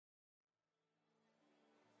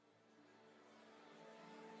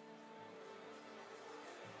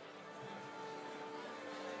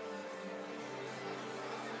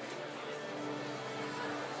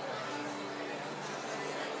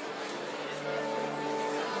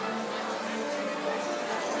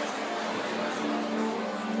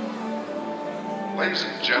Ladies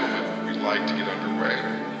and gentlemen, we'd like to get underway.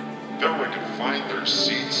 If everyone can find their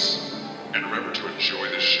seats and remember to enjoy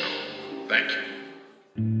the show. Thank you.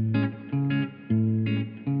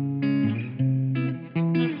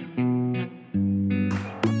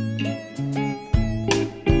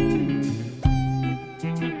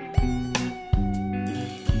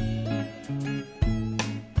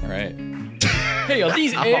 All right. Hey, are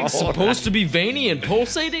these eggs supposed to be veiny and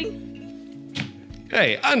pulsating?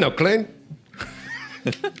 Hey, I know clean.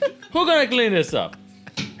 Who gonna clean this up?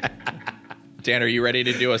 Dan, are you ready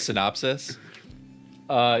to do a synopsis?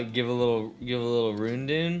 Give a little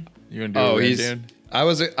rundown. You want to do a rundown? I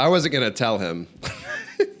wasn't gonna tell him.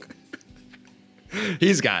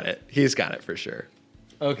 He's got it. He's got it for sure.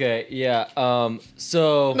 Okay, yeah.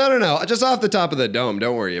 So No. Just off the top of the dome.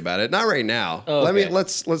 Don't worry about it. Not right now. Okay.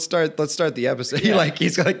 Let's start the episode. Yeah.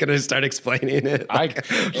 He's like gonna start explaining it. Hey,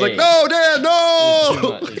 Like, no, Dan,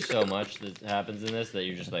 no. There's so much that happens in this that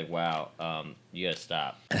you're just like, wow. You gotta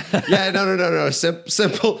stop. Yeah, no.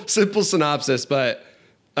 Simple synopsis, but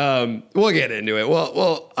we'll get into it.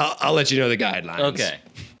 I'll let you know the guidelines. Okay.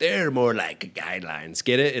 They're more like guidelines.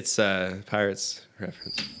 Get it? It's Pirates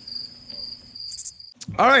reference.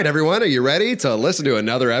 All right, everyone, are you ready to listen to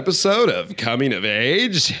another episode of Coming of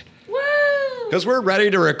Age? Woo! Because we're ready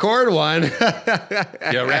to record one.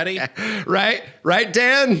 You ready? Right,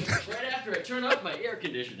 Dan? Right after I turn off my air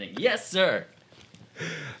conditioning. Yes, sir.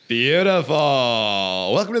 Beautiful.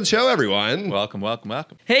 Welcome to the show, everyone. Welcome.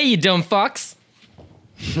 Hey, you dumb fucks.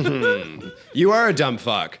 You are a dumb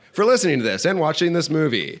fuck for listening to this and watching this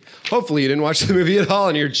movie. Hopefully you didn't watch the movie at all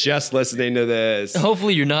and you're just listening to this.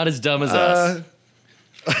 Hopefully you're not as dumb as us.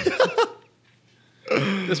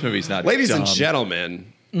 This movie's not Ladies dumb. and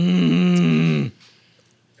gentlemen.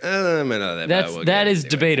 That is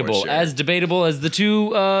debatable. Sure. As debatable as the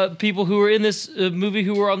two people who were in this movie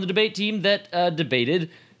who were on the debate team that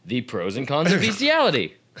debated the pros and cons of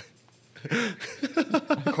bestiality.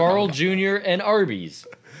 Carl Jr. and Arby's.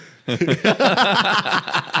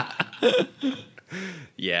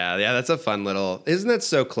 Yeah, that's a fun little. Isn't that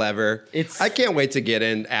so clever? I can't wait to get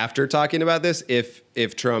in after talking about this. If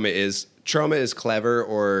Troma is clever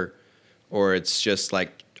or it's just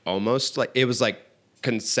like almost like it was like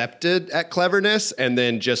concepted at cleveness and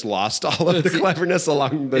then just lost all of the cleverness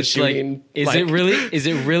along the shooting. Is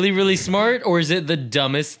it really smart, or is it the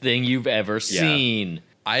dumbest thing you've ever seen?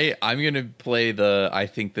 I'm gonna play the. I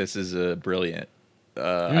think this is a brilliant.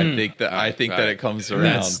 I think that it comes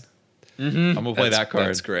around. I'm gonna play that card.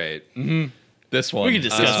 That's great. Mm-hmm. This one. We can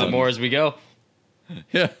discuss it more as we go.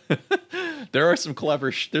 Yeah, there's some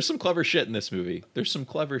clever shit in this movie. There's some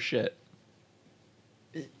clever shit.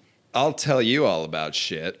 I'll tell you all about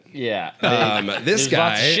shit. Yeah. This guy.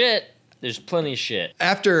 Lots of shit. There's plenty of shit.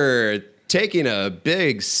 After taking a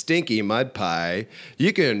big stinky mud pie,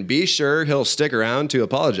 you can be sure he'll stick around to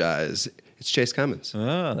apologize. It's Chase Cummins.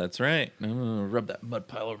 Oh, that's right. I'm gonna rub that mud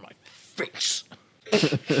pile over my face.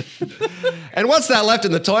 And what's that left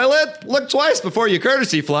in the toilet? Look twice before you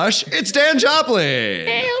courtesy flush. It's Dan Joplin.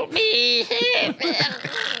 Help me.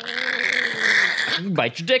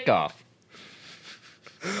 Bite your dick off.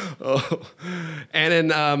 Oh. And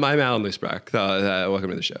in I'm Alan Loosebrock.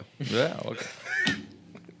 Welcome to the show. Yeah, okay.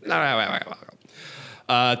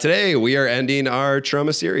 Today we are ending our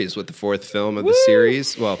Troma series with the fourth film of the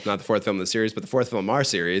series. Well, not the fourth film of the series, but the fourth film of our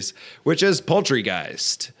series, which is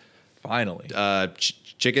Poultrygeist. Finally.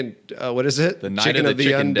 Chicken, what is it? The Night of the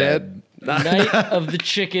Chicken Dead. Night of the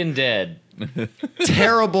Chicken Dead.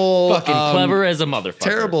 Terrible. Fucking clever as a motherfucker.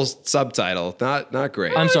 Terrible subtitle. Not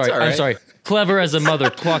great. I'm sorry. Clever as a mother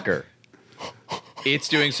clucker. It's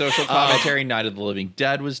doing social commentary. Night of the Living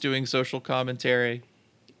Dead was doing social commentary.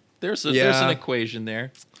 There's an equation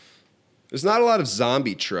there. There's not a lot of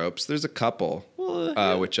zombie tropes. There's a couple,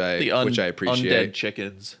 which I appreciate. Undead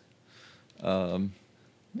chickens.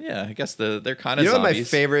 Yeah, I guess they're kind of zombies. My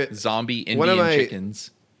favorite zombie Indian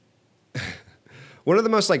chickens. One of the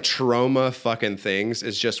most like Troma fucking things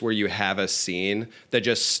is just where you have a scene that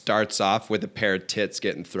just starts off with a pair of tits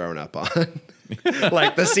getting thrown up on.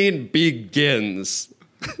 Like the scene begins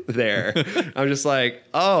there. I'm just like,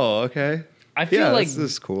 oh, okay. I feel like this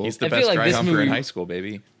is cool. He's the best dry humper in high school,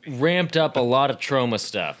 baby. Ramped up a lot of Troma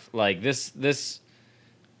stuff. Like this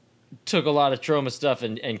took a lot of Troma stuff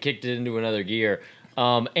and kicked it into another gear.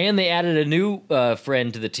 And they added a new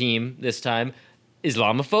friend to the team this time,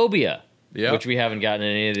 Islamophobia, which we haven't gotten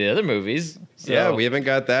in any of the other movies. So. Yeah, we haven't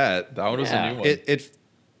got that. That one was a new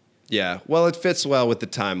one. Well, it fits well with the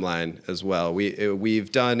timeline as well.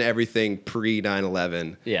 We've done everything pre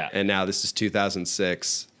 9/11. Yeah, and now this is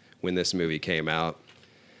 2006 when this movie came out,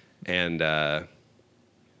 and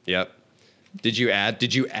yep. Did you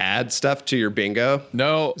add stuff to your bingo?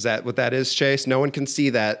 No. Is that what that is, Chase? No one can see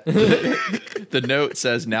that. The note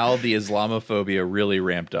says now the Islamophobia really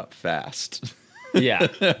ramped up fast. Yeah.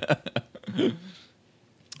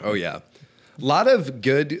 Oh yeah. A lot of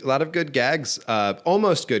good gags,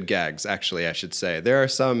 almost good gags, actually, I should say. There are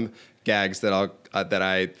some gags that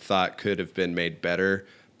I thought could have been made better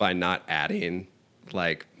by not adding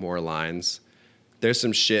like more lines. There's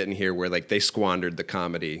some shit in here where like they squandered the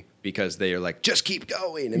comedy because they are like, just keep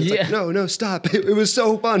going. And it's like, no, stop. It was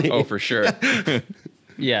so funny. Oh, for sure.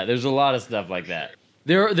 Yeah, there's a lot of stuff like that.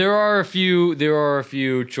 There are a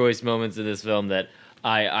few choice moments in this film that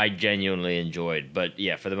I genuinely enjoyed, but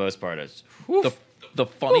yeah, for the most part, it's the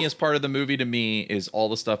funniest part of the movie to me is all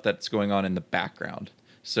the stuff that's going on in the background.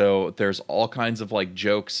 So there's all kinds of like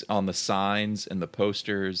jokes on the signs and the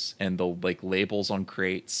posters and the like labels on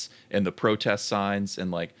crates and the protest signs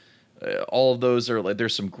and like all of those are like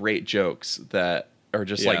there's some great jokes that are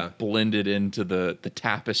just like blended into the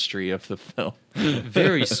tapestry of the film.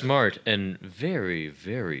 Very smart and very,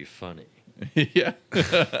 very funny. Yeah.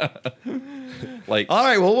 Like, all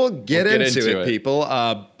right, well, we'll get into it, people.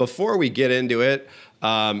 Before we get into it,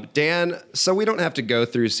 Dan, so we don't have to go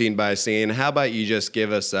through scene by scene. How about you just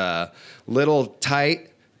give us a little tight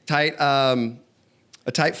 5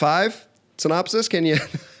 synopsis? Can you?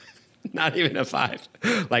 Not even a 5.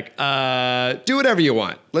 Like, do whatever you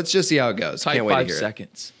want. Let's just see how it goes. Can't wait to hear 5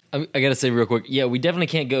 seconds. I gotta say real quick, yeah, we definitely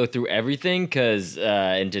can't go through everything because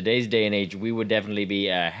in today's day and age, we would definitely be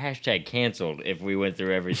hashtag canceled if we went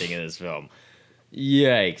through everything in this film.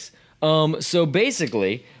 Yikes. So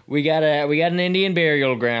basically, we got an Indian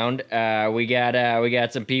burial ground. We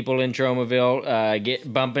got some people in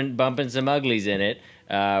Tromaville bumping some uglies in it.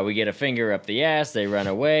 We get a finger up the ass. They run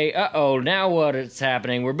away. Uh-oh, now what is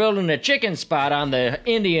happening? We're building a chicken spot on the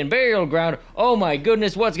Indian burial ground. Oh my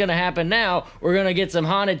goodness, what's going to happen now? We're going to get some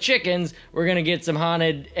haunted chickens. We're going to get some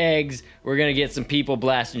haunted eggs. We're going to get some people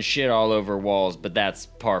blasting shit all over walls, but that's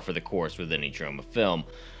par for the course with any Troma film.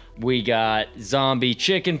 We got zombie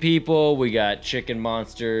chicken people. We got chicken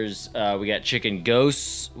monsters. We got chicken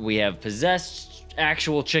ghosts. We have possessed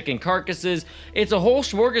actual chicken carcasses. It's a whole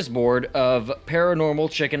smorgasbord of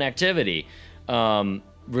paranormal chicken activity,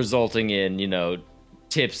 resulting in,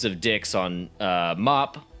 tips of dicks on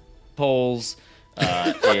mop poles,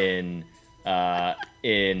 in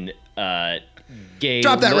gay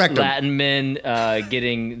Latin men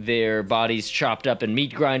getting their bodies chopped up in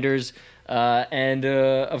meat grinders. And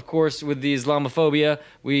of course, with the Islamophobia,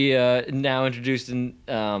 we now introduced in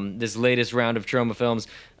this latest round of Troma films,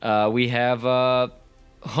 we have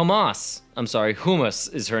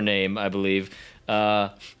Hummus is her name, I believe,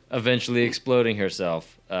 eventually exploding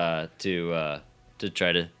herself to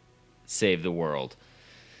try to save the world.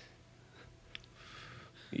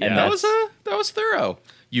 Yeah, and that was thorough.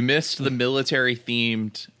 You missed the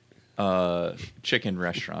military-themed chicken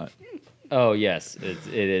restaurant. Oh yes, it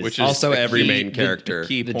is. Which is also every main character.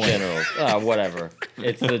 The point. Generals. Whatever.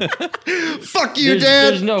 It's the fuck you, Dan.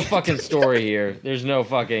 There's no fucking story here. There's no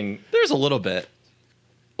fucking. There's a little bit.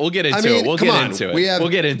 We'll get into it. We'll get into it. We'll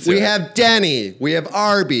get into it. We have Denny. We have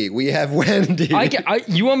Arby. We have Wendy.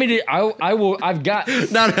 You want me to? I will. I've got.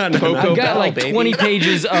 No. I've got like 20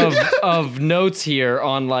 pages of notes here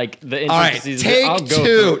on like the intricacies. All right, take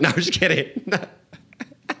 2. No, I'm just kidding.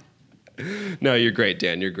 No, you're great,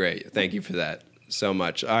 Dan. You're great. Thank you for that so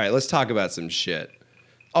much. All right, let's talk about some shit.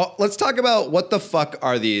 Oh, let's talk about what the fuck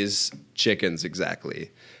are these chickens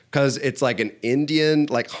exactly? Because it's like an Indian,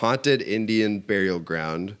 like haunted Indian burial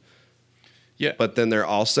ground. Yeah. But then they're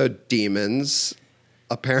also demons,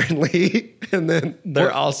 apparently. And then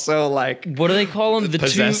they're also like... What do they call them?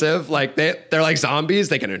 Possessive. Like they're like zombies.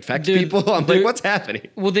 They can infect people. I'm like, what's happening?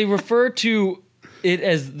 Well, they refer to it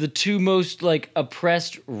as the 2 most like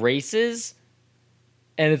oppressed races,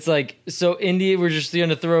 and it's like, so India, we're just going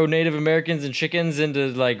to throw Native Americans and chickens into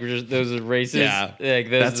like those are races. Yeah,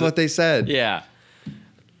 like that's what they said. Yeah,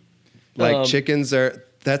 like chickens are.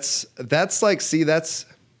 That's like, see, that's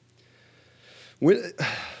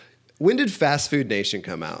when did Fast Food Nation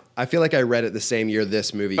come out? I feel like I read it the same year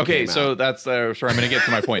this movie came out. Okay, so that's where I'm going to get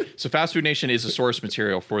to my point. So Fast Food Nation is a source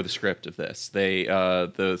material for the script of this. They one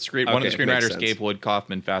of the screenwriters gave Lloyd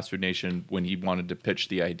Kaufman Fast Food Nation when he wanted to pitch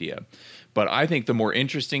the idea. But I think the more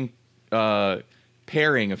interesting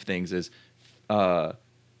pairing of things is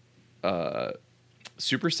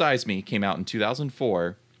Super Size Me came out in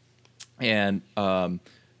 2004, and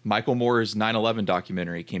Michael Moore's 9/11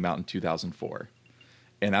 documentary came out in 2004.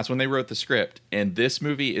 And that's when they wrote the script. And this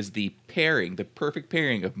movie is the perfect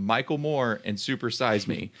pairing of Michael Moore and Super Size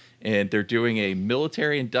Me. And they're doing a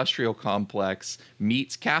military-industrial complex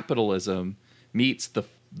meets capitalism meets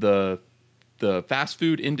the fast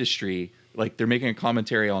food industry. Like they're making a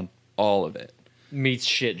commentary on all of it. Meets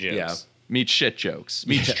shit jokes. Yeah. Meets shit jokes.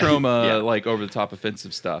 Meets Troma, like over the top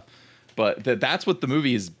offensive stuff. But that's what the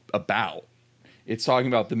movie is about. It's talking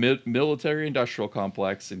about the military-industrial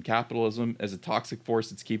complex and capitalism as a toxic force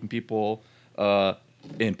that's keeping people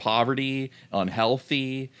in poverty,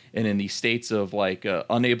 unhealthy, and in these states of like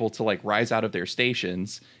unable to like rise out of their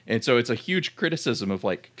stations. And so it's a huge criticism of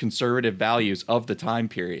like conservative values of the time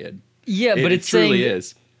period. Yeah, but it truly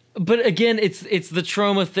is. But again, it's the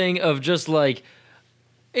Troma thing of just like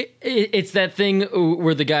it's that thing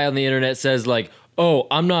where the guy on the internet says like, "Oh,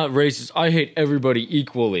 I'm not racist. I hate everybody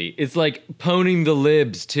equally." It's like poning the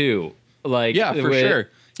libs too. Like yeah, for sure.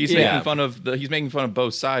 He's making fun of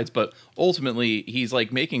both sides, but ultimately he's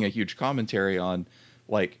like making a huge commentary on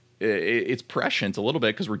like it's prescient a little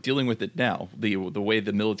bit because we're dealing with it now. The way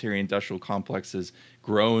the military industrial complex has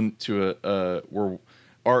grown to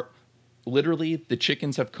literally the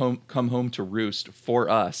chickens have come home to roost for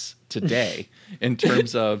us today in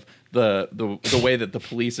terms of the way that the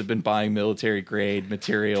police have been buying military grade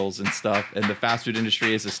materials and stuff, and the fast food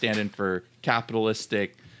industry is a stand-in for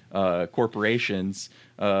capitalistic corporations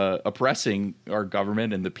oppressing our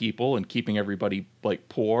government and the people and keeping everybody like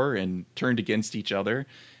poor and turned against each other.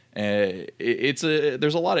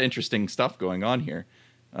 There's a lot of interesting stuff going on here.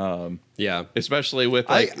 Especially with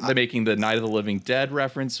like making the Night of the Living Dead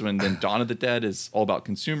reference, when then Dawn of the Dead is all about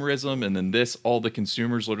consumerism, and then all the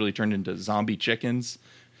consumers literally turned into zombie chickens,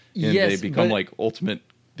 and they become like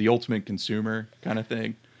the ultimate consumer kind of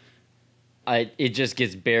thing. It just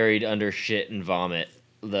gets buried under shit and vomit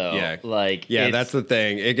though. That's the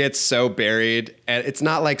thing. It gets so buried, and it's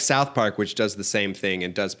not like South Park, which does the same thing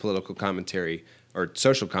and does political commentary or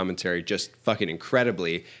social commentary just fucking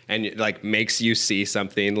incredibly, and it like makes you see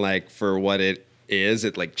something like for what it is.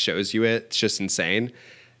 It like shows you it. It's just insane.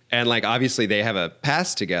 And like obviously they have a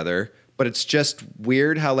past together, but it's just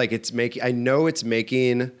weird how like I know it's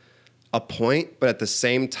making a point, but at the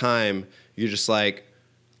same time you're just like,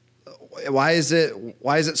 why is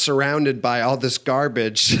it surrounded by all this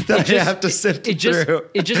garbage that I have to sift through?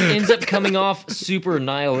 It just ends up coming off super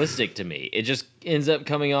nihilistic to me. It just ends up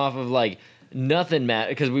coming off of like nothing matters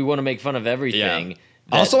because we want to make fun of everything. Yeah.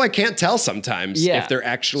 Also, I can't tell sometimes if they're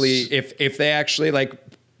actually if they actually like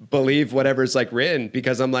believe whatever's like written,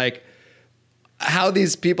 because I'm like, how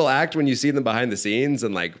these people act when you see them behind the scenes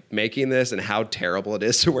and like making this, and how terrible it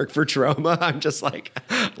is to work for Troma. I'm just like,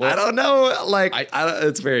 I don't know. Like,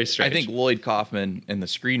 it's very strange. I think Lloyd Kaufman and the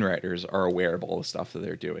screenwriters are aware of all the stuff that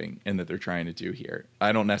they're doing and that they're trying to do here.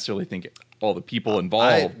 I don't necessarily think all the people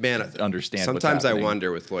involved understand. Sometimes I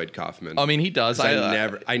wonder with Lloyd Kaufman. I mean, he does.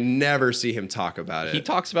 I never see him talk about it. He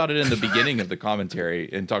talks about it in the beginning of the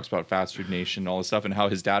commentary and talks about Fast Food Nation and all this stuff, and how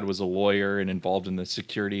his dad was a lawyer and involved in the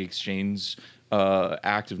Security Exchange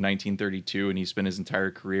Act of 1932, and he spent his entire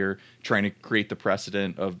career trying to create the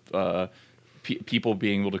precedent of people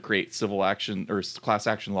being able to create civil action or class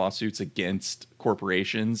action lawsuits against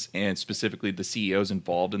corporations, and specifically the CEOs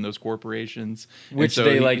involved in those corporations, which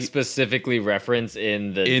they specifically reference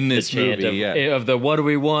in this movie of the what do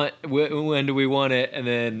we want, when do we want it, and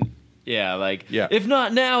then if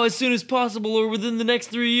not now, as soon as possible, or within the next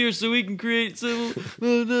 3 years, so we can create civil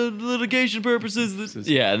litigation purposes.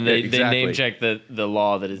 And they name check the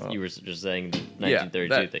law that is you were just saying, the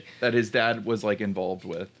 1932 thing that his dad was like involved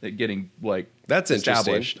with it getting like that's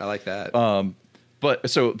established. Interesting. I like that.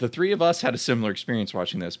 But so the three of us had a similar experience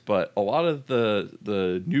watching this, but a lot of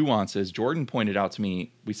the nuances Jordan pointed out to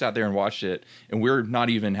me, we sat there and watched it, and we're not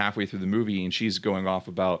even halfway through the movie, and she's going off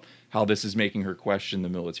about how this is making her question the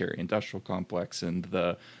military industrial complex and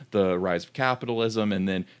the rise of capitalism, and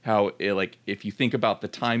then how if you think about the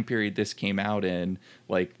time period this came out in,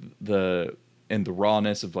 like the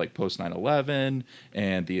rawness of like post 9/11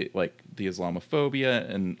 and the Islamophobia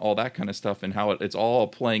and all that kind of stuff, and how it's all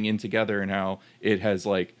playing in together, and how it has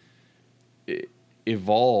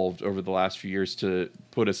evolved over the last few years to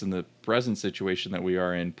put us in the present situation that we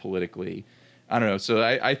are in politically. I don't know. So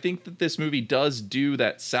I think that this movie does do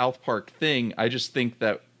that South Park thing. I just think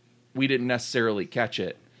that we didn't necessarily catch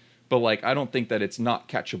it, but like I don't think that it's not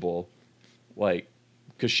catchable, like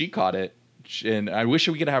because she caught it. And I wish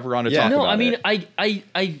we could have her on to talk about it. No, I mean,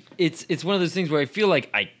 it's one of those things where I feel like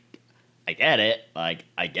I get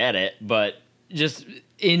it, but just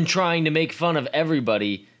in trying to make fun of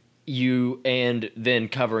everybody, and then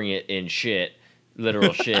covering it in shit,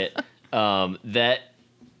 literal shit, that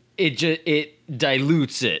it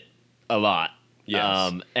dilutes it a lot.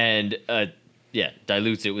 Yes.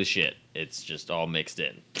 Dilutes it with shit. It's just all mixed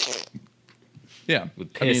in. Yeah,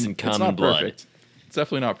 with piss and cum and blood. Perfect. It's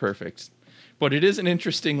definitely not perfect. But it is an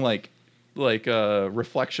interesting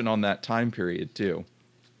reflection on that time period too,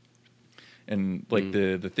 and like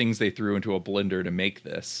the things they threw into a blender to make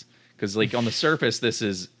this. Because like on the surface, this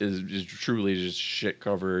is truly just shit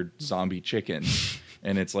covered zombie chicken,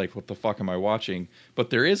 and it's like, what the fuck am I watching? But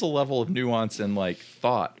there is a level of nuance and like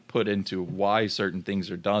thought put into why certain things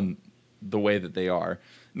are done the way that they are.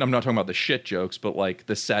 And I'm not talking about the shit jokes, but like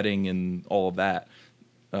the setting and all of that.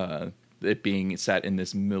 It being set in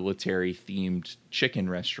this military themed chicken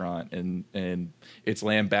restaurant, and it's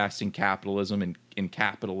lambasting capitalism and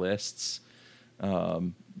capitalists.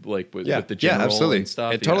 With the general absolutely. and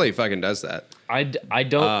stuff. It totally fucking does that. I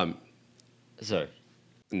don't. Sorry.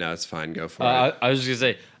 No, it's fine. Go for it. I was just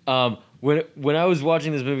gonna say, when I was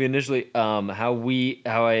watching this movie initially, how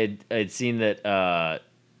I had seen that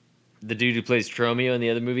the dude who plays Tromeo in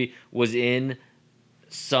the other movie was in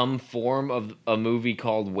some form of a movie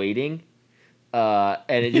called Waiting,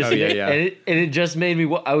 and it just and it just made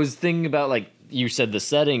me. I was thinking about, like you said, the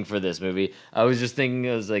setting for this movie. I was just thinking,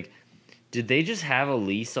 I was like, did they just have a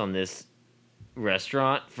lease on this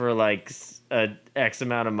restaurant for like a X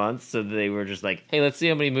amount of months, so they were just like, hey, let's see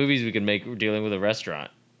how many movies we can make dealing with a restaurant?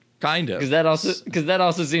 Kind of. Because that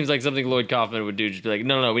also seems like something Lloyd Kaufman would do. Just be like,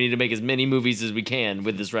 no, we need to make as many movies as we can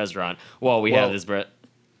with this restaurant while we have this.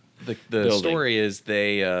 The story is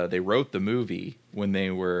they wrote the movie when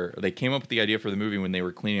they came up with the idea for the movie when they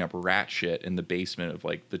were cleaning up rat shit in the basement of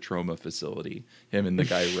like the Troma facility. Him and the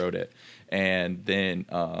guy who wrote it, and then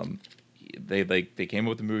they came up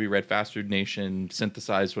with the movie, read Fast Food Nation,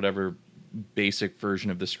 synthesized whatever basic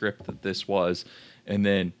version of the script that this was, and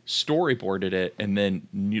then storyboarded it. And then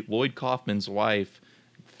Lloyd Kaufman's wife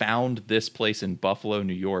found this place in Buffalo,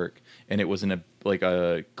 New York, and it was in a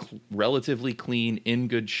relatively clean, in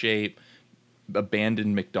good shape,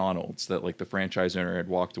 abandoned McDonald's that like the franchise owner had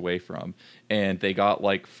walked away from, and they got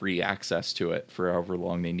like free access to it for however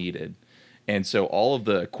long they needed. And so all of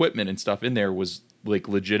the equipment and stuff in there was like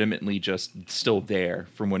legitimately just still there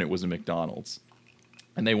from when it was a McDonald's.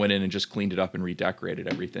 And they went in and just cleaned it up and redecorated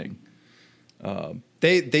everything.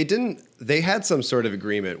 They had some sort of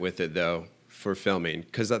agreement with it though for filming,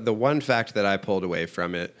 because the one fact that I pulled away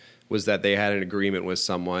from it was that they had an agreement with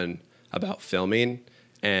someone about filming,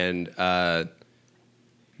 and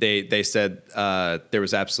they said there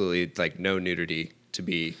was absolutely like no nudity to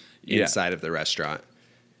be inside of the restaurant,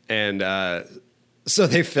 and so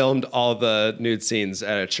they filmed all the nude scenes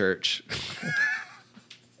at a church.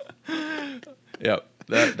 Yep,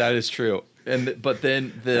 that is true. But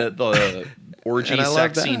then the orgy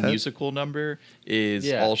sex scene musical number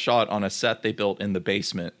is all shot on a set they built in the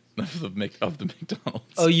basement of the McDonald's.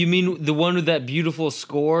 Oh, you mean the one with that beautiful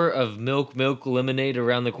score of Milk, Milk, Lemonade,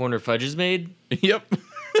 Around the Corner Fudge is made? Yep.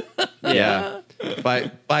 Yeah.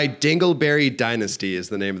 By Dingleberry Dynasty is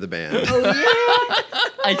the name of the band. Oh, yeah.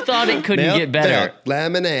 I thought it couldn't get better. Milk,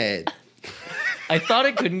 lemonade. I thought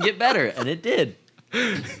it couldn't get better, and it did.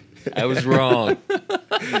 I was wrong.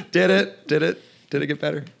 Did it get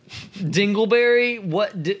better? Dingleberry?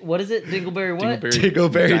 What is it? Dingleberry what?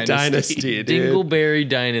 Dingleberry Dynasty, dude. Dingleberry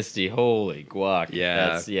Dynasty. Holy guac.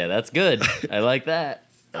 Yeah. That's good. I like that.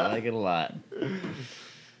 I like it a lot.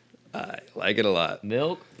 I like it a lot.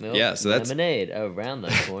 Milk, yeah, so that's lemonade around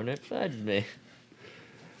the corner. Fudge me.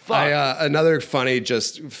 Another funny,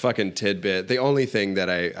 just fucking tidbit. The only thing that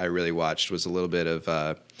I really watched was a little bit of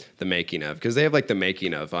the making of, because they have like the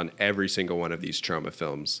making of on every single one of these Troma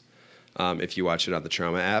films. If you watch it on the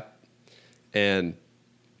Troma app, and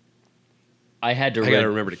I gotta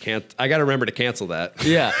remember to cancel that.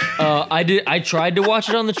 Yeah, I did. I tried to watch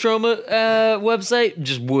it on the Troma website.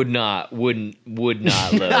 Just would not load. Would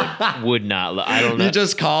not load. I don't know. You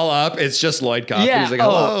just call up. It's just Lloyd Kaufman. Yeah. He's like,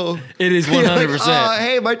 hello. It is 100%.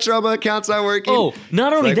 Hey, my Troma account's not working. Oh,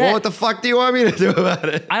 not only like, that. well, what the fuck do you want me to do about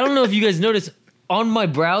it? I don't know if you guys noticed. On my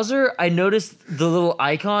browser, I noticed the little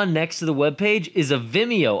icon next to the webpage is a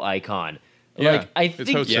Vimeo icon. Yeah, like, I think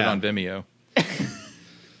it's hosted on Vimeo.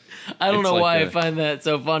 I don't know why I find that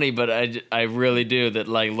so funny, but I really do. That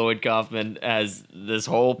like Lloyd Kaufman has this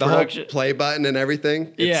whole production, whole play button and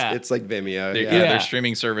everything. It's like Vimeo. Their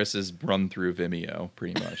streaming service is run through Vimeo,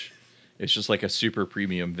 pretty much. It's just like a super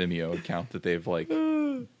premium Vimeo account that they've like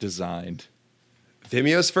designed.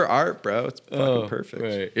 Vimeo's for art, bro. It's fucking perfect.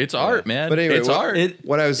 Right. It's art, man. But anyway, it's art. It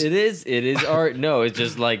is art. No, it's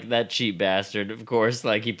just like that cheap bastard. Of course,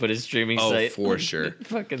 like he put his streaming site. Oh, for sure.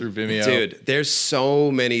 Fucking through Vimeo, dude. There's so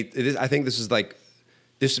many. I think this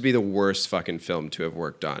would be the worst fucking film to have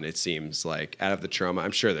worked on. It seems like out of the Troma.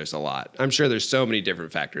 I'm sure there's a lot. I'm sure there's so many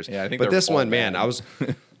different factors. Yeah, I think. But this one, man, I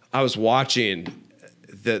was watching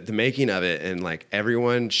the making of it, and like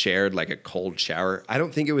everyone shared like a cold shower. I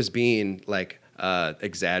don't think it was being like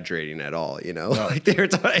exaggerating at all, you know. No. Like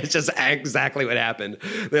it's just exactly what happened.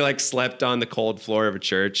 They like slept on the cold floor of a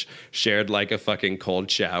church, shared like a fucking cold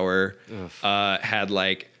shower, had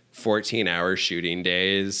like 14-hour shooting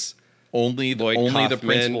days. Only the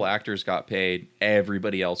principal actors got paid.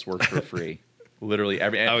 Everybody else worked for free. Literally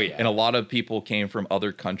every. Oh yeah. And a lot of people came from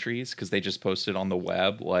other countries because they just posted on the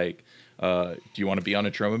web like, "Do you want to be on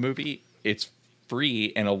a Troma movie? It's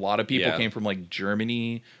free." And a lot of people came from like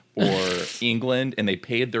Germany or England, and they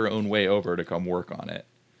paid their own way over to come work on it.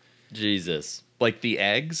 Jesus. Like the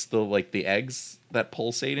eggs that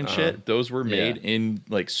pulsate and shit. Those were made in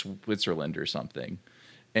like Switzerland or something.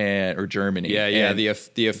 Or Germany. Yeah. The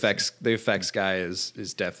effects guy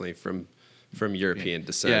is definitely from European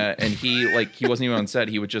descent. Yeah, and he wasn't even on set.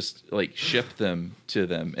 He would just like ship them to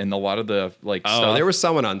them, and a lot of the like. Oh, stuff, there was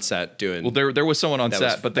someone on set doing. Well, there was someone on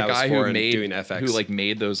set, but the guy who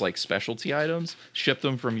made those like specialty items shipped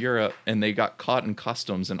them from Europe, and they got caught in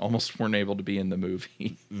customs and almost weren't able to be in the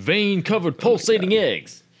movie. Vein covered pulsating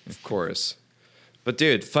eggs. Of course. But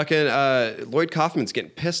dude, fucking Lloyd Kaufman's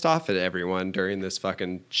getting pissed off at everyone during this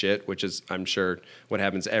fucking shit, which is, I'm sure, what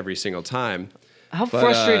happens every single time. How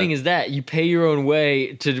frustrating is that? You pay your own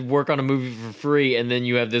way to work on a movie for free, and then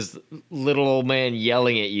you have this little old man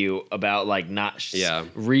yelling at you about like not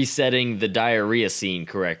resetting the diarrhea scene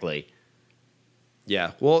correctly.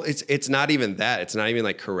 Yeah, well, it's not even that. It's not even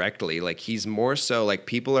like correctly. Like he's more so like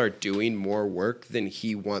people are doing more work than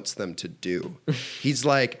he wants them to do. He's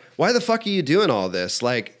like, why the fuck are you doing all this?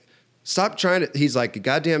 Like, stop trying to. He's like,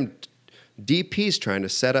 goddamn DP's trying to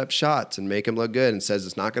set up shots and make him look good, and says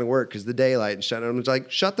it's not going to work because the daylight and shut. I'm like,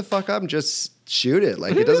 shut the fuck up and just shoot it.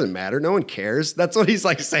 Like it doesn't matter. No one cares. That's what he's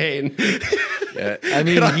like saying. Yeah. I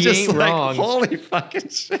mean, he ain't like, wrong. Holy fucking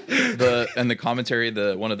shit. The commentary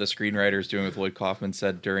one of the screenwriters doing with Lloyd Kaufman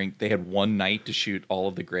said they had one night to shoot all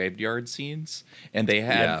of the graveyard scenes, and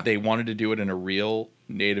they wanted to do it in a real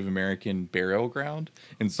Native American burial ground,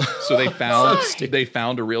 and so they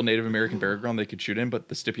found a real Native American burial ground they could shoot in, but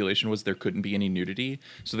the stipulation was there couldn't be any nudity,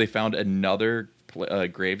 so they found another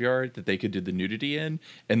graveyard that they could do the nudity in,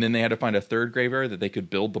 and then they had to find a third graveyard that they could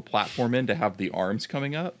build the platform in to have the arms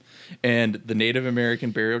coming up. And the Native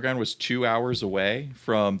American burial ground was 2 hours away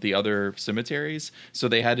from the other cemeteries, so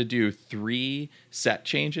they had to do 3 set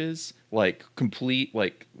changes, like complete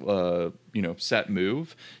set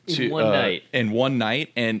move in one night.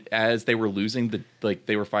 And as they were losing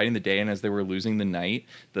they were fighting the day, and as they were losing the night,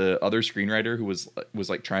 the other screenwriter who was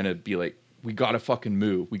like trying to be like, we gotta fucking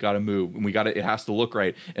move. We gotta move, and it has to look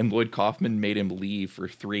right. And Lloyd Kaufman made him leave for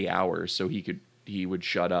 3 hours so he would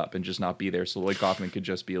shut up and just not be there. So Lloyd Kaufman could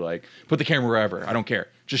just be like, put the camera wherever. I don't care.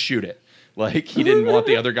 Just shoot it. Like he didn't want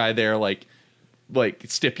the other guy there, like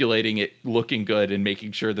stipulating it looking good and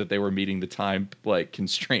making sure that they were meeting the time like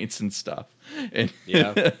constraints and stuff. And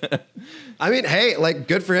yeah. I mean, hey, like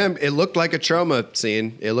good for him. It looked like a Troma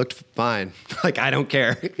scene. It looked fine. Like I don't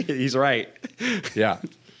care. He's right. Yeah.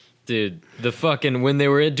 Dude, the fucking when they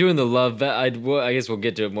were doing the love, I guess we'll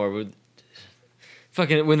get to it more. But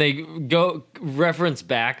fucking when they go reference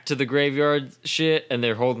back to the graveyard shit and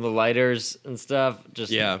they're holding the lighters and stuff,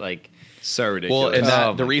 just like so ridiculous. Well,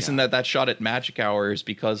 and the reason that shot at magic hour is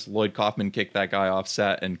because Lloyd Kaufman kicked that guy off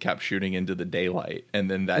set and kept shooting into the daylight, and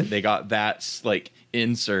then they got that like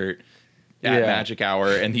insert at magic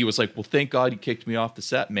hour, and he was like, "Well, thank God you kicked me off the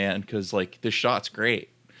set, man, because like this shot's great."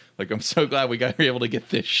 Like, I'm so glad we were able to get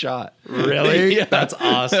this shot. Really? Yeah. That's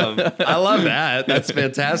awesome. I love that. That's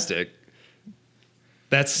fantastic.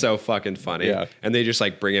 That's so fucking funny. Yeah. And they just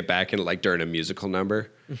like bring it back in like during a musical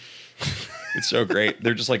number. It's so great.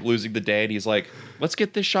 They're just like losing the day, and he's like, "Let's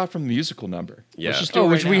get this shot from the musical number." Yeah. Let's just do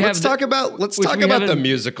it right now. Let's talk about the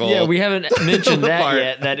musical. Yeah, we haven't mentioned that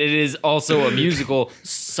yet. That it is also a musical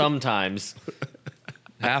sometimes.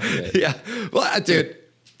 Half of it. Yeah. Well,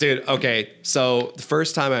 dude, okay. So the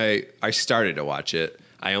first time I started to watch it,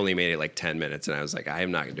 I only made it like 10 minutes, and I was like, I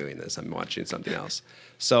am not doing this. I'm watching something else.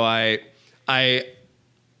 So I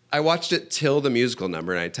watched it till the musical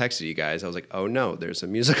number, and I texted you guys. I was like, oh no, there's a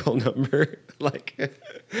musical number.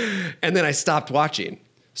 And then I stopped watching.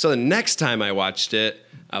 So the next time I watched it,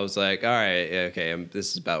 I was like, all right, okay, this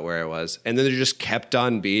is about where I was. And then there just kept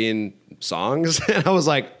on being songs, and I was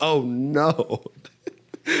like, oh no.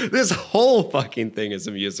 This whole fucking thing is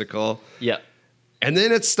a musical. Yeah. And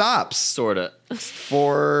then it stops. Sorta.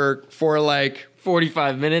 For like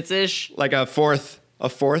 45 minutes ish. Like a fourth,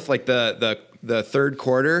 like the third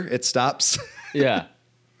quarter, it stops. Yeah.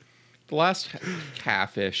 The last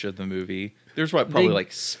half-ish of the movie, There's probably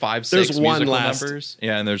like 5, 6 There's one musical last numbers.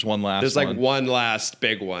 Yeah, and there's one last. There's like one last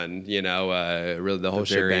big one. Really the whole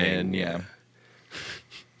shebang. Yeah.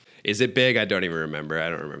 Is it big? I don't even remember. I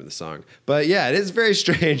don't remember the song. But yeah, it is very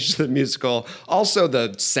strange, the musical. Also, the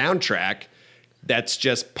soundtrack that's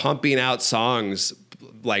just pumping out songs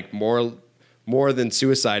like more than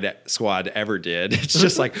Suicide Squad ever did. It's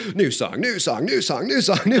just like new song. You're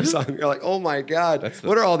like, oh my God,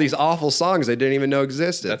 what are all these awful songs I didn't even know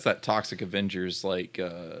existed? That's that Toxic Avengers like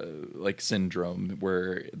syndrome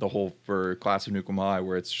where the whole for Class of Nukem High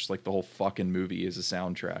where it's just like the whole fucking movie is a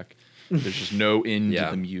soundtrack. There's just no end to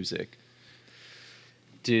the music.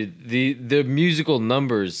 Dude, the musical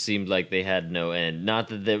numbers seemed like they had no end. Not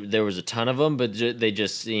that there was a ton of them, but they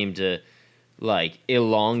just seemed to like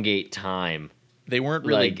elongate time. They weren't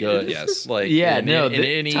really good. Yes. In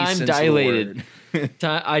any time sense dilated.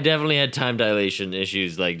 I definitely had time dilation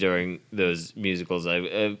issues like during those musicals.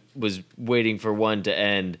 I was waiting for one to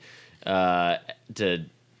end to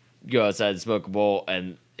go outside and smoke a bowl,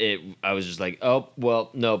 and I was just like, oh, well,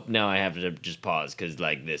 nope, now I have to just pause because,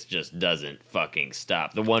 like, this just doesn't fucking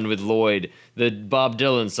stop. The one with Lloyd, the Bob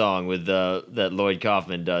Dylan song with that Lloyd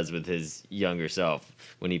Kaufman does with his younger self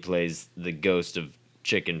when he plays the ghost of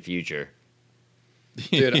Chicken Future.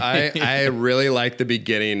 Dude, I really like the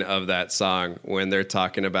beginning of that song when they're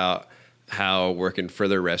talking about how working for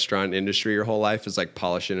the restaurant industry your whole life is like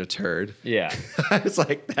polishing a turd. Yeah. I was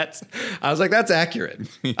like, that's accurate.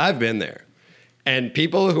 I've been there. And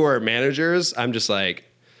people who are managers, I'm just like,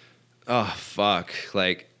 oh, fuck.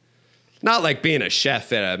 Like, not like being a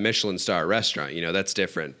chef at a Michelin star restaurant, that's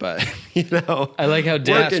different. But, I like how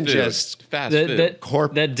working just fast food.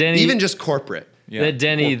 That Denny, even just corporate. Yeah. That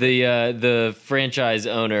Denny, the franchise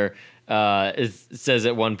owner, says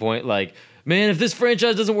at one point, like, man, if this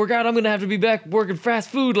franchise doesn't work out, I'm going to have to be back working fast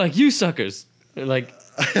food like you suckers. Like...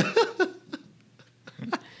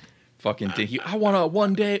 Fucking Denny. I want to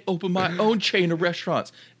one day open my own chain of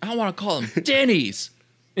restaurants. I want to call them Denny's.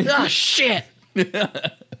 Ah, shit. That's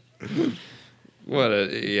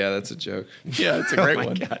a joke. Yeah, it's a great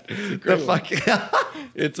one. God. It's a great one.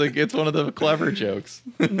 It's one of the clever jokes.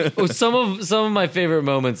 Some of my favorite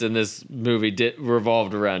moments in this movie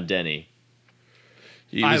revolved around Denny.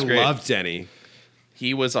 I love Denny.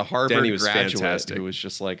 He was a Harvard Denny was graduate fantastic. who was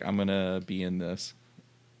just like, I'm gonna be in this.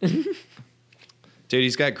 Dude,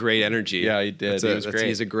 he's got great energy. Yeah, he did. He was great.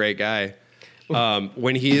 He's a great guy.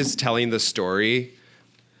 When he is telling the story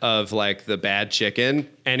of like the bad chicken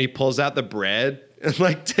and he pulls out the bread and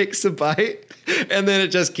like takes a bite and then it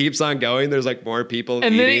just keeps on going. There's like more people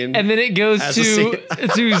eating. And then it goes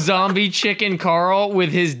to zombie chicken Carl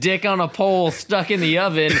with his dick on a pole stuck in the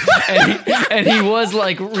oven. And he was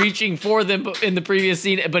like reaching for them in the previous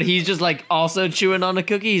scene, but he's just like also chewing on a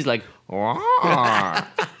cookie. He's like,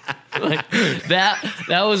 like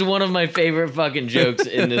that was one of my favorite fucking jokes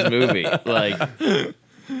in this movie. Like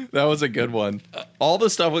that was a good one. All the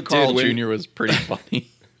stuff with Carl Jr. was pretty funny.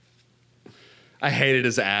 I hated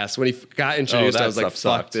his ass when he got introduced. I was like,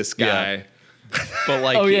 "Fuck this guy." Yeah. But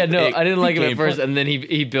like, I didn't like him at first, and then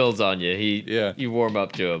he builds on you. You warm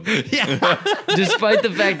up to him. Yeah. Despite the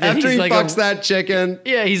fact that after he's he like fucks that chicken.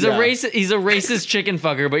 Yeah, he's a racist. He's a racist chicken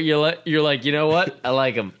fucker. But you're like, you know what? I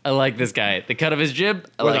like him. I like this guy. The cut of his jib.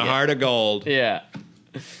 With a heart of gold. Yeah.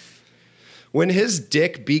 When his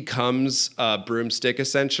dick becomes a broomstick,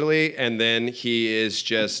 essentially, and then he is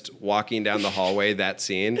just walking down the hallway, that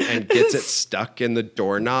scene, and gets it stuck in the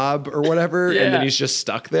doorknob or whatever, and then he's just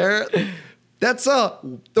stuck there. That's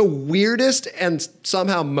the weirdest and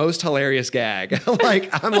somehow most hilarious gag. I'm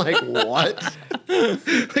like, what?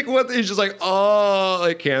 Like, what? He's just like, oh,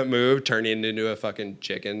 I can't move, turning into a fucking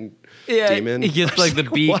chicken demon. He gets like the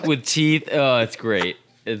beak with teeth. Oh, it's great.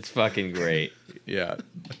 It's fucking great. Yeah,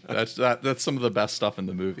 that's some of the best stuff in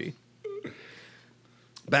the movie.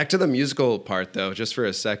 Back to the musical part, though, just for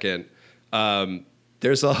a second.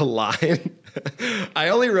 There's a line. I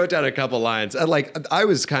only wrote down a couple lines. I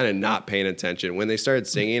was kind of not paying attention when they started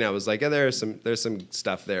singing. I was like, there's some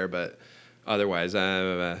stuff there, but otherwise,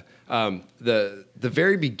 the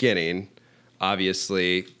very beginning,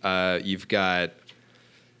 obviously, you've got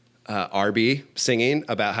Arby singing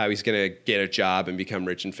about how he's gonna get a job and become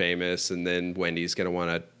rich and famous, and then Wendy's gonna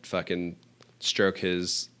want to fucking stroke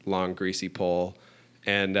his long greasy pole,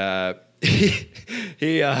 and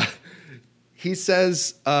he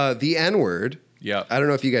says the N-word. Yeah, I don't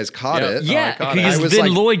know if you guys caught it. Yeah, because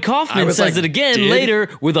then Lloyd Kaufman says it again later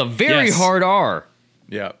with a very hard R.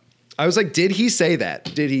 Yeah. I was like, did he say that?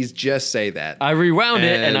 Did he just say that? I rewound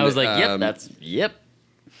it and I was like, yep.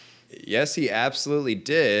 Yes, he absolutely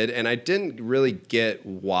did, and I didn't really get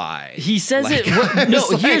why. He says here's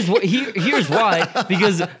why,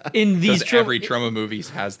 because in these every Troma movies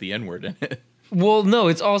has the N-word in it. Well, no,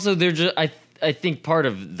 it's also they're just I think part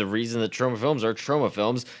of the reason that Troma films are Troma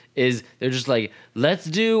films is they're just like, let's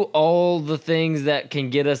do all the things that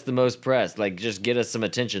can get us the most press, like just get us some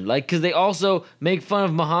attention. Like, because they also make fun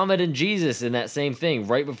of Muhammad and Jesus in that same thing.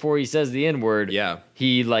 Right before he says the N-word,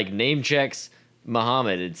 he like name checks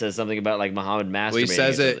Muhammad and says something about like Muhammad masturbating. Well,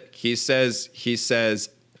 he says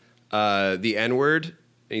the N-word, and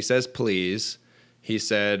he says please. He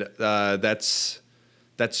said that's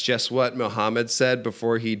just what Muhammad said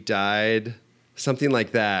before he died. Something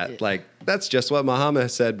like that. Like, that's just what Muhammad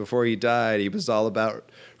said before he died. He was all about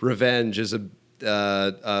revenge as a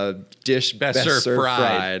dish best served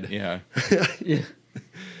fried. Yeah.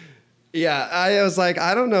 Yeah, I was like,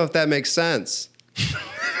 I don't know if that makes sense.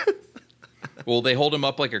 Well, they hold him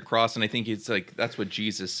up like a cross, and I think it's like, that's what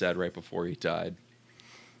Jesus said right before he died.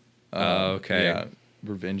 Okay. Yeah.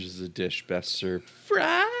 Revenge is a dish best served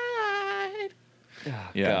fried. Oh,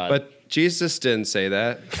 yeah. God. But Jesus didn't say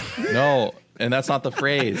that. No. And that's not the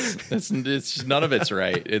phrase. It's just, none of it's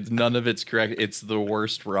right. None of it's correct. It's the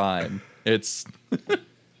worst rhyme. It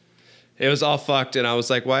was all fucked, and I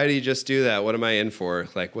was like, why did he just do that? What am I in for?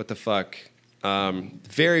 Like, what the fuck?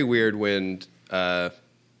 Very weird when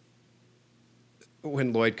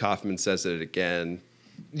Lloyd Kaufman says it again.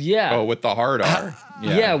 Yeah. Oh, with the hard R.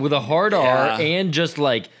 Yeah, with a hard R, and just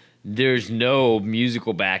like there's no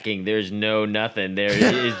musical backing. There's no nothing. There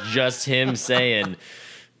is just him saying,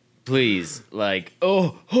 please, like,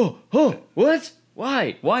 what?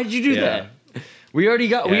 Why? Why did you do that? We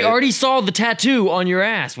already saw the tattoo on your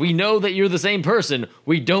ass. We know that you're the same person.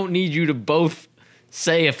 We don't need you to both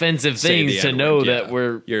say offensive things to know that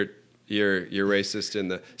you're racist in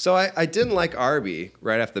the. So I didn't like Arby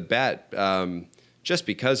right off the bat, just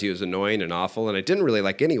because he was annoying and awful, and I didn't really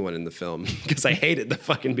like anyone in the film because I hated the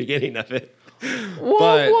fucking beginning of it.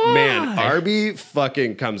 But man, Arby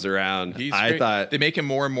fucking comes around. I thought they make him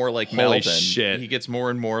more and more like holy Melvin. Shit. He gets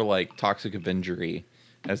more and more like Toxic Avenger-y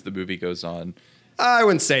as the movie goes on. I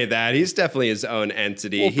wouldn't say that. He's definitely his own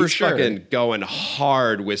entity. Well, He's fucking going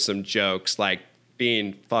hard with some jokes, like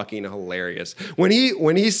being fucking hilarious. When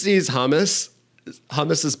he sees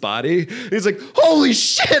Hummus's body, he's like, holy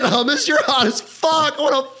shit, Hummus, you're hot as fuck. I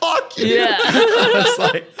want to fuck you. Yeah. I was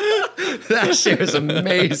like, that shit was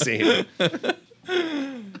amazing.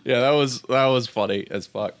 Yeah, that was funny as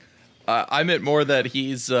fuck. I meant more that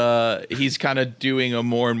he's kind of doing a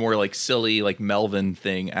more and more like silly like Melvin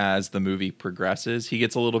thing as the movie progresses. He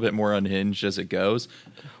gets a little bit more unhinged as it goes.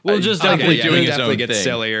 Well, just definitely okay, doing his own gets thing.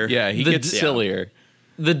 sillier. Yeah, he gets sillier.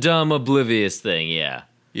 The dumb oblivious thing, yeah.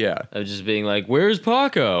 Yeah. Of just being like, where's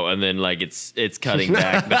Paco? And then like it's cutting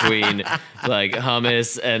back between like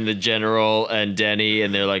Hummus and the General and Denny,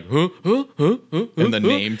 and they're like, and the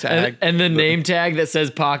name tag. And the name tag that says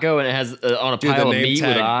Paco, and it has on a pile of meat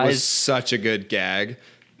with eyes. Was such a good gag.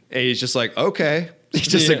 And he's just like, okay. He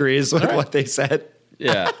just agrees with what they said.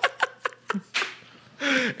 Yeah.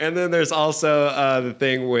 And then there's also the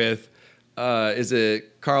thing with, is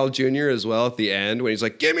it Carl Jr. as well at the end when he's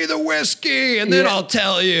like, give me the whiskey and then I'll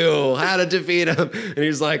tell you how to defeat him. And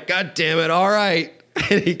he's like, God damn it, all right.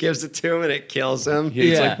 And he gives it to him and it kills him.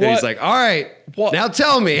 He's like, all right, now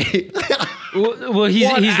tell me. Well,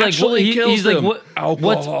 he's like, what?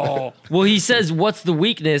 Alcohol. Well, he says, what's the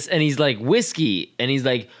weakness? And he's like, whiskey. And he's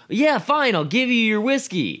like, yeah, fine, I'll give you your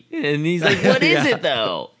whiskey. And he's like, what is it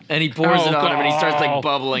though? And he pours it on him, and he starts like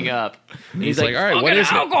bubbling up. And he's like, all right, what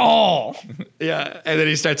is alcohol? Yeah, and then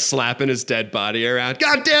he starts slapping his dead body around.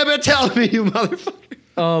 God damn it, tell me, you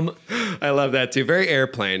motherfucker. I love that too. Very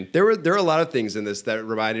Airplane. There were a lot of things in this that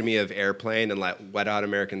reminded me of Airplane and like Wet Hot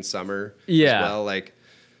American Summer. Yeah. As well, like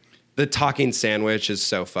the talking sandwich is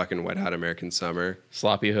so fucking Wet Hot American Summer.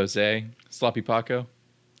 Sloppy Jose, Sloppy Paco.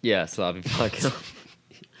 Yeah, Sloppy Paco.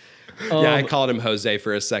 Yeah, I called him Jose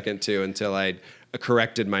for a second too until I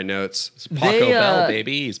corrected my notes. It's Paco Bell,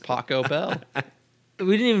 baby. He's Paco Bell.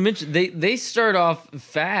 We didn't even mention they start off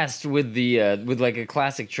fast with the with like a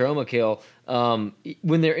classic Troma kill.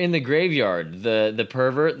 When they're in the graveyard, the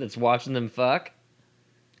pervert that's watching them fuck.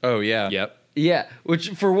 Oh yeah. Yep. Yeah, which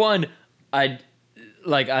for one, I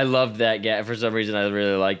loved that guy. For some reason, I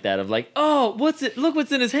really liked that. Of like, oh, what's it? Look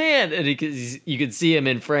what's in his hand, and you could see him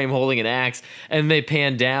in frame holding an axe, and they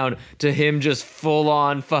pan down to him just full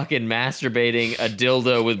on fucking masturbating a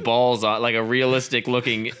dildo with balls on, like a realistic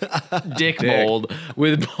looking dick mold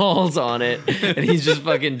with balls on it, and he's just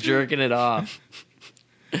fucking jerking it off.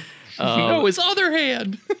 No, his other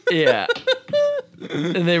hand. Yeah.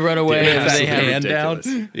 and they run away, Dude, and that's they have hand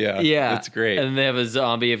down. Yeah, it's great. And they have a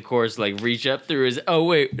zombie, of course, like reach up through his. Oh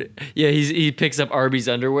wait, yeah, he picks up Arby's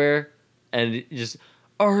underwear, and just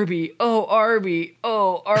Arby, oh Arby,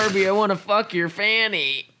 I want to fuck your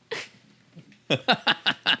fanny.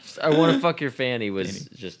 I want to fuck your fanny was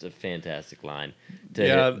just a fantastic line.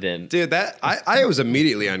 Dude, that I was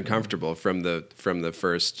immediately uncomfortable from the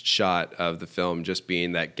first shot of the film, just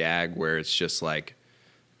being that gag where it's just like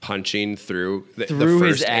punching through the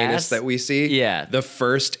first anus that we see. Yeah, the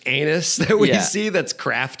first anus that we see that's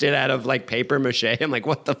crafted out of like paper mache. I'm like,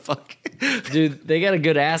 what the fuck, dude? They got a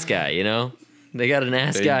good ass guy, you know. They got an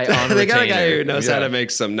ass guy on retainer. They got a guy who knows how to make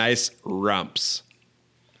some nice rumps.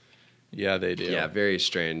 Yeah, they do. Yeah, very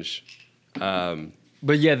strange.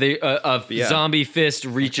 But yeah, zombie fist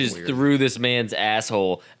reaches through this man's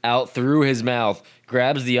asshole, out through his mouth,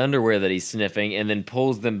 grabs the underwear that he's sniffing, and then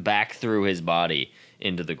pulls them back through his body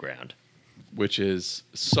into the ground. Which is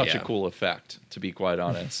such a cool effect, to be quite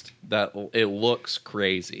honest. That it looks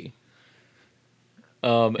crazy.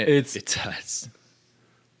 It does.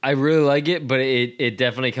 I really like it, but it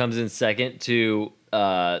definitely comes in second to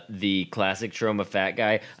the classic Troma fat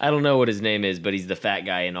guy. I don't know what his name is, but he's the fat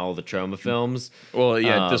guy in all the Troma films. Well,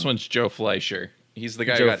 yeah, this one's Joe Fleischer. He's the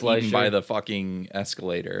guy who got eaten by the fucking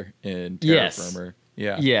escalator in Terra Firma.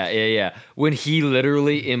 Yeah. When he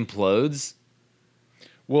literally implodes.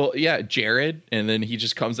 Well, yeah, Jared, and then he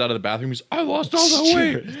just comes out of the bathroom. He's, I lost all the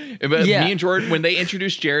weight. But me and Jordan, when they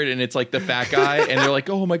introduced Jared, and it's like the fat guy, and they're like,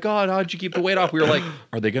 oh my God, how'd you keep the weight off? We were like,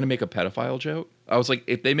 are they going to make a pedophile joke? I was like,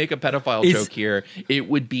 if they make a pedophile joke here, it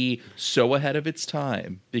would be so ahead of its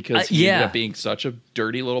time because he ended up being such a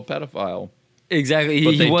dirty little pedophile. Exactly.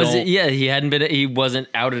 He wasn't. Yeah, he wasn't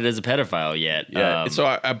outed as a pedophile yet. Yeah.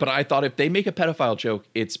 But I thought if they make a pedophile joke,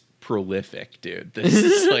 it's prolific, dude. This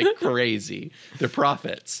is like crazy. They're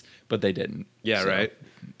prophets, but they didn't. Yeah, right.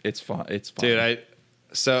 It's fun. It's fun, dude.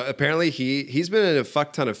 So apparently he's been in a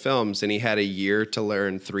fuck ton of films, and he had a year to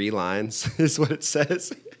learn 3 lines. Is what it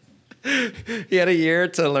says. He had a year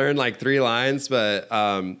to learn like 3 lines, but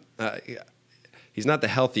he's not the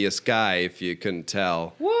healthiest guy, if you couldn't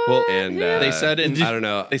tell. What? Well, and they said in I don't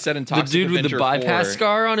know. They said in Toxic the dude Avenger with the bypass 4,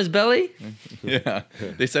 scar on his belly. Yeah,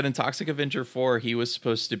 they said in Toxic Avenger 4 he was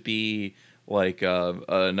supposed to be like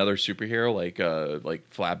another superhero, like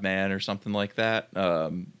Flabman or something like that.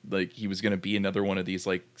 Like he was going to be another one of these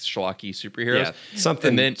like schlocky superheroes. Yeah,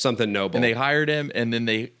 something noble. And they hired him, and then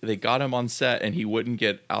they got him on set, and he wouldn't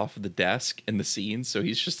get off of the desk in the scenes, so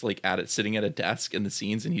he's just like sitting at a desk in the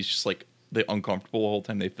scenes, and he's just like uncomfortable the whole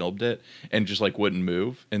time they filmed it, and just like wouldn't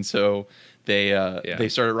move. And so they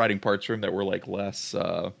started writing parts for him that were like less,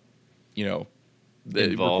 that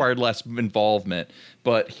required less involvement.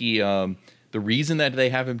 But he, the reason that they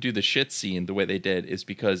have him do the shit scene the way they did is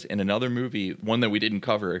because in another movie, one that we didn't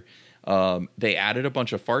cover, they added a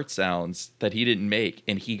bunch of fart sounds that he didn't make,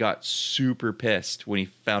 and he got super pissed when he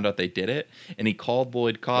found out they did it, and he called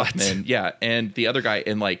Lloyd Kaufman, and the other guy,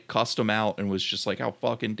 and like cussed him out and was just like, how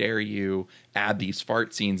fucking dare you add these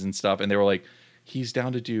fart scenes and stuff. And they were like, he's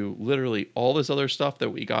down to do literally all this other stuff that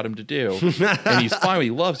we got him to do, and he's fine, he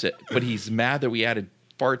loves it, but he's mad that we added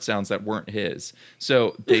fart sounds that weren't his.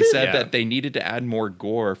 So they said that they needed to add more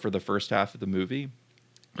gore for the first half of the movie,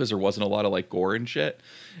 because there wasn't a lot of like gore and shit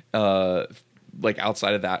like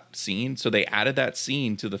outside of that scene. So they added that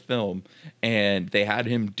scene to the film, and they had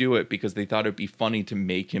him do it because they thought it'd be funny to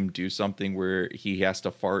make him do something where he has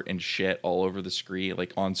to fart and shit all over the screen,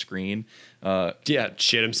 like on screen.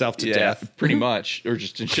 Shit himself to death. Pretty much. Or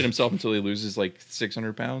just shit himself until he loses like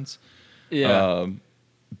 600 pounds. Yeah.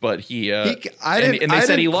 But they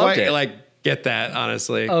said he loved it. Like, get that,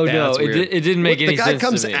 honestly. Oh, no, it didn't make any sense. The guy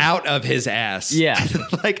comes to me. out of his ass. Yeah.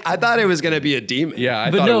 Like, I thought it was going to be a demon. Yeah, I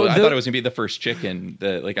thought it was going to be the first chicken.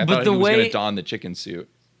 I thought he was going to don the chicken suit.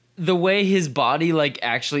 The way his body, like,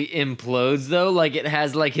 actually implodes, though, like, it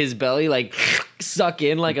has, like, his belly, like, suck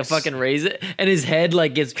in like a fucking raisin, and his head,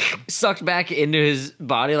 like, gets sucked back into his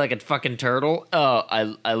body like a fucking turtle. Oh,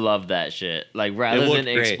 I love that shit. Like, rather than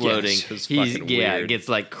exploding, weird. Gets,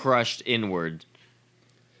 like, crushed inward.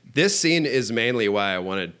 This scene is mainly why I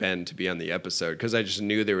wanted Ben to be on the episode, because I just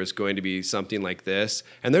knew there was going to be something like this.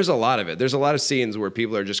 And there's a lot of it. There's a lot of scenes where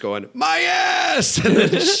people are just going, my ass! And then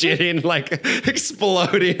shitting, like,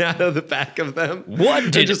 exploding out of the back of them.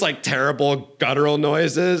 What did... just, like, terrible guttural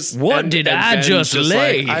noises. What did I just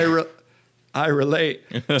lay? Like, I relate.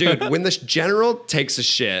 Dude, when the general takes a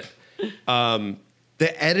shit, the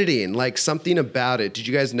editing, like, something about it. Did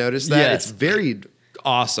you guys notice that? Yes. It's very...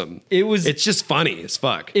 awesome. It's just funny as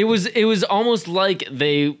fuck. It was almost like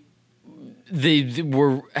they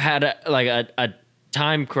had a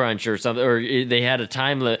time crunch or something, or they had a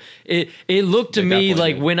time limit. It looked to me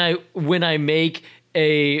like when I'm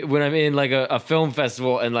in like a film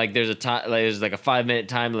festival and like there's like a 5-minute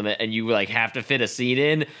time limit and you like have to fit a scene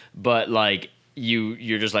in, but like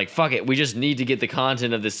you're just like, fuck it, we just need to get the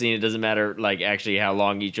content of the scene. It doesn't matter like actually how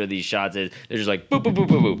long each of these shots is. They're just like boop boop boop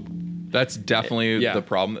boop boop. That's definitely the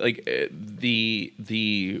problem. Like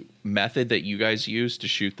the method that you guys use to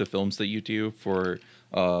shoot the films that you do for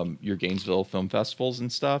your Gainesville film festivals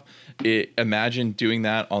and stuff. Imagine doing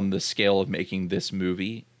that on the scale of making this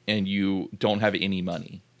movie, and you don't have any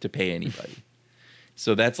money to pay anybody.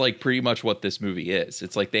 So that's like pretty much what this movie is.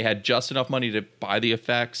 It's like they had just enough money to buy the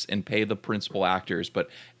effects and pay the principal actors, but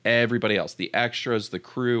everybody else, the extras, the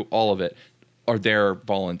crew, all of it, are there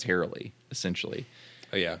voluntarily, essentially.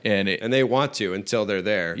 Oh yeah, and they want to until they're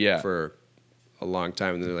there for a long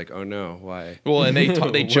time, and they're like, "Oh no, why?" Well, and they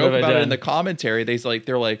joke about it in the commentary.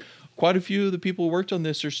 They're like, quite a few of the people who worked on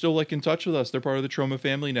this are still like in touch with us. They're part of the Troma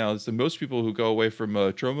family now. It's the most people who go away from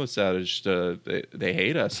Troma set is they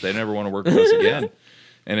hate us. They never want to work with us again.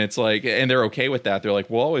 And it's like, and they're okay with that. They're like,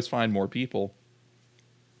 we'll always find more people.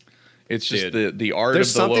 It's just the art. There's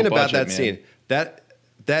of the something low about budget, that scene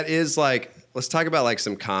that is like, let's talk about like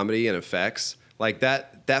some comedy and effects. Like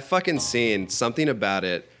that fucking scene, something about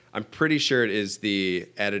it. I'm pretty sure it is the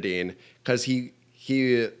editing, because he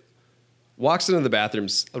walks into the bathroom,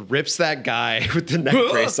 rips that guy with the neck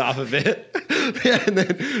brace off of it, and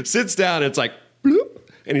then sits down. And it's like, bloop,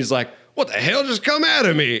 and he's like, "What the hell just come out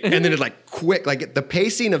of me?" And then it's like quick, like the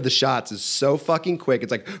pacing of the shots is so fucking quick.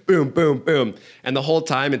 It's like boom, boom, boom, and the whole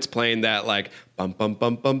time it's playing that like bum bum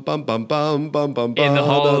bum bum bum bum bum bum bum in the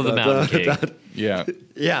Hall of the Mountain King.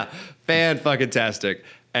 Yeah, fan-fucking-tastic.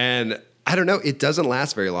 And I don't know, it doesn't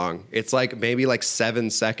last very long. It's like maybe like 7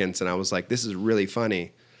 seconds, and I was like, this is really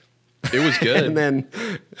funny. It was good. And then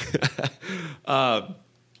I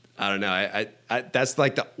don't know. I that's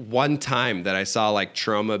like the one time that I saw like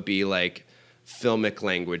Troma be like filmic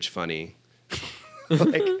language funny.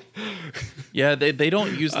 Like, yeah, they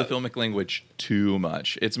don't use the filmic language too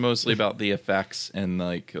much. It's mostly about the effects and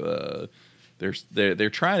like they're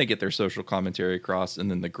trying to get their social commentary across,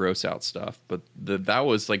 and then the gross out stuff. But that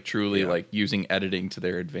was like truly like using editing to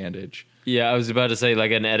their advantage. Yeah, I was about to say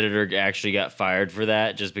like an editor actually got fired for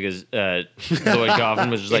that just because Lloyd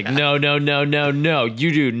Kaufman was just like, no,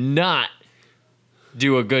 you do not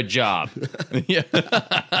do a good job. Yeah,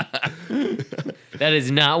 that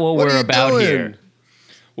is not what we're about here.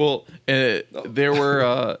 Well, there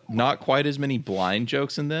were not quite as many blind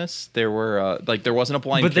jokes in this. There were like there wasn't a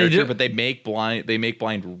blind character, but they make blind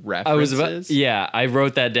references. I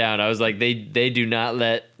wrote that down. I was like, they do not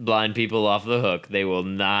let blind people off the hook. They will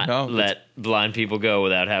not let blind people go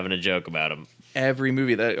without having a joke about them. Every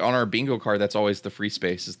movie that on our bingo card, that's always the free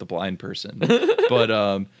space is the blind person.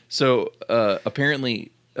 But so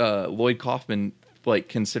apparently Lloyd Kaufman like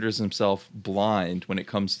considers himself blind when it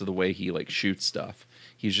comes to the way he like shoots stuff.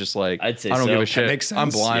 He's just like, I'd say I don't so. give a shit. Makes sense. I'm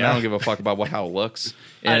blind. Yeah. I don't give a fuck about how it looks.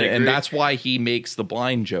 And that's why he makes the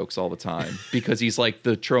blind jokes all the time, because he's like,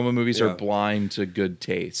 the Troma movies are blind to good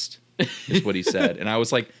taste, is what he said. And I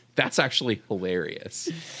was like, that's actually hilarious.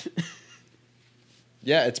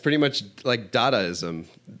 yeah, it's pretty much like Dadaism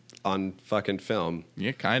on fucking film.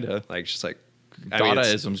 Yeah, kind of. Like just like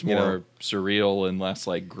Dadaism's more surreal and less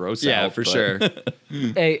like gross out. Yeah, for sure.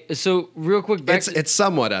 Hey, so real quick, it's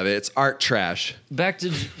somewhat of it. It's art trash. Back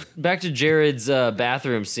to Jared's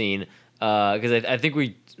bathroom scene, because I think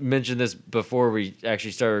we mentioned this before we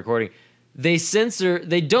actually started recording. They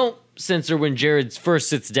don't censor when Jared first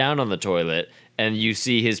sits down on the toilet and you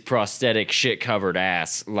see his prosthetic shit-covered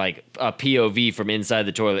ass, like a POV from inside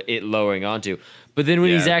the toilet, it lowering onto. But then when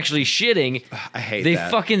he's actually shitting, I hate they that.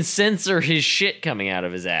 fucking censor his shit coming out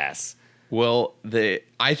of his ass. Well,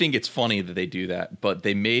 I think it's funny that they do that, but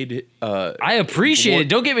they made. I appreciate it.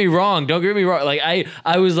 Don't get me wrong. Like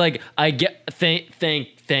I was like, I get thank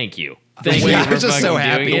you. Thank you. I was just so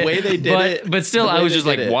happy. The way they did it, but still, I was just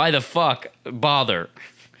like, why the fuck bother?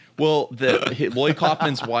 Well, Lloyd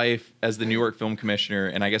Kaufman's wife, as the New York Film Commissioner,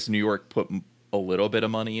 and I guess New York put a little bit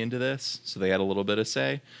of money into this, so they had a little bit of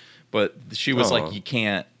say. But she was like, you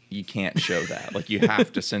can't show that. Like, you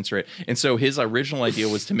have to censor it. And so his original idea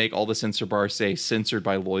was to make all the censor bars say censored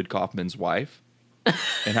by Lloyd Kaufman's wife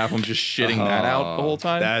and have him just shitting that out the whole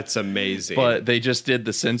time. That's amazing. But they just did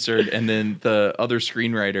the censored, and then the other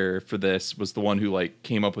screenwriter for this was the one who like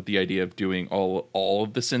came up with the idea of doing all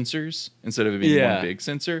of the censors instead of it being one big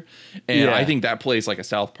censor. And I think that plays like a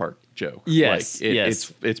South Park joke. Yes, like,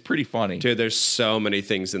 yes. It's pretty funny. Dude, there's so many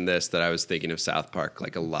things in this that I was thinking of South Park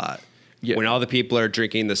like a lot. Yeah. When all the people are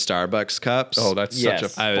drinking the Starbucks cups. Oh, that's such a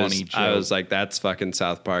funny joke. I was like, that's fucking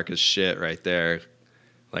South Park as shit right there.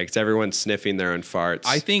 Like, it's everyone sniffing their own farts.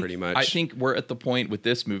 Pretty much. I think we're at the point with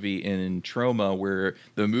this movie in Troma where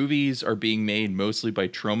the movies are being made mostly by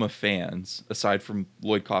Troma fans. Aside from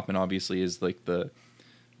Lloyd Kaufman, obviously, is like the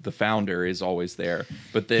founder is always there,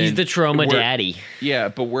 but then he's the Troma daddy. Yeah,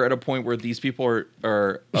 but we're at a point where these people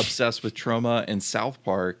are obsessed with Troma and South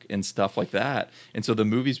Park and stuff like that, and so the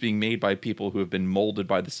movie's being made by people who have been molded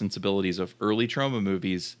by the sensibilities of early Troma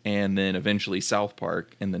movies and then eventually South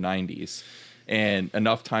Park in the 90s. And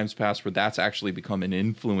enough times passed where that's actually become an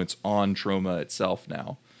influence on Troma itself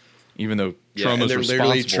now. Even though Troma's they're responsible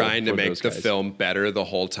literally trying to make the guys. film better the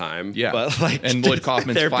whole time. Yeah, but like, and Lloyd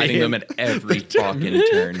Kaufman's fighting them at every fucking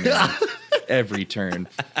turn. Man. Every turn,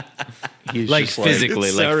 he's Like just physically,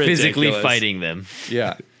 It's so physically ridiculous. fighting them.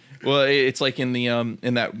 Yeah, well, it's like in the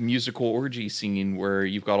in that musical orgy scene where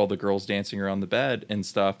you've got all the girls dancing around the bed and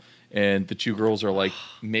stuff, and the two girls are like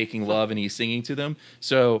making love, and he's singing to them.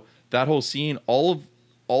 So that whole scene, all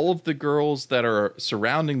of the girls that are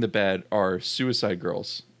surrounding the bed are suicide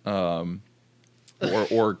girls.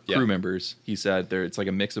 Or crew members. He said it's like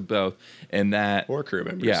a mix of both, and that Or crew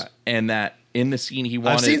members. Yeah, and that in the scene he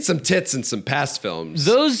wanted. I've seen some tits in some past films.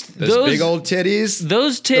 Those big old titties.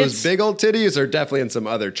 Those tits. Those big old titties are definitely in some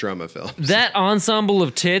other Troma films. That ensemble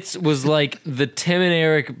of tits was like the Tim and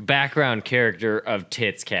Eric background character of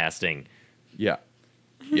tits casting. Yeah.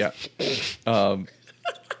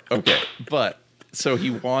 Okay, but so he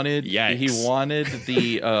wanted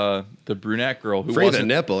the brunette girl who Free the wasn't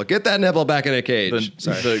nipple. Get that nipple back in a cage.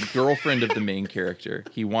 the girlfriend of the main character.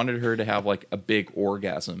 He wanted her to have like a big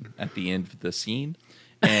orgasm at the end of the scene,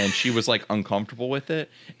 and she was like uncomfortable with it.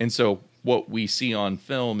 And so what we see on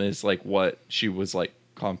film is like what she was like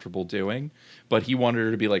comfortable doing, but he wanted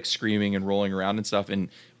her to be like screaming and rolling around and stuff. And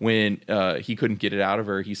when he couldn't get it out of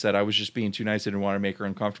her, he said, "I was just being too nice. I didn't want to make her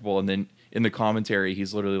uncomfortable." And then in the commentary,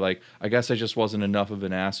 he's literally like, "I guess I just wasn't enough of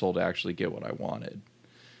an asshole to actually get what I wanted."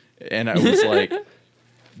 And I was like,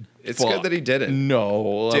 it's good that he did it.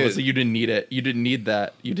 No, Dude. obviously you didn't need it. You didn't need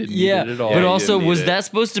that. You didn't need it at all. But you also, didn't need was it. that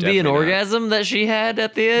supposed to be an Definitely not. orgasm that she had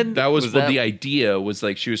at the end? That was what that- the idea was.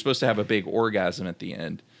 Like she was supposed to have a big orgasm at the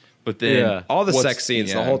end. But then Yeah. All the what's- sex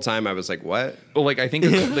scenes, the yeah. whole time, I was like, what? Well, like I think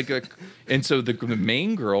and so the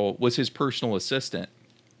main girl was his personal assistant.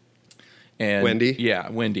 And Wendy? Yeah,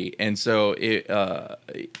 Wendy. And so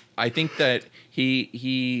I think that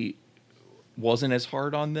he wasn't as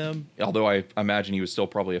hard on them, although I imagine he was still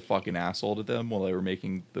probably a fucking asshole to them while they were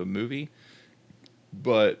making the movie.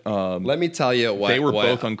 But Let me tell you what they were what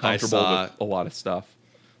both I uncomfortable saw with a lot of stuff.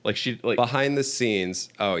 Like she like behind the scenes.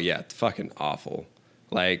 Oh, yeah, fucking awful.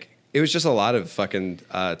 Like, it was just a lot of fucking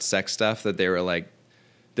sex stuff that they were like,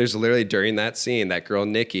 there's literally during that scene, that girl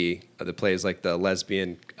Nikki that plays like the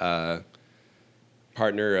lesbian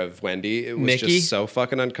partner of Wendy. It was Mickey? just so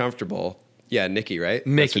fucking uncomfortable. Yeah, Nikki, right? That's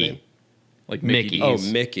her Mickey. name? like Mickey. Mickey. Oh,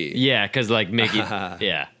 D's. Mickey. Yeah, because like Mickey.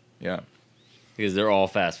 Yeah, Yeah. because they're all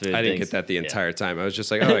fast food. I didn't things. get that the Yeah. entire time. I was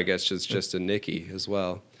just like, oh, I guess it's just a Nikki as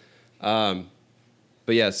well.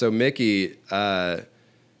 But yeah, so Mickey,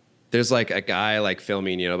 there's like a guy like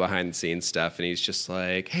filming, behind the scenes stuff, and he's just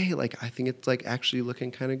like, hey, like I think it's like actually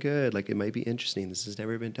looking kind of good. Like it might be interesting. This has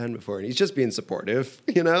never been done before, and he's just being supportive,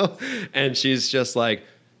 And she's just like,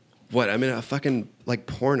 what? I'm in a fucking like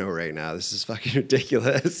porno right now. This is fucking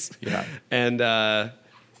ridiculous. Yeah. And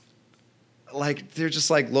like they're just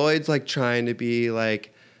like Lloyd's like trying to be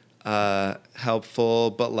like helpful,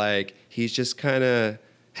 but like he's just kind of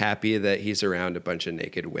happy that he's around a bunch of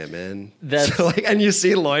naked women. That's- So, like, and you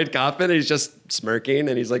see Lloyd Kaufman, he's just smirking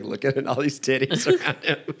and he's like looking at all these titties around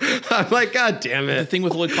him. I'm like, God damn The it. thing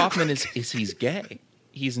with Lloyd Kaufman is he's gay.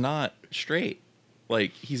 He's not straight.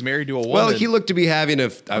 Like he's married to a woman. Well, he looked to be having a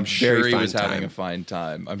I'm very sure he fine was time. having a fine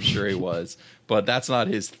time. I'm sure he was, but that's not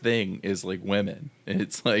his thing. Is like women.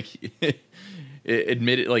 It's like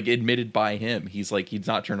admitted by him. He's like he's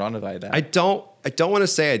not turned on by that. I don't want to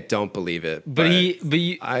say I don't believe it, But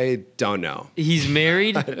I don't know. he's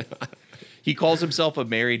married. He calls himself a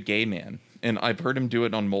married gay man, and I've heard him do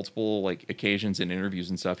it on multiple like occasions in interviews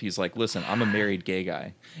and stuff. He's like, "Listen, I'm a married gay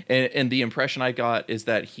guy," and the impression I got is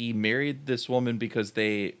that he married this woman because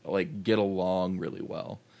they like get along really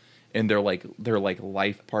well, and they're like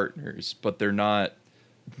life partners, but they're not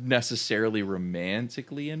necessarily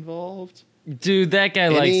romantically involved. Dude, that guy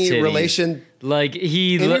likes Any titties. relation? Like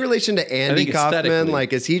Any relation to Andy think Kaufman? aesthetically.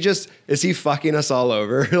 Like, is he fucking us all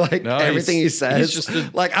over? Like No, everything he he's says. just a-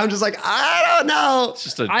 like I'm just like I don't know. It's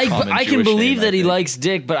just a I common can Jewish believe name, that I he think. likes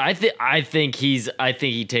dick, but I think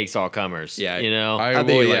he takes all comers. Yeah, you know. I think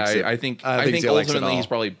he think likes it. I think I think he likes it ultimately all. he's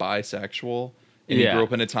probably bisexual. And Yeah. he grew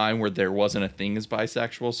up in a time where there wasn't a thing as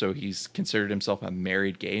bisexual, so he's considered himself a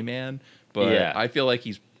married gay man. But Yeah. I feel like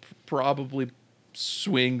he's probably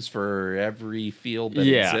swings for every field that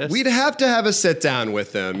Yeah. exists. We'd have to have a sit down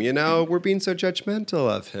with him. You know, we're being so judgmental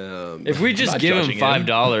of him. If we just not give him judging him.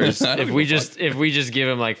 $5, I don't if we just give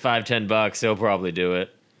him like $5-10, he'll probably do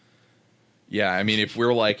it. Yeah, I mean, if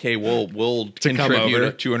we're like, hey, we'll come over.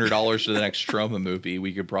 contribute $200 to the next Troma movie,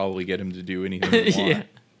 we could probably get him to do anything we want. Yeah.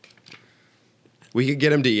 We could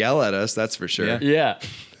get him to yell at us. That's for sure. Yeah.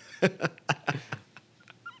 Yeah.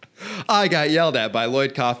 I got yelled at by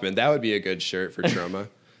Lloyd Kaufman. That would be a good shirt for Troma.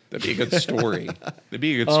 That'd be a good story. That'd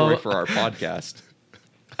be a good story for our podcast.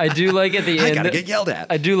 I do like at the I end. gotta get yelled at.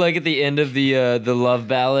 I do like at the end of the love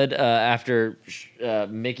ballad after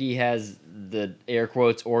Mickey has the air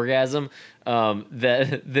quotes orgasm,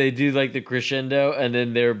 that they do like the crescendo, and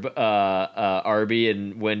then they're Arby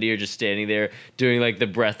and Wendy are just standing there doing like the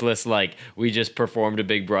breathless, like we just performed a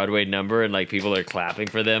big Broadway number and like people are clapping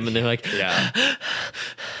for them and they're like, Yeah.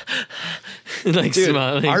 like Dude,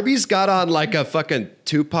 smiling. Arby's got on like a fucking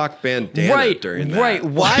Tupac bandana during that. Right.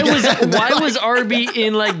 Why was Arby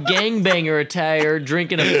in like gangbanger attire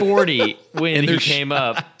drinking a 40 when And he they're came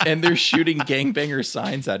up? And they're shooting gangbanger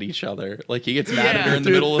signs at each other. Like he gets mad at her in the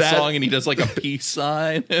dude, middle of the that- song and he does like a peace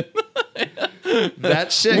sign.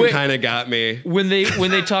 That shit Wait. kind of got me. When they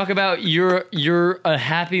talk about you're a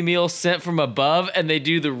Happy Meal sent from above, and they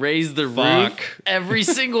do the raise the Fuck. roof every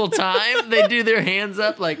single time they do their hands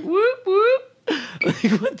up like whoop whoop. Like,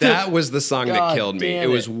 what the- That was the song that God killed me. damn It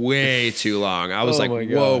was it. way too long. I was Oh like, my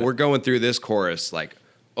whoa, God. we're going through this chorus like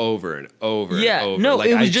over and over Yeah, and over. no, Like,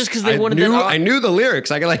 it was just 'cause they wanted knew, that- I knew the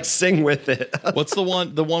lyrics. I could like sing with it. What's the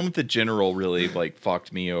one with the general really like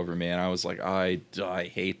fucked me over, man. I was like, I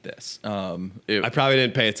hate this. I probably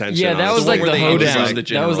didn't pay attention. Yeah, that was the like one the where they hoedown. emphasize the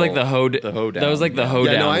That was like the the hoedown. That was like the Yeah.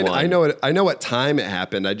 hoedown. Yeah, no, I one. know what time it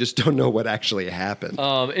happened. I just don't know what actually happened. It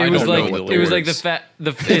I was don't know like what the it was like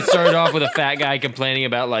lyrics. it started off with a fat guy complaining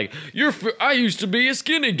about like I used to be a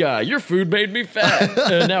skinny guy. Your food made me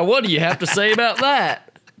fat. Now what do you have to say about that?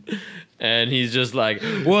 And he's just like,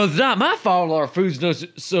 well, it's not my fault our food's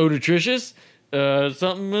so nutritious.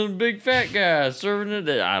 Something a big fat guy serving it.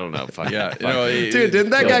 I don't know. Fuck Yeah, fuck. you know, it- Dude, didn't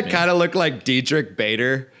that killed guy me. kind of look like Dietrich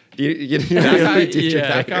Bader? You know That guy, Dietrich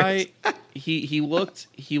that Bader? guy, he looked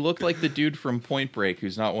like the dude from Point Break,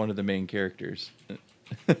 who's not one of the main characters.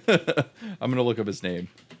 I'm gonna look up his name.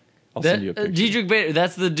 I'll send you a picture. Dietrich Bader.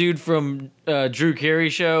 That's the dude from Drew Carey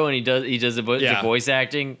show, and he does the Yeah. voice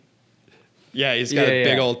acting. Yeah, he's got Yeah,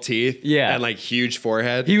 big yeah. old teeth. Yeah. And like huge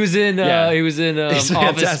forehead. He was in Yeah. He's He's Office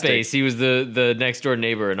fantastic. Space. He was the next door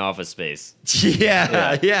neighbor in Office Space.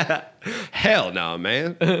 Yeah. Hell no,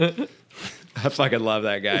 man. I fucking love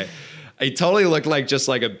that guy. He totally looked like just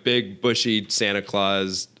like a big bushy Santa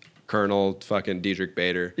Claus Colonel fucking Dietrich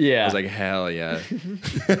Bader. Yeah. I was like, hell yeah.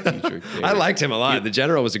 Dietrich Bader. I liked him a lot. The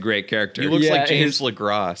general was a great character. He looks Yeah, like James his-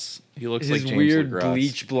 LaGrasse. He looks His like James weird LaGrasse.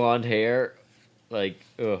 bleach blonde hair, like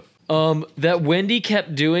ugh. That Wendy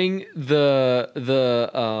kept doing God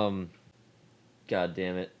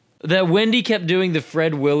damn it. That Wendy kept doing the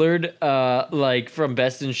Fred Willard, like from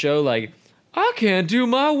Best in Show, like, I can't do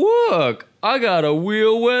my work. I got a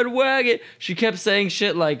wheel wet wagon. She kept saying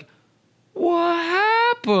shit like, what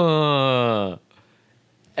happened?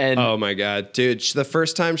 And Oh my god, dude! The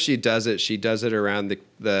first time she does it around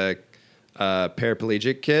the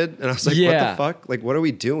paraplegic kid, and I was like, "What Yeah. the fuck? Like, what are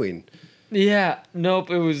we doing?" yeah, nope,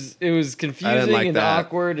 it was confusing like and that.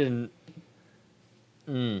 awkward and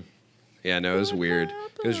Yeah, no, it was weird.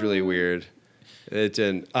 It was really weird. It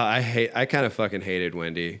didn't. I kind of fucking hated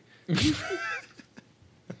Wendy.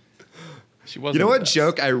 She wasn't You know the what best.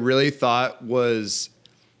 joke I really thought was?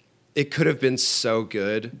 It could have been so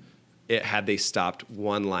good. It had they stopped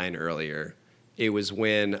one line earlier. It was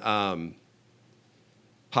when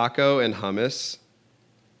Paco and Hummus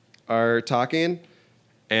are talking,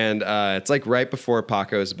 and it's like right before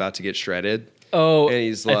Paco is about to get shredded. oh, And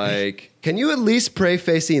he's like, "Can you at least pray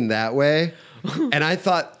facing that way?" And I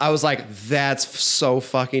was like, "That's so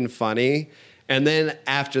fucking funny." And then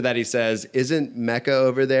after that, he says, "Isn't Mecca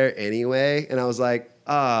over there anyway?" And I was like,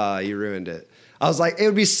 you ruined it. I was like, it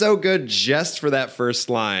would be so good just for that first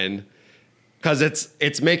line, because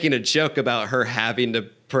it's making a joke about her having to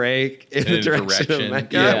pray in the direction of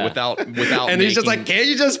Mecca. Yeah, without and he's just like, can't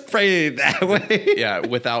you just pray that way? Yeah,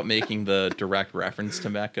 without making the direct reference to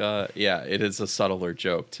Mecca. Yeah, it is a subtler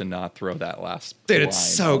joke to not throw that last. Dude, it's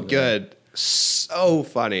so good, so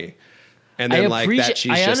funny. And then like that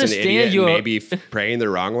she's just an idiot and maybe praying the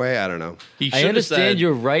wrong way. I don't know. I understand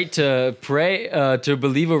your right to pray, to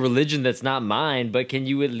believe a religion that's not mine, but can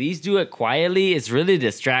you at least do it quietly? It's really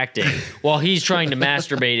distracting while he's trying to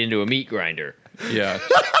masturbate into a meat grinder. Yeah.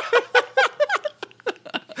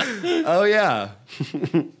 Oh yeah.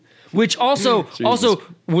 Which also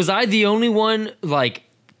was I the only one like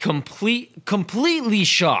completely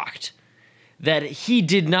shocked that he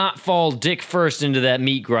did not fall dick first into that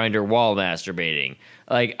meat grinder while masturbating?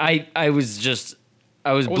 Like I was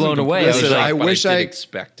blown away. Listen, I wish I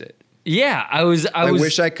expect it. Yeah, I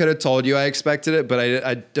wish I could have told you I expected it, but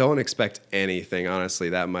I don't expect anything, honestly,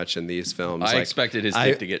 that much in these films. I expected his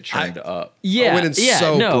dick to get trimmed up. Yeah, I went in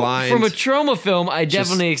so blind. From a Troma film, I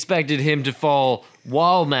definitely expected him to fall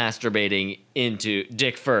while masturbating into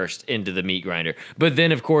dick first into the meat grinder. But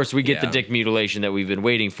then, of course, we get the dick mutilation that we've been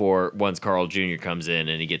waiting for once Carl Jr. comes in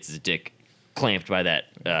and he gets his dick clamped by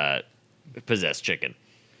that possessed chicken.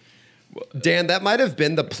 Dan, that might have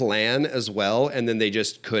been the plan as well, and then they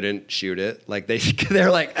just couldn't shoot it. Like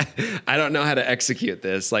they're like, I don't know how to execute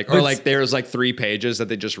this. Like, or like there's like 3 pages that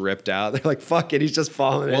they just ripped out. They're like, fuck it, he's just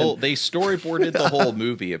falling in. Well, they storyboarded the whole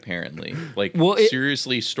movie apparently. Like,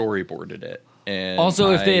 seriously storyboarded it. And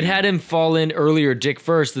also, if they had had him fall in earlier dick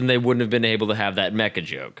first, then they wouldn't have been able to have that mecha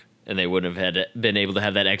joke. And they wouldn't have been able to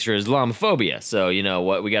have that extra Islamophobia. So, you know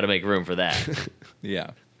what? We got to make room for that.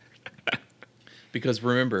 Yeah. Because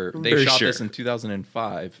remember, they shot this in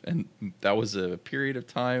 2005, and that was a period of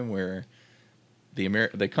time where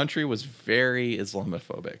the country was very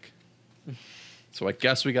Islamophobic. So I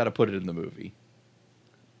guess we got to put it in the movie.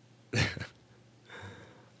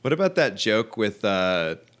 What about that joke with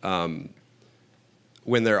when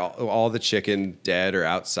they're all the chicken dead or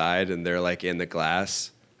outside, and they're like in the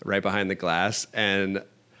glass, right behind the glass, and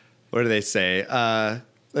what do they say?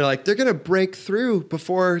 They're like, they're going to break through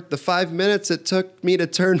before the 5 minutes it took me to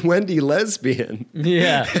turn Wendy lesbian.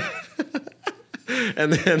 Yeah.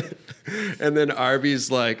 and then Arby's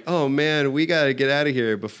like, oh man, we got to get out of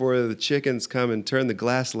here before the chickens come and turn the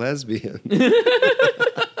glass lesbian.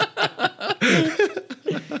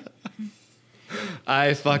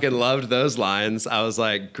 I fucking loved those lines. I was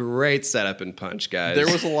like, great setup and punch, guys. There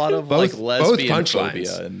was a lot of like lesbian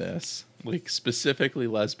phobia in this, like specifically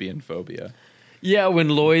lesbian phobia. Yeah, when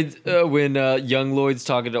young Lloyd's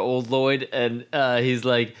talking to old Lloyd, and he's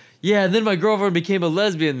like, "Yeah," and then my girlfriend became a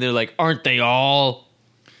lesbian. And they're like, "Aren't they all?"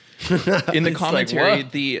 In the commentary,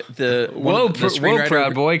 like, the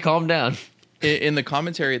proud boy, calm down. In the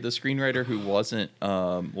commentary, the screenwriter who wasn't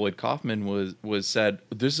Lloyd Kaufman was said,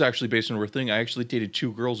 "This is actually based on a real thing. I actually dated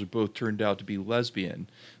 2 girls who both turned out to be lesbian.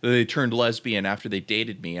 They turned lesbian after they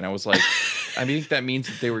dated me," and I was like, "I think that means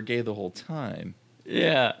that they were gay the whole time."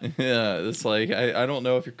 Yeah. Yeah, it's like, I don't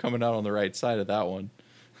know if you're coming out on the right side of that one.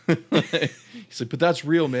 He's like, but that's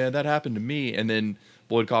real, man. That happened to me. And then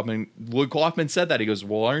Lloyd Kaufman said that. He goes,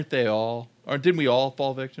 well, aren't they all? Or didn't we all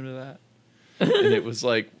fall victim to that? And it was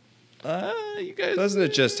like, you guys. Doesn't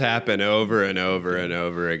it just happen over and over and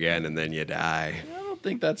over again and then you die? I don't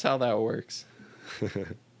think that's how that works.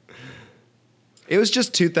 It was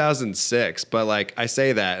just 2006, but like I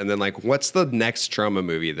say that, and then like, what's the next Troma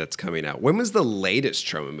movie that's coming out? When was the latest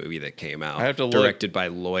Troma movie that came out? I have to look. Directed by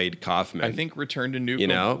Lloyd Kaufman. I think Return to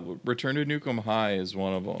Nukem. Return to Nukem High is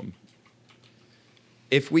one of them.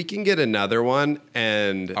 If we can get another one,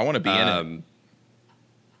 and I want to be in it.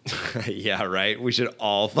 Yeah, right. We should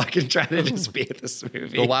all fucking try to just be in this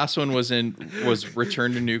movie. The last one was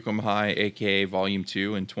Return to Nukem High, aka Volume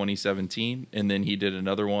 2 in 2017, and then he did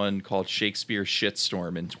another one called Shakespeare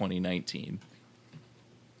Shitstorm in 2019.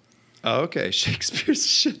 Oh, okay, Shakespeare's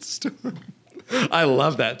Shitstorm. I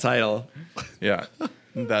love that title. Yeah,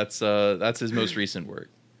 that's his most recent work.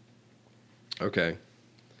 Okay.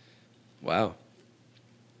 Wow.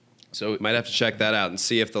 So might have to check that out and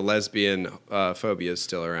see if the lesbian phobia is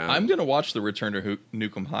still around. I'm gonna watch the Return to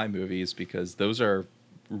Nukem High movies because those are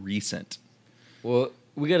recent. Well,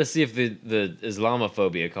 we got to see if the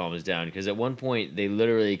Islamophobia calms down, because at one point they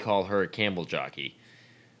literally call her a camel jockey.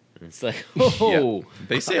 And it's like, oh, yeah.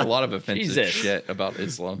 They say a lot of offensive Jesus. Shit about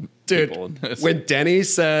Islam Dude, people in this. when Denny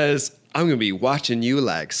says, "I'm gonna be watching you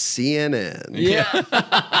like CNN," yeah.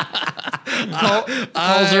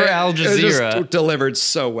 Calls her Al Jazeera. It just delivered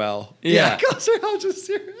so well. Yeah. Calls her Al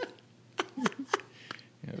Jazeera.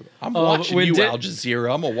 I'm I'm watching you, Al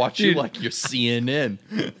Jazeera. I'm gonna watch you like you're CNN.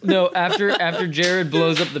 No, after Jared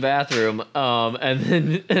blows up the bathroom,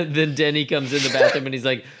 and then Denny comes in the bathroom and he's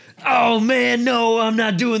like, "Oh man, no, I'm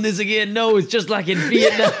not doing this again. No, it's just like in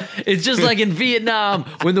Vietnam. It's just like in Vietnam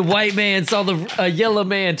when the white man saw the yellow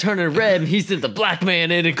man turning red and he sent the black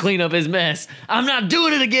man in to clean up his mess. I'm not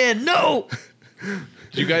doing it again. No."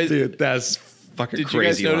 You guys, Dude, that's fucking did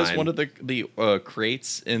crazy. you guys notice line. one of the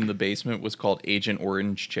crates in the basement was called Agent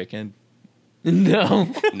Orange Chicken?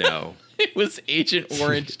 No. No. It was Agent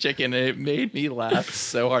Orange Chicken, and it made me laugh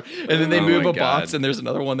so hard. And then they move a box, and there's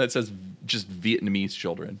another one that says just Vietnamese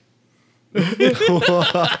children.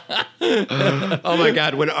 Oh my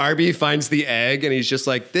God, when Arby finds the egg and he's just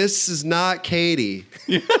like, "This is not Katie."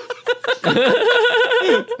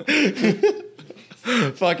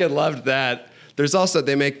 Fucking loved that. There's also,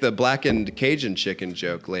 they make the blackened Cajun chicken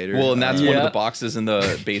joke later. Well, and that's one of the boxes in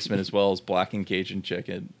the basement as well as blackened Cajun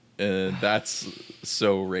chicken. And that's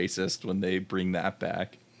so racist when they bring that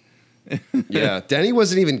back. Yeah, Denny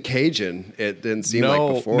wasn't even Cajun. It didn't seem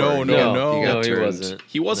like before. No, he wasn't.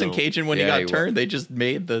 He wasn't Cajun when he got turned. Was. They just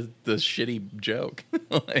made the shitty joke.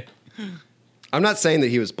 I'm not saying that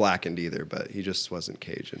he was blackened either, but he just wasn't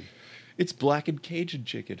Cajun. It's blackened Cajun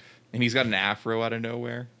chicken. And he's got an afro out of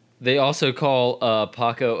nowhere. They also call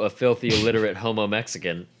Paco a filthy, illiterate homo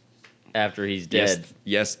Mexican after he's dead.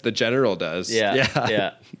 Yes, the general does.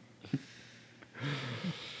 Yeah.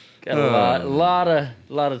 Got a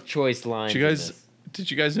lot of choice lines.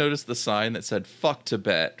 Did you guys notice the sign that said "Fuck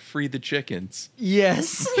Tibet, free the chickens"?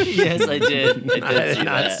 Yes, yes, I did. I did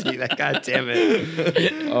not see that. God damn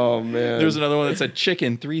it! Oh man. There's another one that said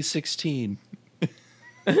 "Chicken 316."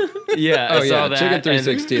 Yeah, I saw that. Chicken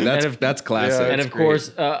 316. That's classic. And of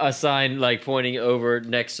course, a sign like pointing over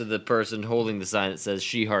next to the person holding the sign that says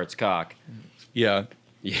 "She hearts cock." Yeah.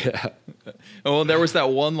 Yeah. Oh, and there was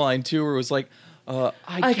that one line too where it was like,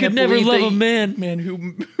 I could never love a man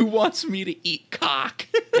who wants me to eat cock.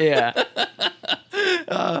 Yeah.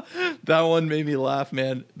 That one made me laugh,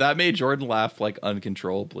 man. That made Jordan laugh like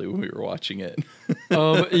uncontrollably when we were watching it.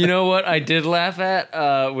 You know what I did laugh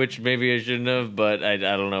at, which maybe I shouldn't have, but I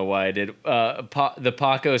don't know why I did. The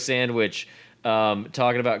Paco sandwich,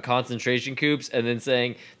 talking about concentration camps and then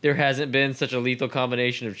saying there hasn't been such a lethal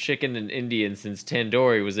combination of chicken and Indian since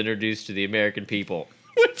tandoori was introduced to the American people.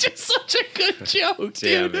 Which is such a good joke,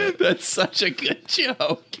 dude. That's such a good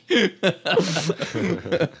joke.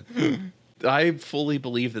 I fully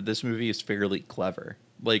believe that this movie is fairly clever.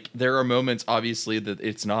 Like, there are moments, obviously, that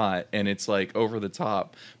it's not, and it's, like, over the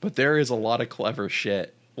top. But there is a lot of clever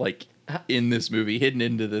shit, like, in this movie, hidden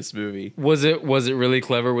into this movie. Was it really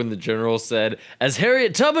clever when the general said, as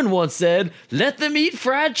Harriet Tubman once said, let them eat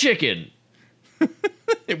fried chicken?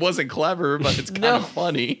 It wasn't clever, but it's kind of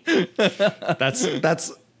funny.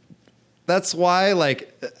 That's why,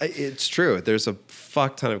 like, it's true. There's a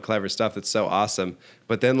fuck ton of clever stuff that's so awesome,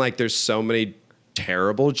 but then like there's so many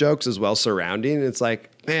terrible jokes as well surrounding. It's like,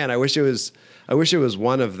 man, I wish it was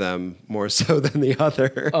one of them more so than the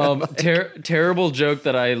other. Terrible joke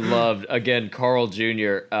that I loved. Again, Carl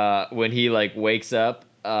Jr. When he like wakes up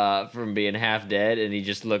from being half dead and he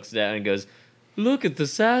just looks down and goes, "Look at the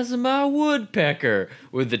size of my woodpecker,"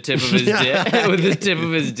 with the tip of his dick, with the tip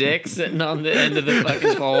of his dick sitting on the end of the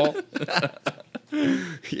fucking pole.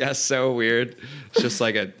 Yeah, so weird. It's just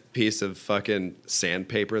like a piece of fucking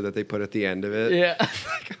sandpaper that they put at the end of it. Yeah.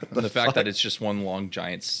 The fact that it's just one long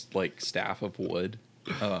giant like staff of wood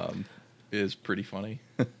is pretty funny.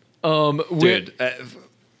 Dude,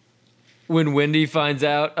 when Wendy finds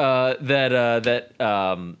out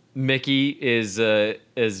that Mickey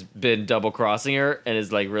has been double crossing her and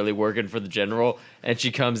is like really working for the general, and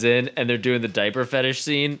she comes in and they're doing the diaper fetish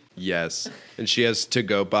scene. Yes, and she has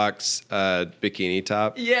to-go box bikini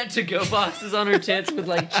top. Yeah, to-go boxes on her tits with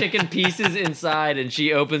like chicken pieces inside, and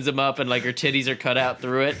she opens them up and like her titties are cut out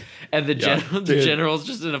through it, and the general's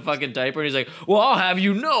just in a fucking diaper, and he's like, "Well, I'll have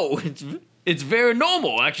you know, it's very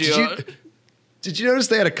normal, actually." Did you notice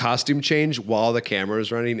they had a costume change while the camera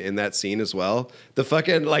was running in that scene as well? The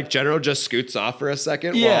fucking like general just scoots off for a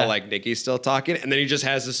second while like Nikki's still talking, and then he just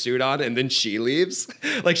has the suit on, and then she leaves.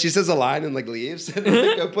 Like she says a line and like leaves, and then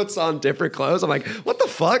Nico puts on different clothes. I'm like, what the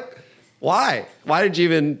fuck? Why? Why did you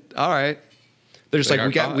even? All right. They're just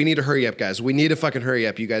like, we need to hurry up, guys. We need to fucking hurry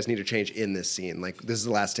up. You guys need to change in this scene. Like this is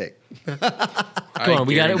the last take. Come on,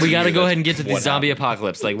 we got to go ahead and get to the zombie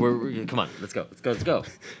apocalypse. Like we're come on, let's go.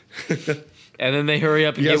 And then they hurry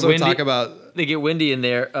up and get Wendy. They get Wendy in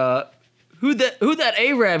there. Who that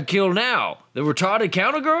Arab killed now? The retarded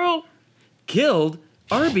counter girl? Killed?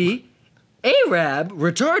 Arby? Arab?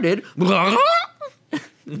 Retarded?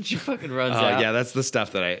 She fucking runs Oh, out. yeah, that's the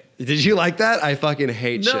stuff that I... Did you like that? I fucking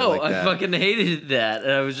hate shit like that. I fucking hated that.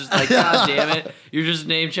 And I was just like, God damn it. You're just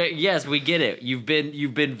name checking. Yes, we get it. You've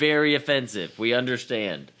been very offensive. We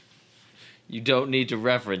understand. You don't need to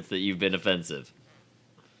reference that you've been offensive.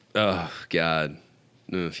 Oh, God.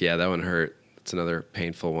 Oof, yeah, that one hurt. That's another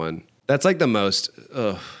painful one. That's like the most...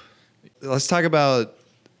 Let's talk about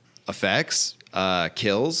effects,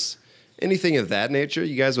 kills, anything of that nature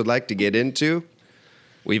you guys would like to get into.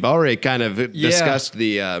 We've already kind of discussed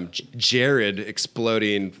the Jared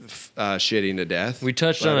exploding, shitting to death. We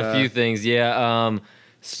touched on a few things, yeah.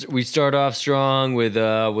 We start off strong with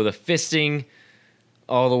a fisting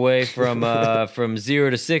all the way from from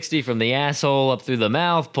 0 to 60, from the asshole up through the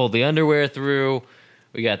mouth, pulled the underwear through.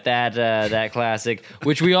 We got that classic,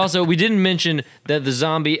 which we didn't mention that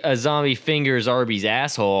a zombie fingers Arby's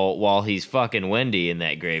asshole while he's fucking Wendy in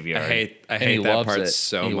that graveyard. I hate that part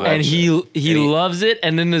so much. And he loves it,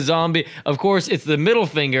 and then the zombie, of course, it's the middle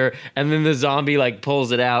finger, and then the zombie like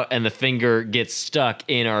pulls it out, and the finger gets stuck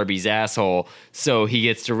in Arby's asshole, so he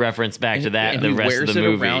gets to reference back to that in the rest of the movie. He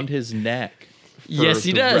wears it around his neck. Yes,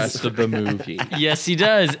 he does. The rest of the movie. Yes, he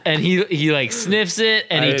does, and he like sniffs it,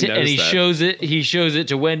 and he shows it. He shows it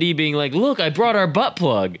to Wendy, being like, "Look, I brought our butt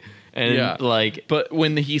plug." And but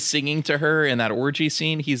when he's singing to her in that orgy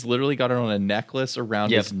scene, he's literally got it on a necklace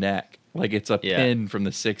around his neck, like it's a pin from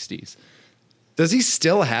the '60s. Does he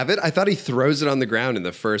still have it? I thought he throws it on the ground in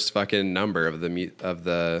the first fucking number of the movie.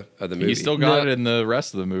 He still got it in the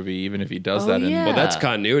rest of the movie, even if he does that. Well, that's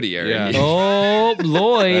continuity error. Yeah. Oh,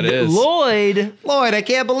 Lloyd, Lloyd, I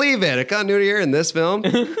can't believe it. A continuity error in this film.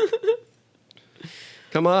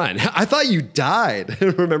 Come on, I thought you died.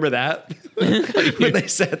 Remember that when they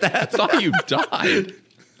said that? I thought you died.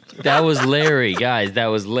 That was Larry, guys. That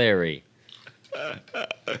was Larry.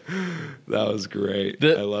 That was great.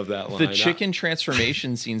 I love that line. The chicken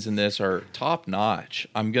transformation scenes in this are top notch.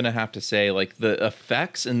 I'm gonna have to say, like, the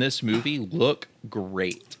effects in this movie look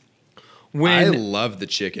great. I love the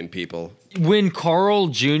chicken people. When Carl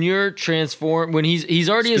Jr. transformed, when he's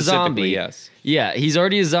already a zombie. Yes. Yeah, he's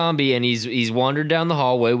already a zombie, and he's wandered down the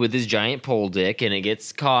hallway with his giant pole dick, and it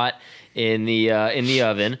gets caught in the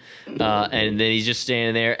oven, and then he's just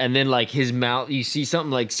standing there, and then like his mouth, you see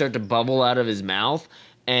something like start to bubble out of his mouth,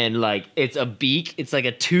 and like it's a beak, it's like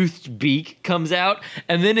a toothed beak comes out,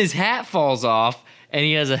 and then his hat falls off, and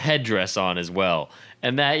he has a headdress on as well.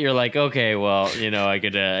 And that you're like, okay, well, I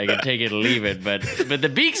could take it or leave it, but the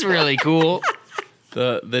beak's really cool.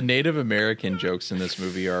 The Native American jokes in this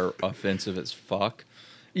movie are offensive as fuck.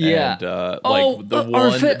 Yeah. And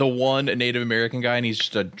the one Native American guy, and he's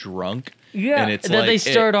just a drunk. Yeah. And it's that like, they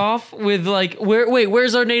start off with like,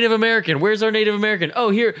 where's our Native American? Where's our Native American? Oh,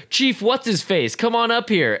 here, Chief, what's his face? Come on up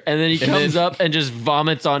here. And then he comes up and just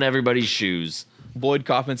vomits on everybody's shoes. Lloyd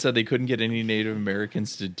Kaufman said they couldn't get any Native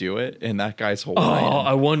Americans to do it, and that guy's Hawaiian. Oh,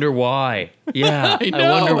 I wonder why. Yeah, I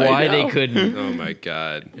wonder why they couldn't. Oh my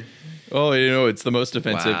God. Oh, it's the most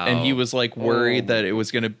offensive. Wow. And he was like worried that it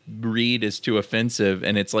was going to read as too offensive.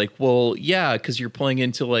 And it's like, well, yeah, because you're playing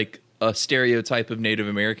into like a stereotype of Native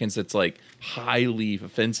Americans that's like highly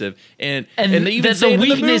offensive. And they even say in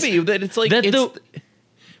the movie that it's like,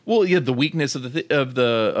 the weakness of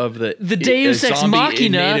the Deus Ex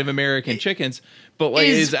Machina Native American chickens, but like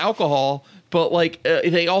is alcohol. But like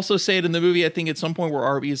they also say it in the movie, I think at some point where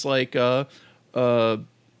Arby's like, oh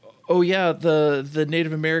yeah, the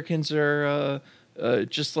Native Americans are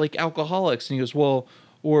just like alcoholics, and he goes, well,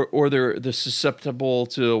 or they're susceptible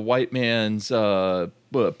to white man's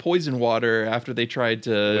poison water after they tried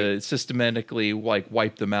to systematically like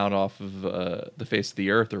wipe them out off of the face of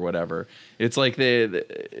the earth or whatever. It's like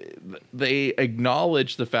they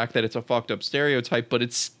acknowledge the fact that it's a fucked up stereotype, but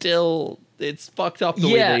it's fucked up the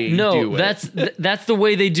way they do it. That's the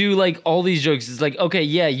way they do like all these jokes. It's like, okay,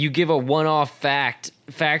 yeah, you give a one-off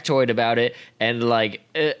factoid about it and like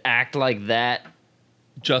act like that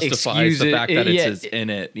justifies the fact that it's in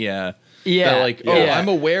it. Yeah. Yeah. That like, I'm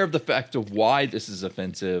aware of the fact of why this is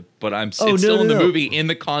offensive, but it's still in the movie in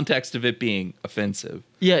the context of it being offensive.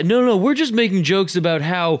 Yeah, no, we're just making jokes about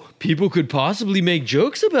how people could possibly make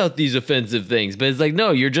jokes about these offensive things. But it's like,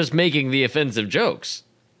 no, you're just making the offensive jokes.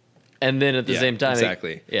 And then at the same time,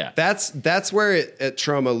 exactly. That's where it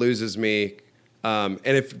Troma loses me. And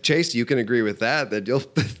if Chase, you can agree with that you'll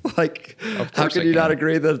like, how can you not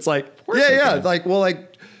agree that it's like,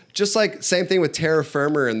 just like same thing with terra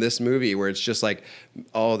firma in this movie, where it's just like,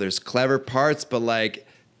 oh, there's clever parts, but like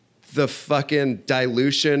the fucking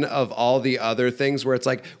dilution of all the other things where it's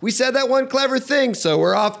like, we said that one clever thing, so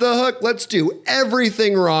we're off the hook. Let's do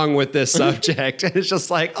everything wrong with this subject. And it's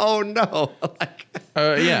just like, oh no.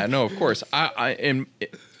 Yeah, no, of course. I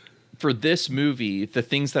for this movie, the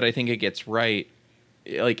things that I think it gets right,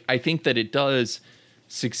 like I think that it does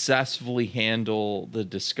successfully handle the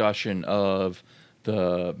discussion of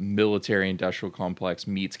the military industrial complex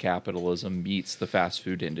meets capitalism meets the fast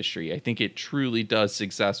food industry. I think it truly does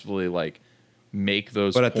successfully like make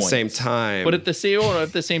those But points. at the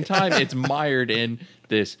same time it's mired in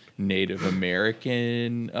this Native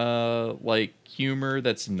American like humor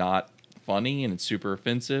that's not funny and it's super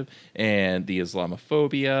offensive, and the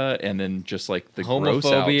Islamophobia, and then just like the gross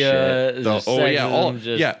out shit.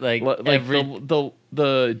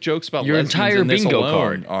 The jokes about your lesbians entire in this bingo alone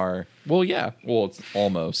card are it's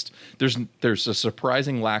almost there's a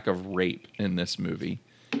surprising lack of rape in this movie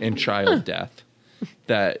and child death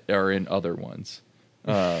that are in other ones.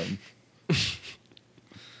 But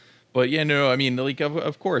yeah, no, I mean, like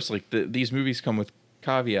of course, like these movies come with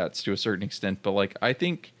caveats to a certain extent, but like I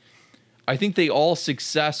think they all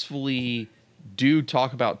successfully do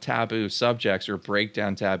talk about taboo subjects or break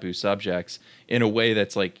down taboo subjects in a way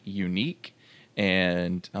that's like unique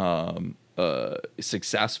and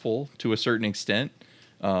successful to a certain extent.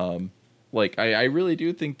 Like I really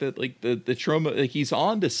do think that like the Troma, like he's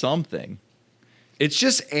on to something. It's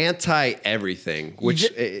just anti everything,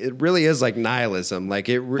 which it really is like nihilism. Like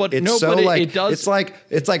it's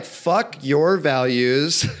like fuck your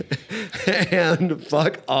values and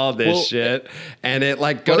fuck all this shit, and it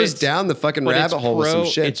like goes down the fucking rabbit hole with some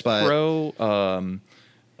shit. It's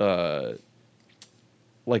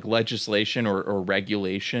like legislation or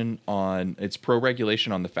regulation on it's pro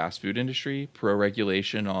regulation on the fast food industry, pro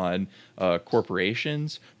regulation on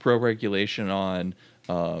corporations, pro regulation on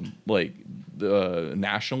like the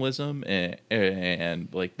nationalism and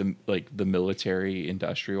like the military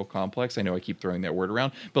industrial complex. I know I keep throwing that word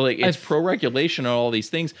around, but like it's pro regulation on all these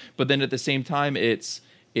things, but then at the same time it's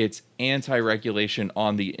anti-regulation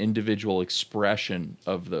on the individual expression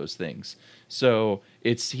of those things. So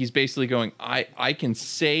he's basically going, I can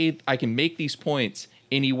make these points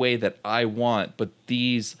any way that I want, but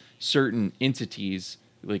these certain entities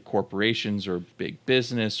like corporations or big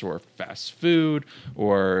business or fast food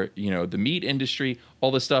or, you know, the meat industry,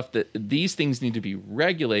 all the stuff that these things need to be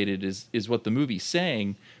regulated is what the movie's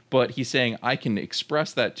saying. But he's saying, I can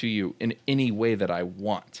express that to you in any way that I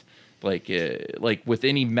want, like with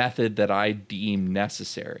any method that I deem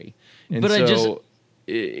necessary. And but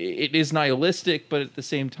it is nihilistic, but at the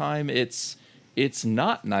same time, it's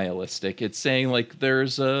not nihilistic. It's saying like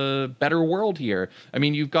there's a better world here. I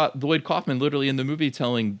mean, you've got Lloyd Kaufman literally in the movie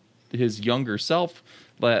telling his younger self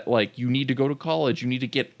that like you need to go to college, you need to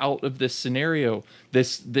get out of this scenario.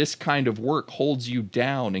 This kind of work holds you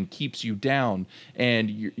down and keeps you down, and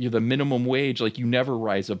you're the minimum wage. Like you never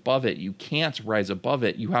rise above it. You can't rise above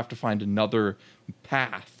it. You have to find another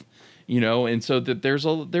path, you know. And so that there's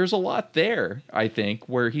a lot there, I think,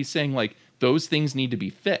 where he's saying like those things need to be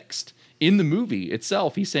fixed. In the movie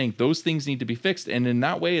itself, he's saying those things need to be fixed, and in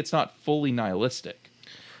that way, it's not fully nihilistic.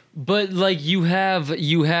 But like you have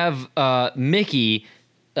Mickey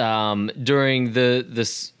during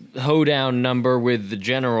this hoedown number with the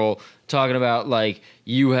general talking about like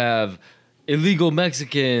you have illegal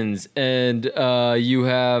Mexicans and you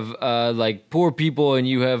have like poor people and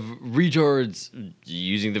you have retards,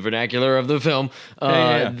 using the vernacular of the film,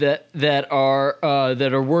 that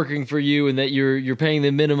are working for you and that you're paying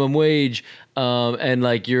the minimum wage and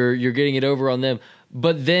like you're getting it over on them.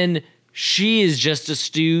 But then she is just a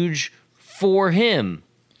stooge for him.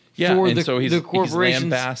 Yeah, for and so he's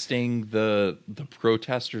lambasting the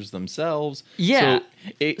protesters themselves. Yeah, so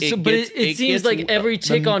it seems like every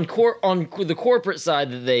tick on the corporate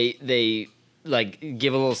side that they like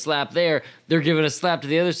give a little slap there, they're giving a slap to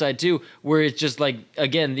the other side too, where it's just like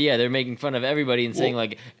again, they're making fun of everybody and saying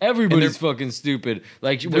like everybody's fucking stupid.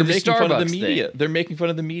 Like they're making fun of the media. They're making fun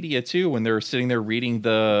of the media too when they're sitting there reading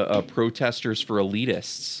the protesters for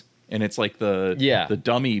elitists. And it's like the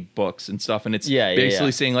dummy books and stuff, and it's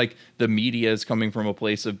basically saying like the media is coming from a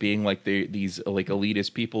place of being like these like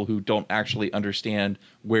elitist people who don't actually understand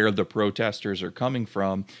where the protesters are coming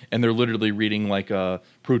from, and they're literally reading like a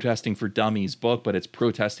protesting for dummies book, but it's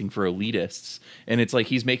protesting for elitists, and it's like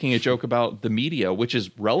he's making a joke about the media, which is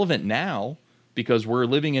relevant now because we're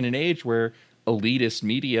living in an age where elitist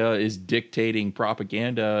media is dictating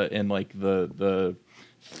propaganda and like the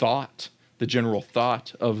thought. The general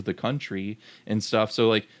thought of the country and stuff. So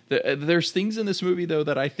like there's things in this movie though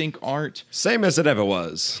that I think aren't same as it ever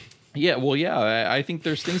was. Yeah, well, yeah, I think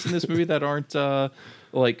there's things in this movie that aren't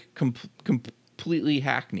like completely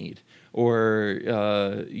hackneyed.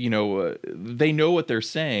 or they know what they're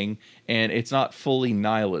saying, and it's not fully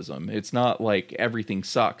nihilism. It's not like everything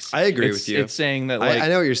sucks. I agree with you. It's saying that like I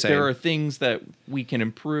know what you're saying. There are things that we can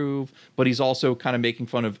improve, but he's also kind of making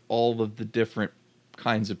fun of all of the different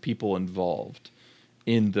kinds of people involved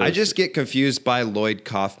in the. I just get confused by Lloyd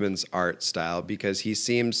Kaufman's art style because he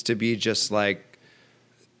seems to be just like.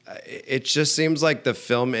 It just seems like the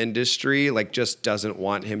film industry like just doesn't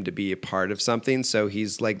want him to be a part of something, so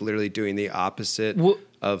he's like literally doing the opposite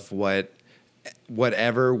of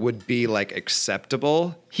whatever would be like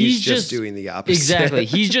acceptable. He's just doing the opposite. Exactly.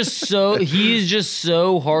 He's just so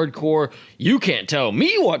hardcore. You can't tell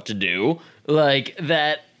me what to do. Like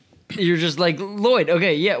that. You're just like, Lloyd.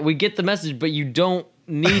 Okay, yeah, we get the message, but you don't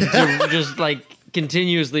need to just like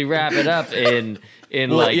continuously wrap it up in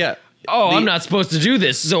yeah. I'm not supposed to do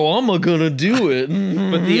this, so I'm gonna do it.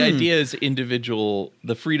 But the idea is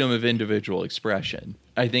the freedom of individual expression,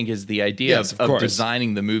 I think, is the idea of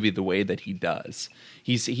designing the movie the way that he does.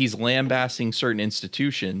 He's lambasting certain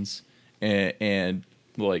institutions and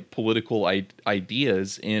like political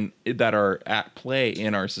ideas that are at play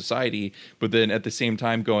in our society, but then at the same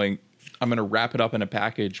time going, I'm going to wrap it up in a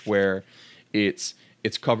package where it's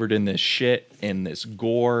covered in this shit and this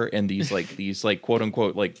gore and these quote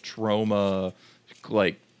unquote like Troma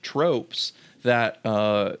like tropes that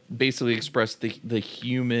basically express the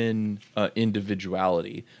human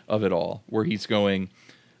individuality of it all, where he's going,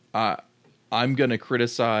 I'm going to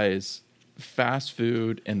criticize fast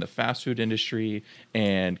food and the fast food industry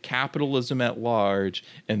and capitalism at large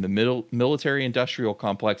and the military industrial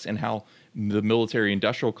complex, and how the military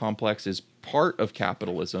industrial complex is part of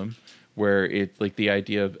capitalism, where it's like the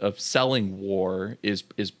idea of selling war is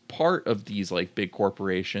part of these like big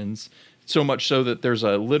corporations, so much so that there's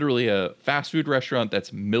literally a fast food restaurant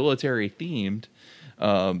that's military themed,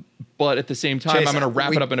 but at the same time, Chase, I'm going to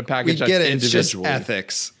wrap it up in a package that's individual. It's just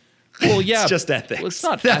ethics. Well, yeah, it's just ethics. Well, it's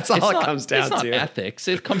not. That's all it comes down to. It's not ethics.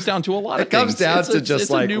 It comes down to a lot of things. It comes down to just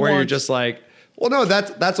like where you're just like, well, no,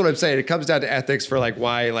 that's what I'm saying. It comes down to ethics for like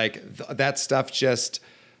why like that stuff just.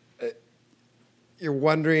 You're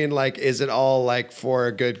wondering, like, is it all like for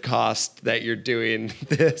a good cost that you're doing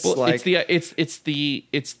this? Well, like, it's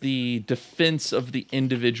the defense of the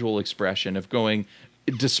individual expression of going,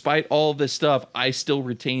 despite all this stuff, I still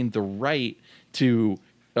retain the right to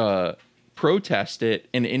protest it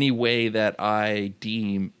in any way that I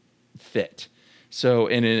deem fit. So,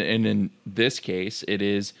 in this case, it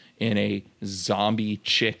is in a zombie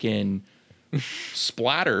chicken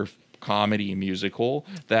splatter comedy musical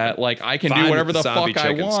that like I can do whatever the fuck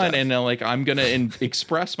I want stuff. And like I'm gonna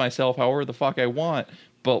express myself however the fuck I want,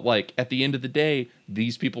 but like at the end of the day,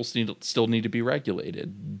 these people still need to be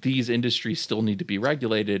regulated. These industries still need to be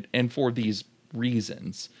regulated, and for these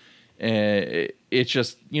reasons. It's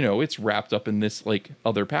just, it's wrapped up in this like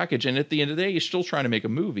other package, and at the end of the day, you're still trying to make a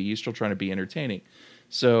movie. You're still trying to be entertaining.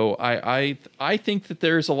 So I think that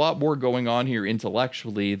there's a lot more going on here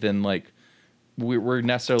intellectually than like we're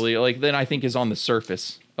necessarily like then I think is on the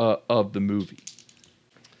surface of the movie.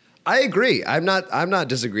 I agree. I'm not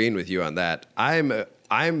disagreeing with you on that.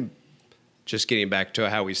 I'm just getting back to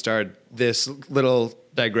how we started this little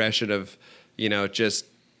digression of, just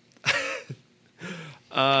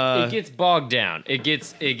it gets bogged down. It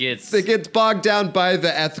gets bogged down by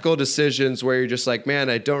the ethical decisions where you're just like, man,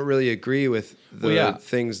 I don't really agree with the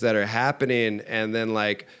things that are happening, and then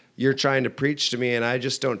like you're trying to preach to me and I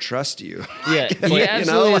just don't trust you. Yeah, he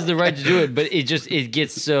absolutely has the right to do it, but it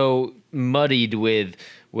gets so muddied with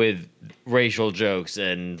racial jokes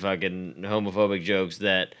and fucking homophobic jokes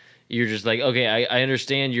that you're just like, okay, I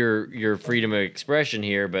understand your freedom of expression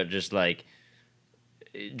here, but just like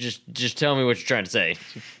just tell me what you're trying to say.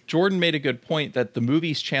 Jordan made a good point that the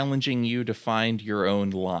movie's challenging you to find your own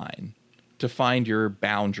line, to find your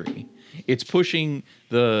boundary. It's pushing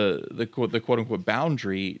the quote unquote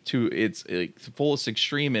boundary to its fullest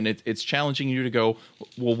extreme, and it's challenging you to go,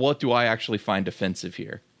 well, what do I actually find offensive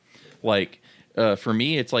here? Like for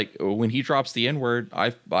me, it's like when he drops the N-word,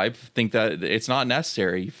 I think that it's not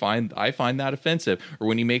necessary. I find that offensive. Or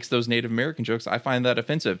when he makes those Native American jokes, I find that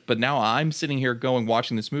offensive. But now I'm sitting here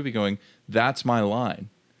watching this movie going, that's my line.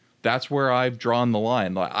 That's where I've drawn the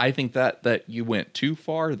line. I think that you went too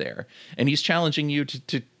far there. And he's challenging you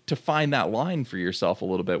to find that line for yourself a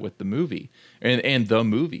little bit with the movie and the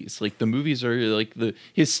movies. Like the movies are like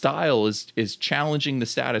his style is challenging the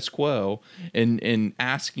status quo and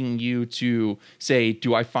asking you to say,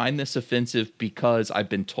 do I find this offensive because I've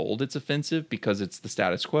been told it's offensive because it's the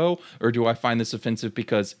status quo, or do I find this offensive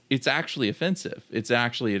because it's actually offensive? It's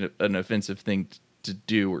actually an offensive thing to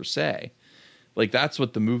do or say. Like that's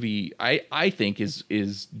what the movie I think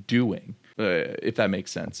is doing, if that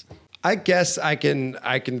makes sense. I guess I can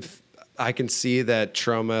see that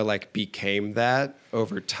Troma like became that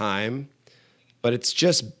over time, but it's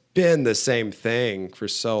just been the same thing for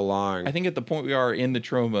so long. I think at the point we are in the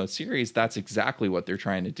Troma series, that's exactly what they're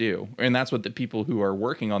trying to do. And that's what the people who are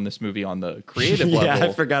working on this movie on the creative level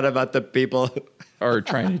I forgot about the people are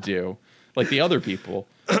trying to do, like the other people.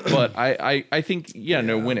 But I think,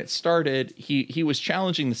 when it started, he was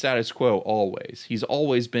challenging the status quo always. He's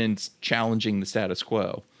always been challenging the status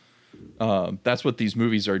quo. That's what these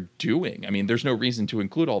movies are doing. I mean, there's no reason to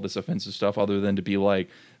include all this offensive stuff other than to be like,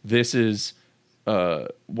 this is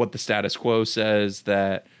what the status quo says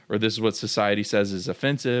or this is what society says is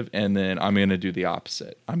offensive, and then I'm going to do the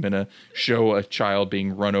opposite. I'm going to show a child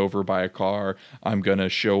being run over by a car. I'm going to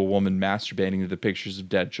show a woman masturbating to the pictures of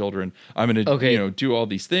dead children. I'm going to, do all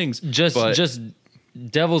these things. Just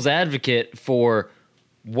devil's advocate for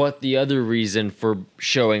what the other reason for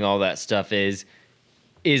showing all that stuff is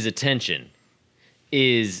attention.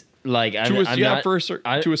 Is like to a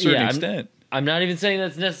certain extent. I'm not even saying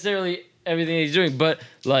that's necessarily everything he's doing, but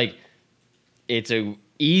like it's a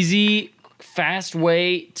easy, fast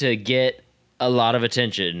way to get a lot of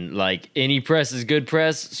attention. Like any press is good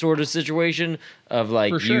press sort of situation of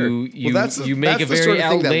like you make a very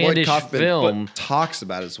outlandish film talks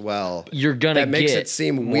about as well. You're gonna that makes get it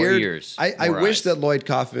seem more weird. ears, I more wish eyes. that Lloyd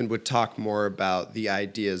Kaufman would talk more about the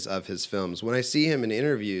ideas of his films. When I see him in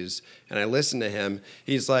interviews and I listen to him,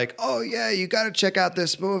 he's like, "Oh yeah, you got to check out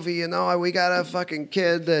this movie. You know, we got a fucking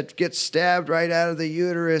kid that gets stabbed right out of the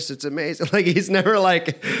uterus. It's amazing." Like he's never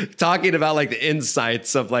like talking about like the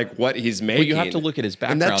insights of like what he's making. Well, you have to look at his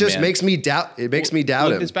background, and that just man. makes me doubt. It makes me doubt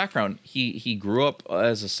look him. at his background. He grew up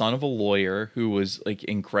as a son of a lawyer who was like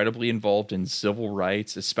incredibly involved in civil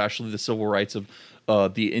rights, especially the civil rights of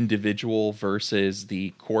the individual versus the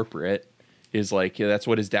corporate. Is like that's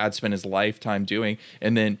what his dad spent his lifetime doing.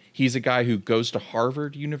 And then he's a guy who goes to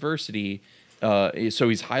Harvard University, so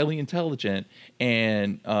he's highly intelligent,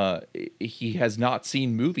 and he has not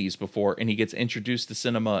seen movies before, and he gets introduced to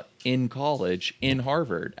cinema in college at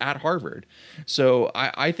Harvard. So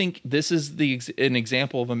I think this is an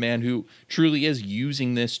example of a man who truly is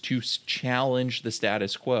using this to challenge the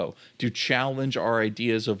status quo, to challenge our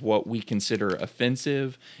ideas of what we consider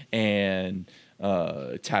offensive and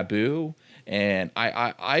taboo. And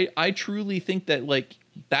I truly think that like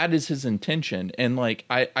that is his intention. And like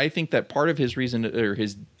I think that part of his reason or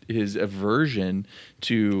his aversion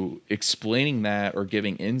to explaining that or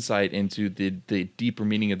giving insight into the deeper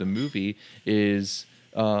meaning of the movie is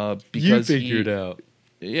because you figured out.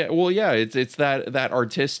 Yeah, well, yeah, it's that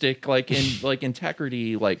artistic like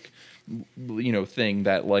integrity thing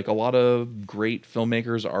that like a lot of great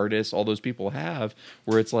filmmakers, artists, all those people have,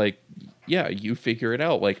 where it's like, yeah, you figure it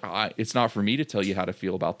out. Like it's not for me to tell you how to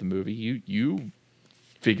feel about the movie. You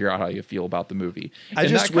figure out how you feel about the movie. I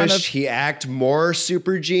just wish he act more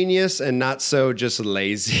super genius and not so just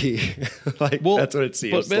lazy. That's what it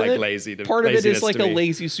seems like. Lazy to part of it is like a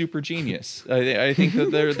lazy super genius. I think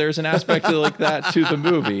that there's an aspect of like that to the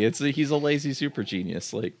movie. He's a lazy super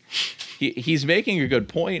genius. Like he's making a good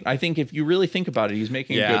point. I think if you really think about it, he's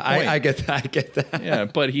making a good point. I get that. Yeah,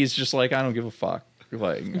 but he's just like, I don't give a fuck.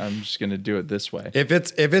 Like I'm just gonna do it this way. If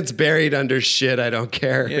it's buried under shit, I don't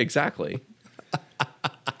care. Yeah, exactly.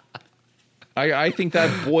 I think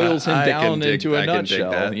that boils him down into a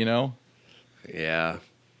nutshell, you know? Yeah.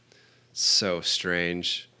 So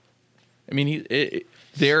strange. I mean,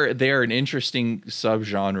 they're an interesting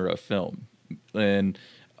subgenre of film. And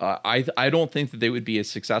I don't think that they would be as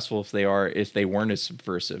successful if they weren't as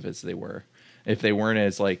subversive as they were. If they weren't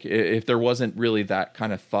as like, if there wasn't really that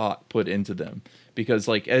kind of thought put into them. Because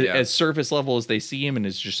like as surface level as they seem and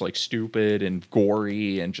as just like stupid and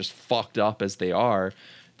gory and just fucked up as they are,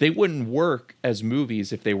 they wouldn't work as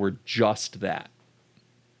movies if they were just that.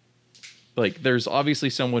 Like there's obviously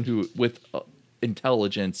someone who with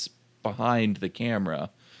intelligence behind the camera,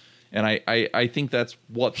 and I think that's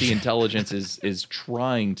what the intelligence is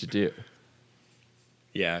trying to do.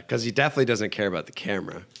 Yeah, because he definitely doesn't care about the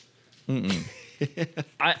camera. And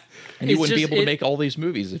he wouldn't be able to make all these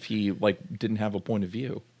movies if he like didn't have a point of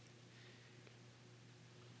view.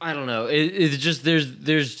 I don't know. It's just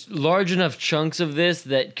there's large enough chunks of this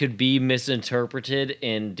that could be misinterpreted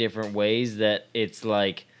in different ways that it's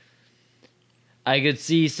like I could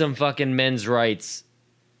see some fucking men's rights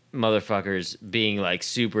motherfuckers being like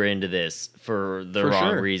super into this for the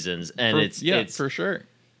wrong reasons, and it's for sure.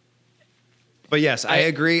 But yes, I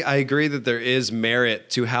agree. I agree that there is merit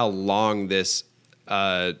to how long this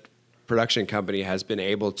production company has been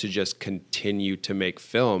able to just continue to make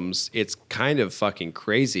films, it's kind of fucking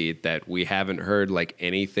crazy that we haven't heard like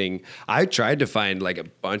anything. I tried to find like a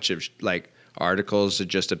bunch of like articles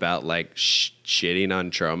just about like shitting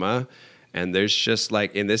on Troma. And there's just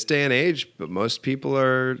like in this day and age, but most people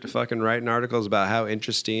are fucking writing articles about how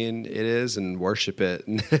interesting it is and worship it.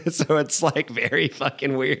 So it's like very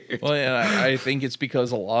fucking weird. Well, yeah, I think it's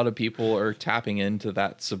because a lot of people are tapping into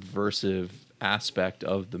that subversive aspect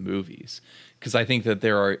of the movies. Because I think that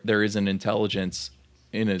there is an intelligence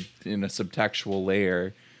in a subtextual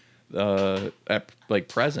layer, like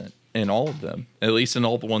present in all of them, at least in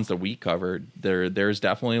all the ones that we covered. There's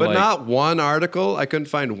definitely, but like, not one article. I couldn't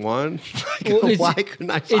find one. Why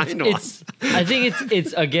couldn't I find one? I think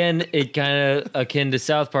it's again, it kind of akin to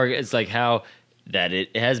South Park. It's like how that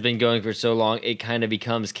it has been going for so long. It kind of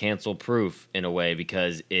becomes cancel proof in a way,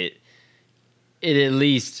 because it at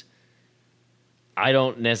least, I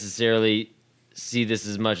don't necessarily see this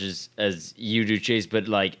as much as you do, Chase, but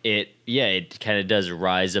like it kind of does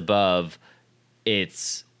rise above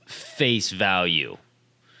its face value,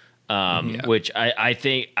 which I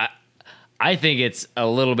think it's a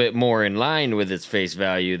little bit more in line with its face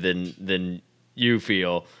value than you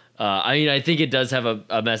feel. I mean, I think it does have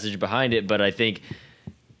a message behind it, but I think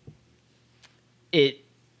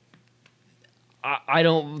I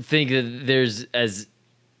don't think that there's as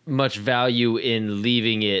much value in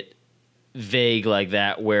leaving it vague like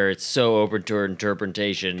that, where it's so open to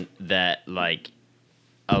interpretation that like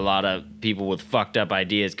a lot of people with fucked up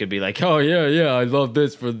ideas could be like, oh yeah, I love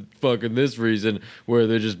this for fucking this reason, where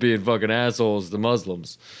they're just being fucking assholes to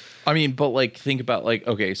Muslims. I mean, but like, think about like,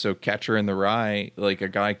 okay, so Catcher in the Rye, like a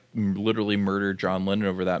guy literally murdered John Lennon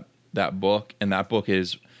over that book, and that book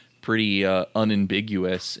is pretty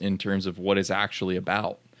unambiguous in terms of what it's actually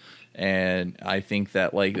about. And I think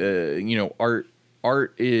that like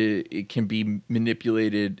art it can be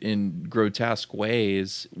manipulated in grotesque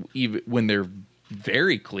ways, even when they're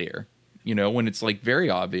very clear, when it's like very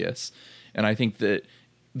obvious. And I think that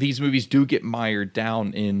these movies do get mired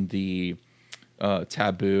down in the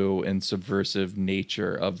taboo and subversive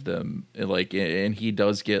nature of them, like, and he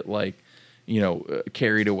does get like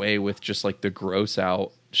carried away with just like the gross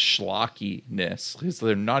out schlockiness, because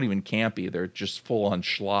they're not even campy, they're just full on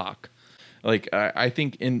schlock. Like, I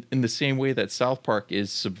think in the same way that South Park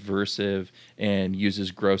is subversive and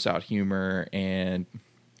uses gross out humor and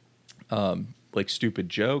like stupid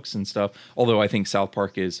jokes and stuff, although I think South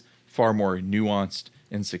Park is far more nuanced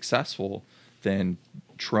and successful than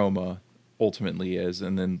Troma ultimately is.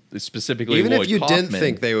 And then specifically, even Lloyd if you Kaufman, didn't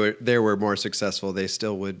think they were more successful, they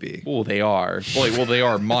still would be. Well, they are. They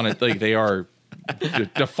are they are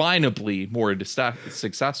definably more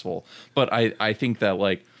successful. But I think that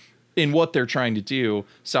like in what they're trying to do,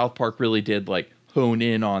 South Park really did like hone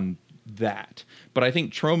in on that. But I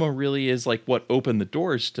think Troma really is like what opened the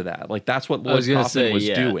doors to that. Like that's what Lloyd Kaufman was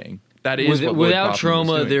doing. That is what without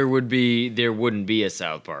Troma, there wouldn't be a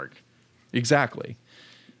South Park. Exactly.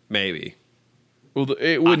 Maybe. Well,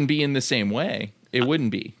 it wouldn't be in the same way. It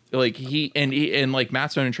wouldn't be like he like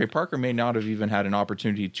Matt Stone and Trey Parker may not have even had an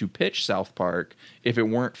opportunity to pitch South Park if it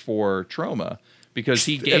weren't for Troma, because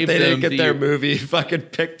he gave they them didn't get their movie fucking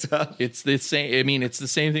picked up. It's the same. I mean, it's the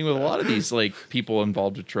same thing with a lot of these like people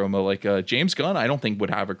involved with Troma. Like James Gunn, I don't think would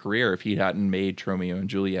have a career if he hadn't made Romeo and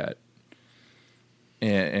Juliet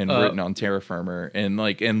and written on Terra Firma. And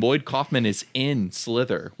Lloyd Kaufman is in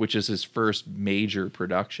Slither, which is his first major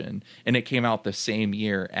production, and it came out the same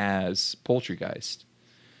year as Poultrygeist.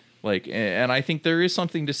 Like, and I think there is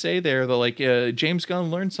something to say there that like James Gunn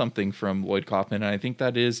learned something from Lloyd Kaufman, and I think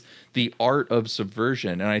that is the art of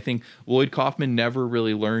subversion. And I think Lloyd Kaufman never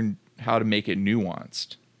really learned how to make it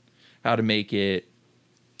nuanced, how to make it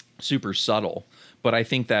super subtle. But I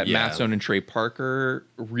think that Matt Stone and Trey Parker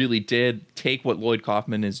really did take what Lloyd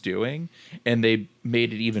Kaufman is doing, and they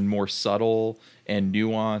made it even more subtle and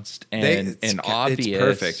nuanced and obvious. It's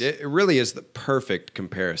perfect. It really is the perfect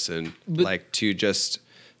comparison, like to just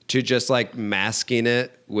like masking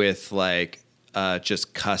it with like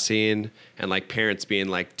just cussing and like parents being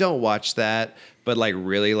like, don't watch that. But like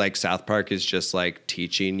really like South Park is just like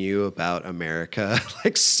teaching you about America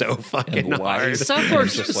like so fucking hard. South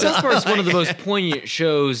Park's one of the most poignant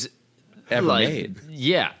shows ever made.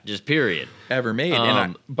 Yeah, just period. Ever made.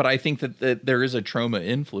 But I think that there is a Troma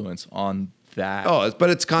influence on that. Oh, but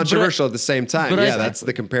it's controversial at the same time. Yeah, that's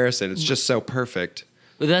the comparison. It's just so perfect.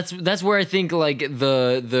 That's where I think like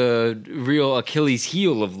the real Achilles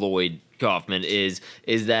heel of Lloyd Kaufman is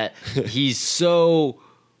that he's so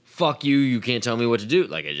fuck you can't tell me what to do.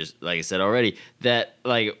 Like I said already, that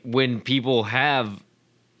like when people have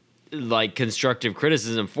like constructive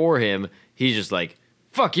criticism for him, he's just like,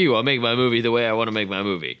 fuck you, I'll make my movie the way I want to make my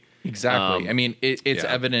movie. Exactly. I mean, it's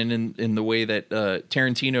evident in the way that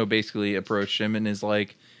Tarantino basically approached him and is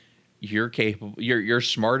like, you're capable, you're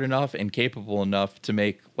smart enough and capable enough to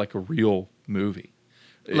make like a real movie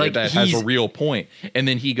like that has a real point. And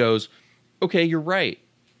then he goes, okay, you're right.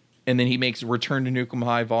 And then he makes Return to Nukem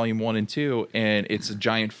High Volume 1 and 2, and it's a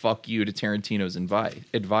giant fuck you to Tarantino's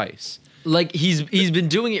advice. Like, he's been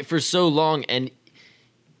doing it for so long, and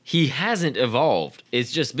he hasn't evolved.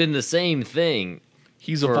 It's just been the same thing.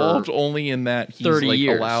 He's evolved only in that he's like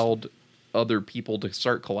years. allowed other people to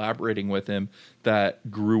start collaborating with him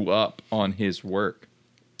that grew up on his work,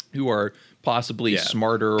 who are possibly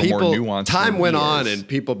smarter or more nuanced. Time went on and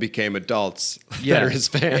people became adults that are his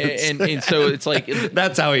fans. And so it's like...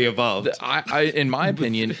 That's how he evolved. In my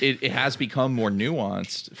opinion, it has become more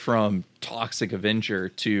nuanced from Toxic Avenger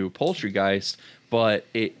to Poultrygeist, but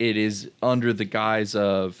it is under the guise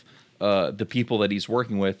of the people that he's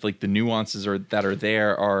working with. Like the nuances that are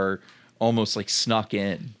there are almost like snuck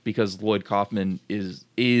in because Lloyd Kaufman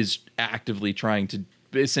is actively trying to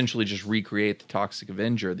essentially just recreate the Toxic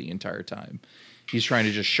Avenger the entire time. He's trying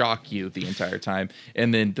to just shock you the entire time.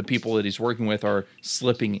 And then the people that he's working with are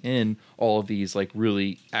slipping in all of these like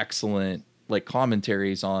really excellent like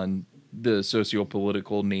commentaries on the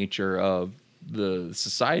socio-political nature of the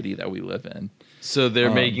society that we live in. So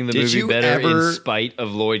they're making the movie better in spite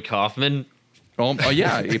of Lloyd Kaufman?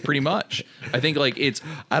 Yeah, pretty much. I think like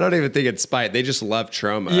I don't even think it's spite. They just love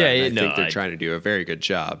Troma. Yeah, I think they're trying to do a very good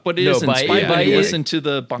job. But it is in spite. When you listen to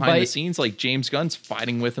the behind the scenes, like James Gunn's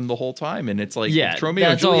fighting with him the whole time, and it's like Romeo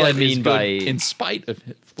and Juliet is good in spite of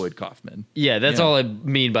Lloyd Kaufman. Yeah, that's all I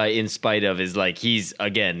mean by in spite of is like he's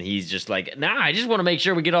just like, nah, I just want to make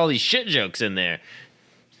sure we get all these shit jokes in there.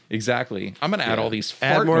 Exactly. I'm going to add all these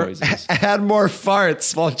fart noises. Add more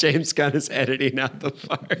farts while James Gunn is editing out the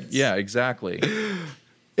farts. Yeah, exactly.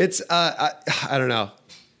 It's, I don't know.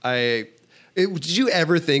 Did you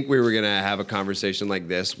ever think we were going to have a conversation like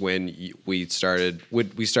this when we started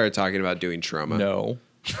talking about doing Troma? No.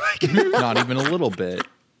 Not even a little bit.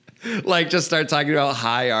 Like just start talking about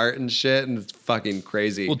high art and shit, and it's fucking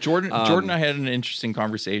crazy. Well, Jordan and I had an interesting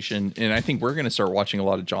conversation, and I think we're going to start watching a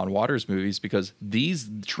lot of John Waters movies because these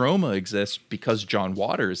Troma exists because John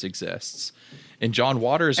Waters exists, and John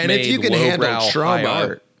Waters and made if you can handle Troma, high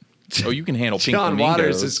art. Oh, you can handle Pink John Flamingos.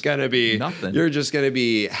 Waters is going to be nothing. You're just going to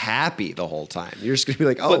be happy the whole time. You're just going to be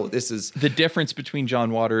like, oh, this is the difference between John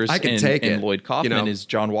Waters and Lloyd Kaufman is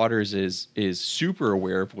John Waters is super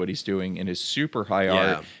aware of what he's doing and is super high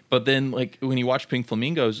art. But then, like when you watch Pink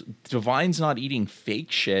Flamingos, Divine's not eating fake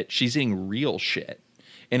shit; she's eating real shit,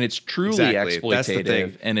 and it's truly exploitative. That's the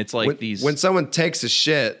thing. And it's like when someone takes a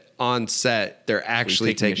shit on set, they're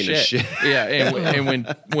actually taking a shit. Yeah,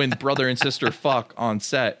 and when brother and sister fuck on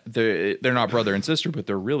set, they're not brother and sister, but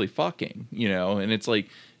they're really fucking, you know. And it's like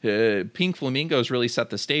Pink Flamingos really set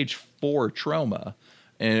the stage for Troma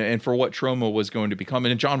and for what Troma was going to become,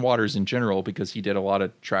 and John Waters in general, because he did a lot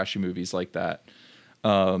of trashy movies like that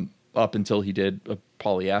up until he did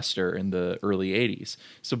Polyester in the early 80s.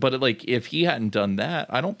 So, but like if he hadn't done that,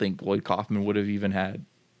 I don't think Lloyd Kaufman would have even had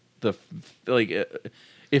the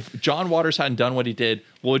if John Waters hadn't done what he did,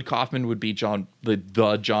 Lloyd Kaufman would be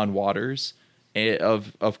the John Waters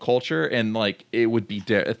of culture, and like it would be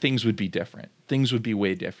things would be different. Things would be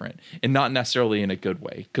way different, and not necessarily in a good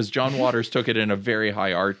way, because John Waters took it in a very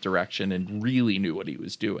high art direction and really knew what he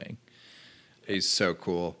was doing. He's so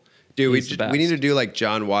cool. Dude, we need to do like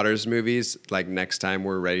John Waters movies like next time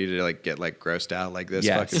we're ready to like get like grossed out like this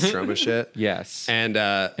fucking Troma shit. Yes. And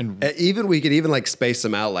even we could even like space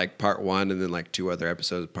them out like part 1 and then like 2 other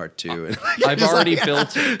episodes of part 2. And, like, I've already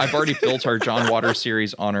built our John Waters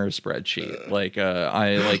series on our spreadsheet. Like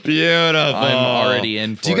beautiful. I'm already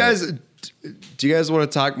in for it. Do you guys want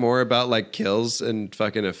to talk more about like kills and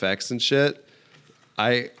fucking effects and shit?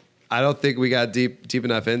 I don't think we got deep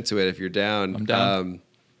enough into it. If you're down. I'm down.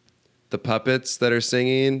 The puppets that are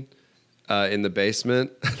singing in the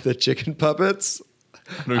basement, the chicken puppets,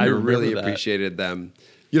 I really appreciated them.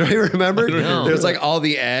 You don't even remember? No. There's like all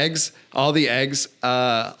the eggs, all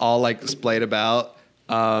like splayed about,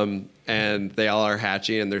 and they all are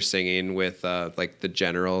hatching and they're singing with like the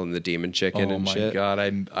general and the demon chicken and shit. Oh my god,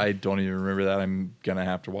 I don't even remember that. I'm gonna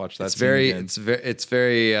have to watch that. It's very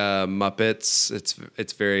Muppets.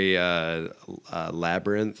 It's very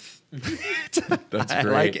Labyrinth. That's I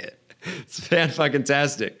great. like it. It's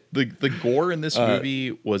fan-fucking-tastic. The gore in this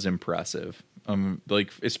movie was impressive.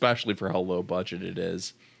 Like especially for how low budget it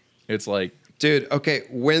is. It's like, dude, okay,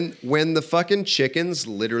 when the fucking chickens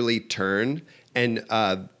literally turn and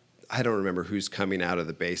I don't remember who's coming out of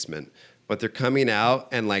the basement, but they're coming out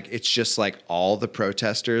and like it's just like all the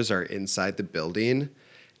protesters are inside the building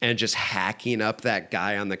and just hacking up that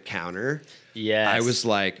guy on the counter. Yes. I was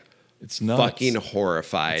like, it's nuts. Fucking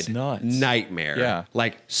horrified. It's nuts. Nightmare. Yeah.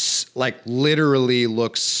 Like literally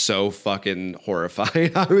looks so fucking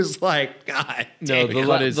horrified. I was like, God No,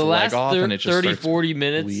 damn. the last 30, 40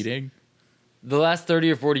 minutes. Bleeding. The last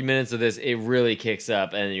 30 or 40 minutes of this, it really kicks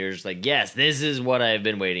up, and you're just like, yes, this is what I've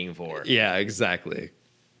been waiting for. Yeah, exactly.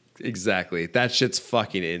 Exactly. That shit's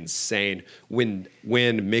fucking insane. When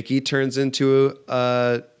Mickey turns into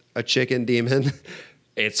a chicken demon,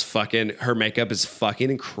 it's fucking, her makeup is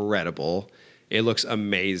fucking incredible. It looks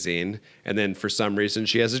amazing. And then for some reason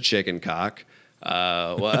she has a chicken cock.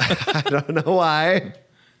 Well, I don't know why.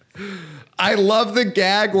 I love the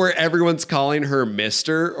gag where everyone's calling her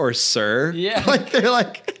Mr. or Sir. Yeah. Like they're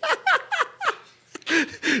like,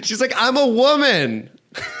 she's like, I'm a woman.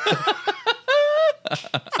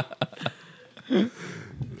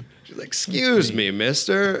 She's like, excuse me,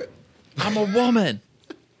 mister. I'm a woman.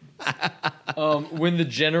 When the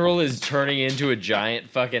general is turning into a giant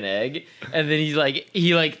fucking egg, and then he's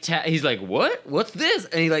like, what? What's this?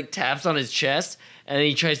 And he like taps on his chest, and then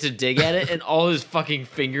he tries to dig at it, and all his fucking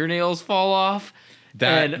fingernails fall off.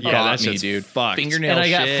 That's me, dude. Fucked. Fingernail And I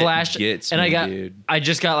got shit flash, gets and me, dude. I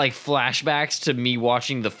just got like flashbacks to me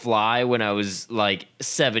watching The Fly when I was like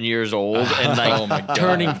 7 years old, and like Oh my God.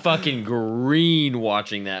 turning fucking green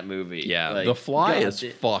watching that movie. Yeah, Like, The Fly God is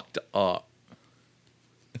damn- fucked up.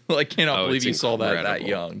 I cannot believe it's you saw that incredible.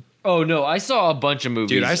 young. Oh no, I saw a bunch of movies.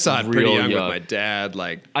 Dude, I saw it real pretty young with my dad.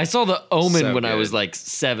 Like, I saw The Omen So when I was good. like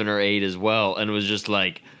 7 or 8 as well, and it was just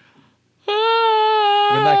like, When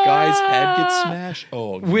that guy's head gets smashed.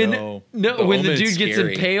 Oh when no! when the Omen's dude gets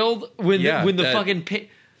scary. impaled, when that-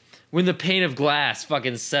 when the pane of glass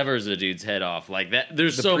fucking severs a dude's head off like that.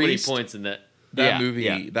 There's The so priest, many points in that. That Yeah, movie.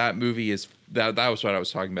 yeah. That movie is that. That was what I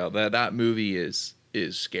was talking about. That movie is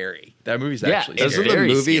scary. That movie's Yeah, actually it's doesn't scary. the very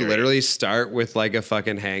movie scary. literally start with like a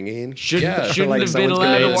fucking hanging? Shouldn't Yeah, shouldn't like have been someone's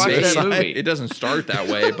allowed to committed watch that suicide. movie. It doesn't start that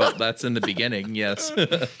way, but that's in the beginning. Yes.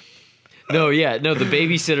 No, the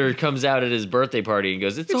babysitter comes out at his birthday party and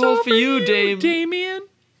goes, "It's all for you, Damien.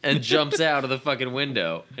 and jumps out of the fucking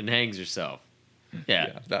window and hangs herself.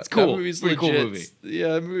 Yeah, That's cool. That movie's Pretty legit. cool movie. Yeah,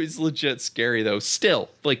 that movie's legit scary though. Still,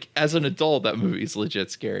 like as an adult, that movie's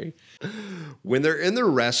legit scary. When they're in the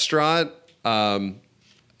restaurant,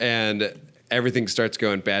 and everything starts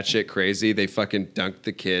going batshit crazy, they fucking dunk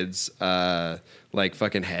the kid's like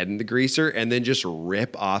fucking head in the greaser and then just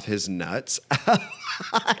rip off his nuts.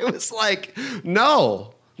 I was like,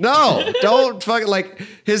 no, don't fucking, like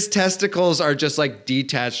his testicles are just like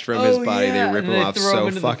detached from his body. yeah, They rip and them they off throw 'em so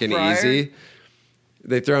into the fucking fryer. easy.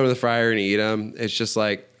 They throw them in the fryer and eat them. It's just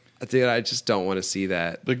like, dude, I just don't want to see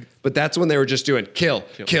that. But that's when they were just doing kill.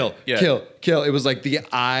 Yeah. It was like the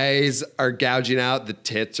eyes are gouging out. The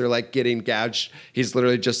tits are like getting gouged. He's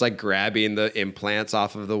literally just like grabbing the implants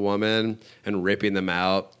off of the woman and ripping them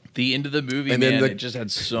out. The end of the movie, And then man, the- it just had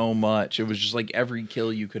so much. It was just like every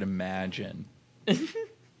kill you could imagine.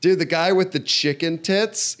 Dude, the guy with the chicken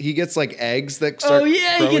tits, he gets like eggs that start Oh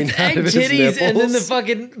yeah, he growing gets out egg of his titties, and then the nipples.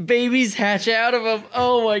 fucking babies hatch out of him.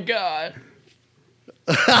 Oh my god.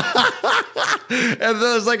 And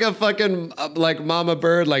there's like a fucking like mama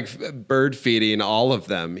bird, like bird feeding all of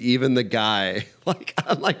them, even the guy. Like,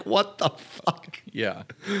 I'm like, what the fuck? Yeah.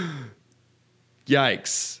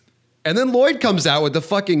 Yikes. And then Lloyd comes out with the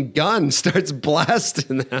fucking gun, starts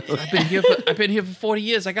blasting them. I've been here for 40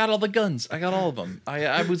 years. I got all the guns. I got all of them.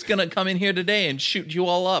 I was gonna come in here today and shoot you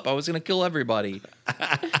all up. I was gonna kill everybody.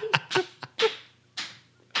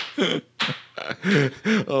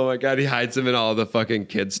 Oh my God, he hides them in all the fucking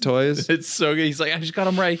kids' toys. It's so good. He's like, I just got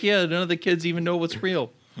them right here. None of the kids even know what's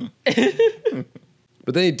real.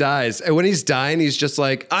 But then he dies. And when he's dying, he's just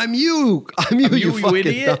like, I'm you, you fucking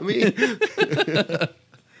idiot." dummy.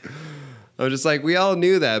 I'm just like, we all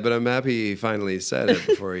knew that, but I'm happy he finally said it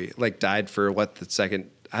before he like died for what, the second,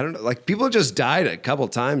 I don't know. Like people just died a couple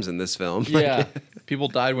times in this film. Like, Yeah. People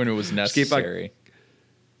died when it was keep on- necessary.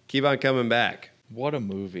 keep on coming back. What a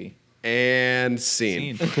movie. And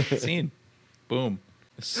scene. Scene. Boom.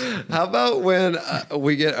 How about when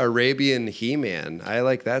we get Arabian He-Man? I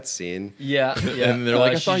like that scene. Yeah. And they're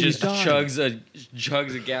like, I she thought you just died.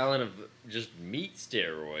 chugs a gallon of just meat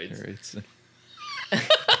steroids It's-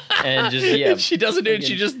 and just she doesn't do it.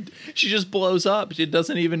 She just blows up. She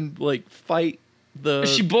doesn't even like fight the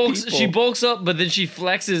She bulks people. up, but then she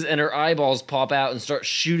flexes and her eyeballs pop out and start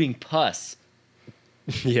shooting pus.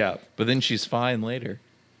 Yeah. But then she's fine later.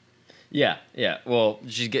 Yeah. Well,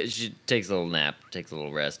 she takes a little nap, takes a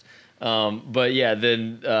little rest. But yeah,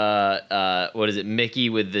 then what is it? Mickey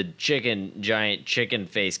with the giant chicken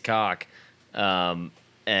face cock, and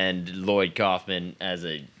Lloyd Kaufman as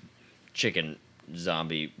a chicken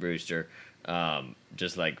zombie rooster,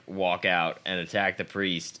 just like walk out and attack the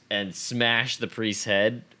priest and smash the priest's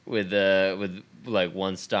head with like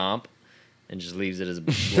one stomp, and just leaves it as a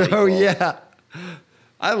bloody ball. Yeah,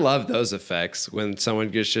 I love those effects when someone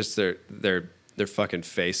gets just their fucking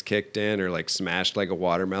face kicked in or like smashed like a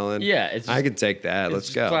watermelon. Yeah, I can take that. Let's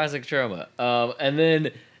go. Classic Troma. And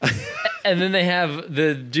then and then they have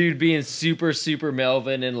the dude being super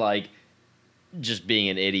Melvin and like just being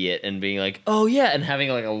an idiot and being like, oh yeah, and having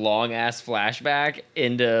like a long ass flashback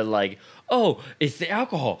into like, oh, it's the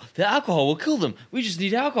alcohol. The alcohol will kill them. We just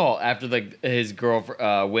need alcohol. After like his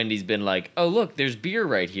girlfriend Wendy's been like, oh look, there's beer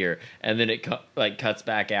right here, and then it cuts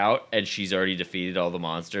back out, and she's already defeated all the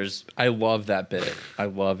monsters. I love that bit. I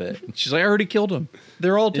love it. She's like, I already killed them.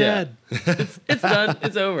 They're all dead. Yeah. It's done.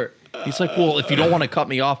 It's over. He's like, well, if you don't want to cut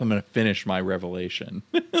me off, I'm going to finish my revelation.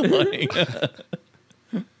 Like,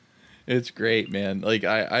 it's great, man. Like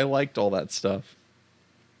I liked all that stuff.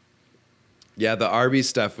 Yeah, the Arby's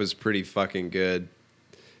stuff was pretty fucking good.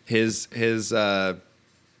 His him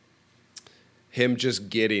just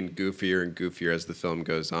getting goofier and goofier as the film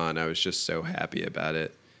goes on. I was just so happy about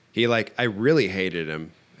it. I really hated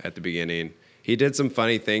him at the beginning. He did some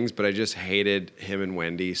funny things, but I just hated him and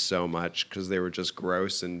Wendy so much because they were just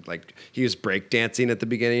gross, and like he was breakdancing at the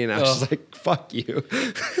beginning, and I was just like, "Fuck you."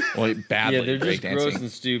 Well, badly. Yeah, they're just breakdancing. gross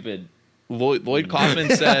and stupid. Lloyd Kaufman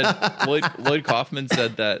said Lloyd Kaufman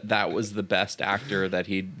said that was the best actor that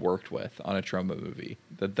he'd worked with on a Troma movie.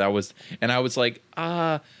 That was, and I was like,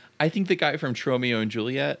 I think the guy from Romeo and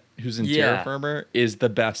Juliet, who's in Terra Firma, is the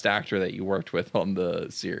best actor that you worked with on the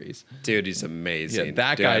series. Dude, he's amazing. Yeah,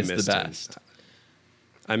 that guy's the best.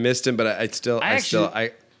 I missed him, but I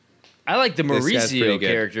like the Mauricio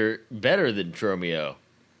character better than Tromeo.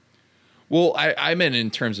 Well, I meant in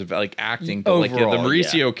terms of like acting, but overall, the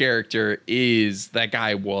Mauricio character that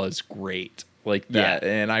guy was great, like that,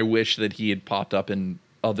 and I wish that he had popped up in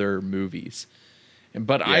other movies.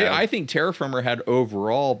 But I think Terra Firma had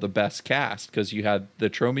overall the best cast because you had the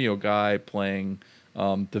Tromeo guy playing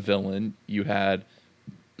the villain, you had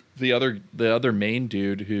the other main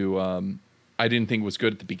dude who I didn't think was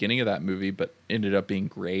good at the beginning of that movie, but ended up being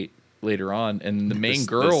great later on, and the main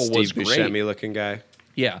girl the was Steve great. Buscemi looking guy,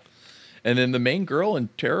 yeah. And then the main girl in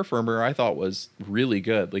Terra Firma, I thought was really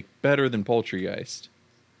good, like better than Poultrygeist.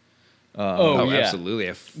 Absolutely!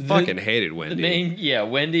 I fucking hated Wendy.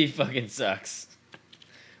 Wendy fucking sucks.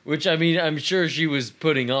 Which I mean, I'm sure she was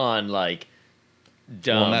putting on like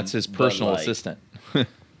dumb. Well, and that's his personal assistant. God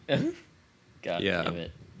damn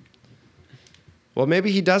it! Well,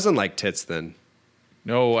 maybe he doesn't like tits then.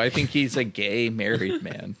 No, I think he's a gay married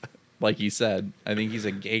man, like he said. I think he's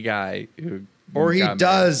a gay guy who. Or he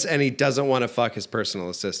does, and he doesn't want to fuck his personal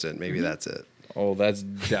assistant. Maybe that's it. Oh, that's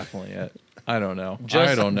definitely it. I don't know.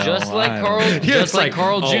 I don't know. Just like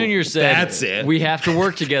Carl Jr. said, that's it. We have to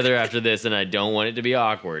work together after this, and I don't want it to be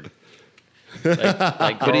awkward.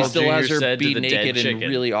 Like but he still Jr. has her said be to the naked dead in chicken.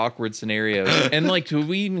 really awkward scenarios. And like, do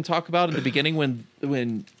we even talk about at the beginning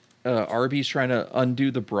when Arby's trying to undo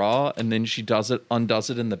the bra, and then she undoes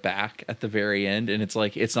it in the back at the very end, and it's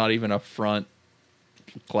like it's not even a front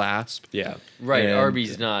clasp. Yeah. Right, and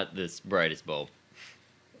Arby's not this brightest bulb.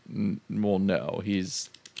 Well, no, he's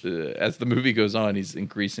as the movie goes on, he's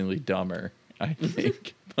increasingly dumber, I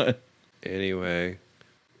think. But anyway,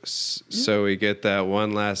 so we get that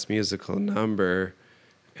one last musical number,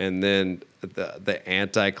 and then the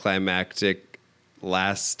anticlimactic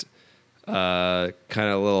last kind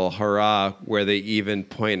of little hurrah where they even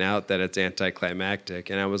point out that it's anticlimactic,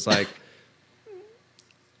 and I was like,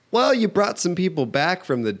 well, you brought some people back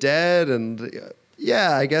from the dead, and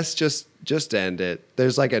yeah, I guess just end it.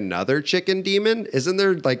 There's like another chicken demon. Isn't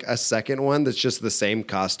there like a second one that's just the same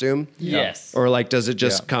costume? Yes. Or like, does it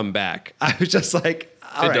just come back? I was just like,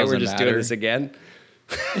 all right, we're just doing this again.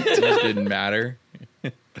 It just didn't matter.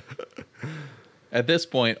 At this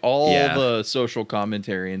point, all the social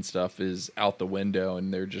commentary and stuff is out the window,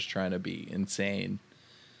 and they're just trying to be insane.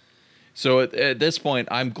 So at this point,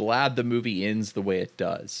 I'm glad the movie ends the way it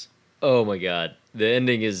does. Oh my god, the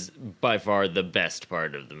ending is by far the best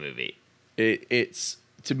part of the movie. It's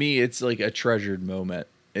to me, it's like a treasured moment.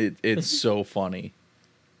 It's so funny,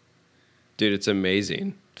 dude. It's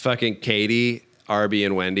amazing. Fucking Katie, Arby,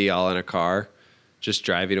 and Wendy all in a car, just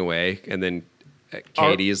driving away, and then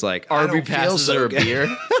Katie is like, Arby passes her a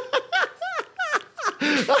beer.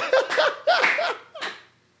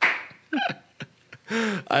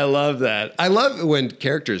 I love that. I love when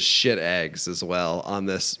characters shit eggs as well in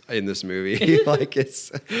this movie. Like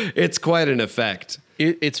it's quite an effect.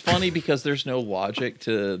 It's funny because there's no logic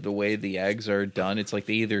to the way the eggs are done. It's like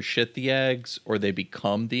they either shit the eggs or they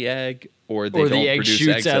become the egg or they don't produce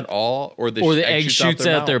eggs at all or the egg shoots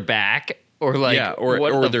out their back or like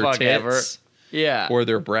or their tits. Ever. Yeah. Or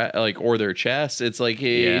their or their chest. It's like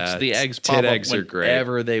it's the eggs pop up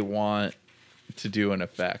whenever they want to do an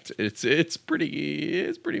effect. It's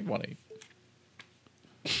pretty funny.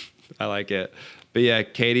 I like it. But yeah,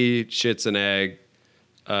 Katie shits an egg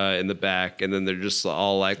in the back, and then they're just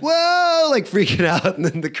all like, whoa, like freaking out, and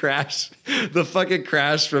then the fucking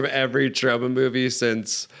crash from every Troma movie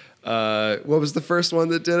since what was the first one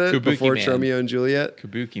that did it? Kabuki before Man. Romeo and Juliet?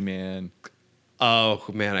 Kabuki Man. Oh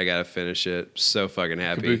man, I gotta finish it. So fucking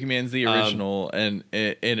happy. Kabuki Man's the original, and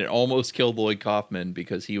it almost killed Lloyd Kaufman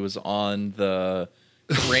because he was on the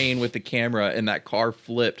crane with the camera, and that car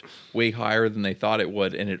flipped way higher than they thought it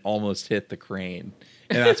would, and it almost hit the crane.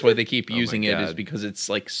 And that's why they keep using it, is because it's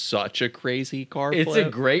like such a crazy car flip. It's a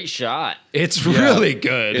great shot. It's really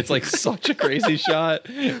good. It's like such a crazy shot,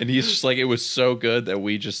 and he's just like, it was so good that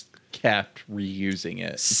we just kept reusing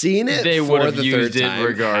it. Seen it, they would have used it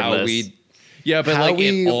regardless. Yeah, but like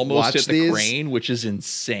it almost hit the these? crane, which is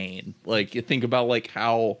insane. Like you think about like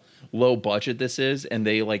how low budget this is, and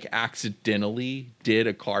they like accidentally did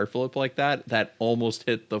a car flip like that almost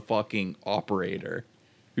hit the fucking operator,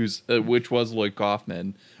 which was Lloyd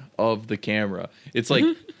Kaufman of the camera. It's like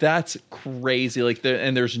that's crazy. Like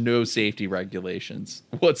and there's no safety regulations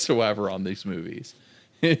whatsoever on these movies.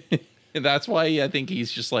 That's why I think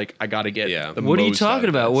he's just like, I got to get the What are you most talking out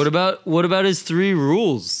of about? this. What about his 3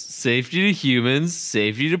 rules? Safety to humans,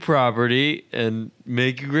 safety to property, and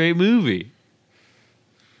make a great movie.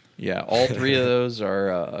 Yeah, all 3 of those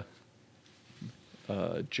are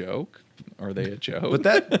a joke. Are they a joke? But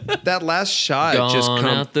that last shot just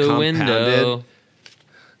out the window.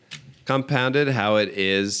 Compounded how it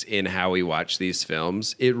is in how we watch these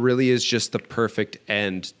films. It really is just the perfect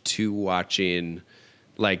end to watching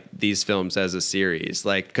like these films as a series,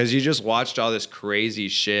 like because you just watched all this crazy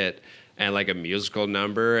shit and like a musical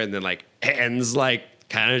number, and then like ends like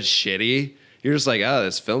kind of shitty. You're just like, oh,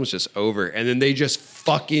 this film's just over, and then they just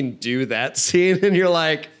fucking do that scene, and you're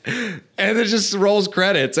like, and it just rolls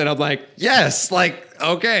credits, and I'm like, yes, like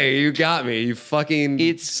okay, you got me, you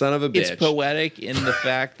fucking son of a bitch. It's poetic in the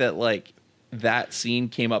fact that like that scene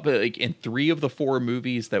came up like in 3 of the 4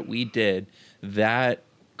 movies that we did. That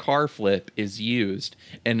car flip is used,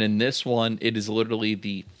 and in this one it is literally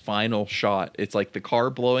the final shot. It's like the car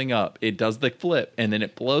blowing up, it does the flip, and then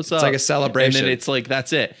it blows up. It's like a celebration, and then it's like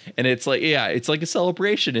that's it, and it's like it's like a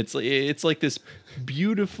celebration. It's like this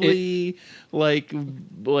beautifully like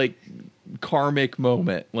karmic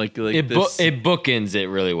moment, like it bookends it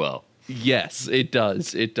really well. Yes, it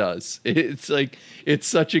does. It's like it's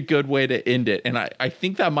such a good way to end it, and I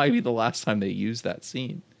think that might be the last time they used that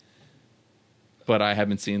scene. But I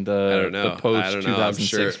haven't seen the post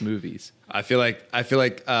 2006 movies. I feel like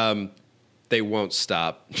they won't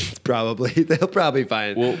stop. Probably they'll probably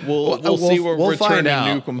find. We'll see where we'll Returning find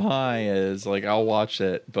out. Nukem High is. Like I'll watch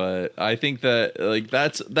it, but I think that like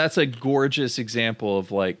that's a gorgeous example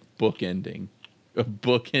of like bookending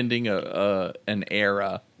an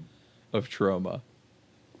era of Troma.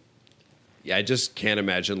 Yeah, I just can't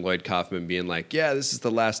imagine Lloyd Kaufman being like, "Yeah, this is the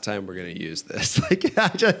last time we're going to use this."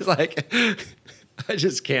 I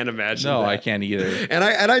just can't imagine. No, that. I can't either. And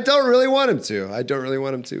I don't really want him to. I don't really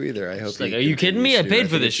want him to either. I hope. Like, are you kidding me? I paid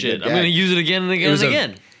for this shit. I'm going to use it again and again and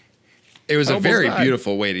again. It was a very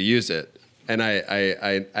beautiful way to use it, and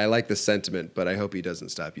I like the sentiment, but I hope he doesn't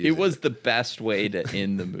stop using it. It was the best way to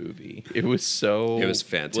end the movie. It was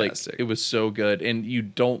fantastic. It was so good, and you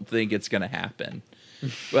don't think it's going to happen.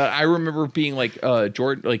 But I remember being like,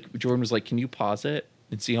 Jordan was like, "Can you pause it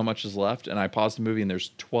and see how much is left?" And I paused the movie, and there's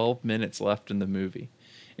 12 minutes left in the movie.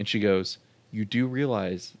 And she goes, "You do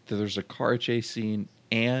realize that there's a car chase scene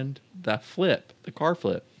and that flip, the car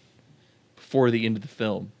flip, before the end of the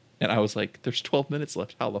film." And I was like, "There's 12 minutes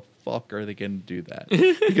left. How the fuck are they going to do that?"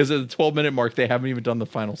 Because at the 12-minute mark, they haven't even done the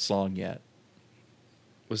final song yet.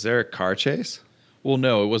 Was there a car chase? Well,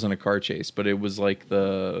 no, it wasn't a car chase, but it was like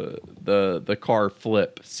the car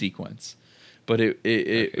flip sequence. But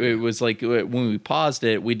it was like when we paused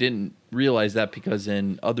it, we didn't realize that because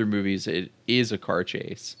in other movies it is a car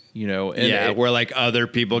chase, you know. And where like other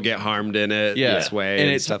people get harmed in it this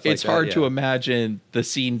way, and stuff like that. It's hard to imagine the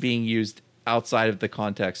scene being used outside of the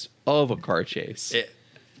context of a car chase.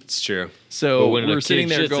 It's true. So we're sitting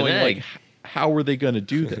there going like, how are they going to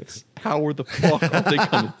do this? How are the fuck are they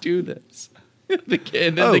going to do this? The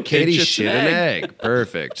kid, then the kid Katie shits shit an egg.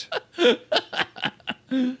 Perfect.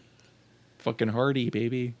 Fucking Hardy,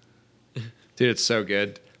 baby. Dude, it's so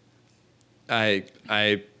good. I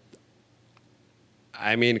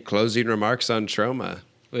mean, closing remarks on Troma.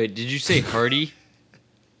 Wait, did you say Hardy?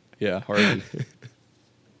 Yeah, Hardy.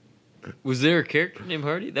 Was there a character named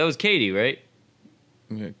Hardy? That was Katie, right?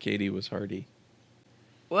 Yeah, Katie was Hardy.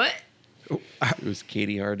 What? It was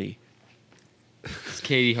Katie Hardy. It's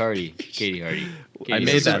Katie Hardy. Katie Hardy. I Katie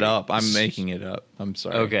made Hardy. that up. I'm making it up. I'm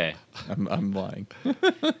sorry. Okay. I'm lying.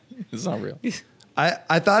 It's not real.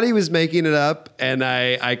 I thought he was making it up, and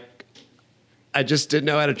I just didn't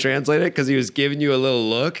know how to translate it because he was giving you a little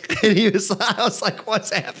look, and I was like,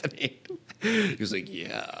 "What's happening?" He was like,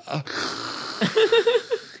 "Yeah."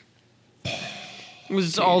 It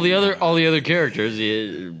was all the other characters.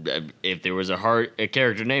 If there was a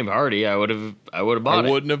character named Hardy, I would have bought I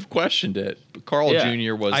it. wouldn't have questioned it. But Carl Yeah.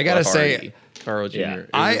 Jr. was. I gotta the say, Hardy. Carl Jr. Yeah. It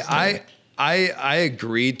was, I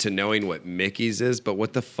agreed to knowing what Mickey's is, but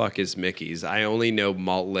what the fuck is Mickey's? I only know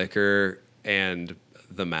malt liquor and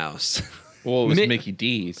the mouse. well, it was Mickey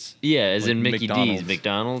D's. Yeah, as Like in Mickey McDonald's. D's.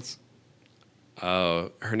 McDonald's.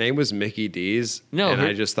 Oh, her name was Mickey D's. No, and her-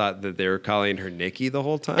 I just thought that they were calling her Nikki the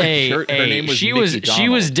whole time. Hey, Her name was she Mickey was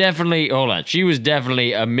Donald. definitely hold on. She was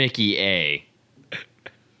definitely a Mickey A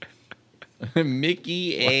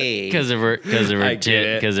Mickey A. because of her I get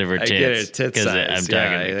it. because of her I tits. get it. Tit 'Cause size. I'm Yeah,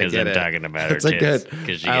 talking I because get I'm it. talking about her That's a tits. good.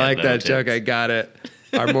 'Cause she I got like little that joke. tits. I got it.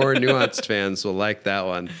 Our more nuanced fans will like that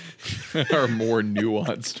one. Our more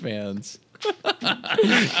nuanced fans.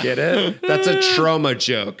 Get it? That's a Troma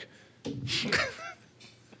joke.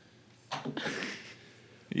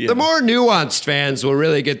 Yeah. The more nuanced fans will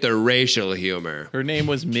really get the racial humor. Her name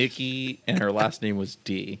was Mickey, and her last name was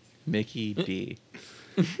D. Mickey D.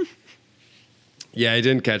 Yeah, I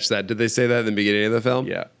didn't catch that. Did they say that in the beginning of the film?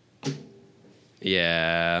 Yeah.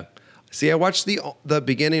 Yeah. See, I watched the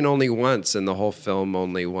beginning only once and the whole film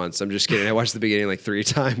only once. I'm just kidding. I watched the beginning like 3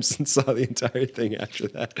 times and saw the entire thing after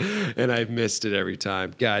that, and I've missed it every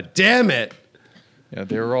time. God damn it! Yeah,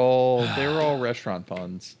 they were all restaurant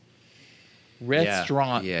puns.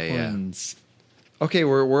 Restaurant Yeah. puns. Okay,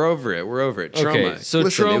 we're over it. We're over it. Okay, Troma. so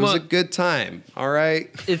Listen, it was Troma- a good time. All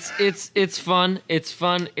right. It's fun. It's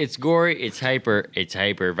fun. It's gory. It's hyper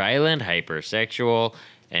violent, hypersexual,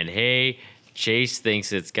 and hey, Chase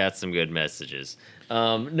thinks it's got some good messages.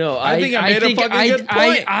 No, I think I made a fucking good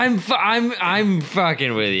point. I'm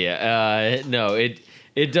fucking with you. No, it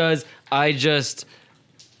does.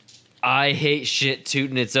 I hate shit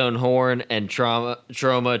tooting its own horn, and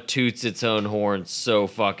Troma toots its own horn so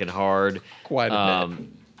fucking hard. Quite a bit.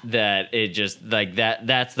 That it just like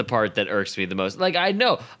that's the part that irks me the most. Like I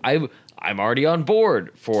know I'm already on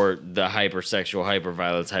board for the hypersexual,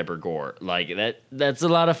 hyperviolence, hyper gore. Like that's a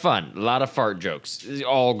lot of fun. A lot of fart jokes. It's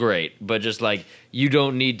all great. But just like you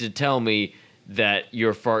don't need to tell me that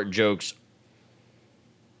your fart jokes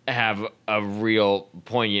have a real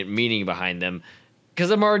poignant meaning behind them, because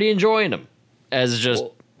I'm already enjoying them as just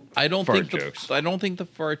I don't fart think jokes. I don't think the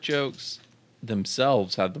fart jokes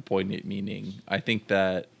themselves have the poignant meaning. I think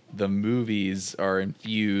that the movies are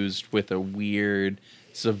infused with a weird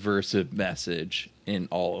subversive message in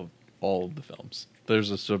all of the films.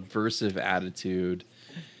 There's a subversive attitude,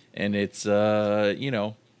 and it's it's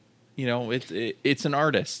an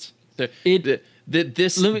artist.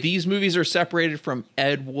 These movies are separated from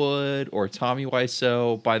Ed Wood or Tommy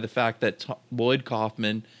Wiseau by the fact that Lloyd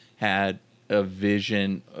Kaufman had a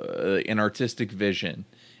vision, an artistic vision.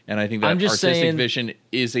 And I think that artistic vision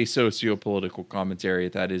is a socio-political commentary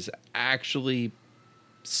that is actually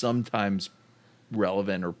sometimes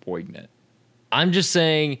relevant or poignant. I'm just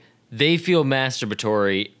saying they feel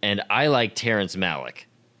masturbatory, and I like Terrence Malick.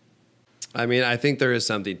 I mean, I think there is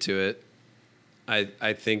something to it.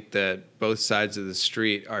 I think that both sides of the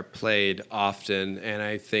street are played often, and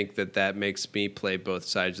I think that makes me play both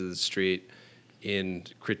sides of the street in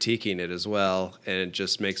critiquing it as well, and it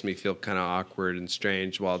just makes me feel kind of awkward and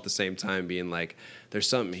strange, while at the same time being like, there's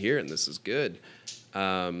something here and this is good.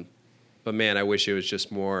 But man, I wish it was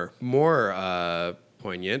just more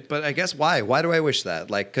poignant. But I guess why do I wish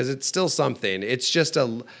that? Like, because it's still something. It's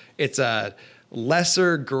a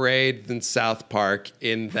lesser grade than South Park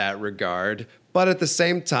in that regard, but at the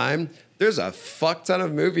same time, there's a fuck ton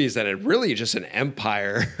of movies and it really just an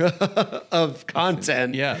empire of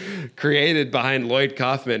content created behind Lloyd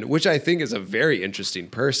Kaufman, which I think is a very interesting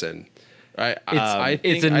person.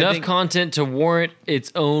 It's enough content to warrant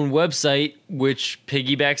its own website, which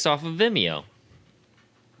piggybacks off of Vimeo.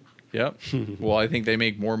 Yep. Well, I think they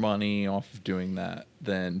make more money off of doing that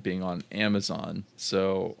than being on Amazon.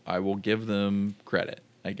 So I will give them credit,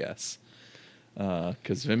 I guess.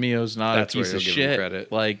 Because Vimeo's not That's a where piece you'll of give him shit.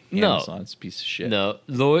 credit. Like No. Amazon's a piece of shit. No,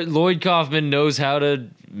 Lloyd Kaufman knows how to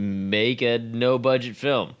make a no-budget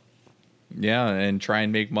film. Yeah, and try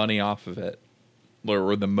and make money off of it,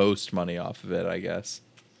 or the most money off of it, I guess.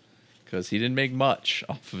 Because he didn't make much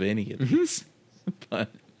off of any of these. But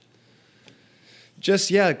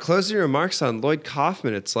Just closing remarks on Lloyd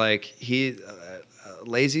Kaufman. It's like he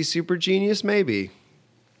lazy super genius, maybe.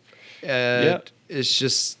 It's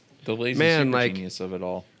just the lazy man, super genius of it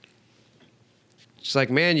all. It's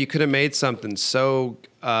like, man, you could have made something so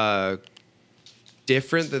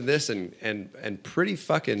different than this and pretty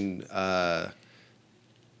fucking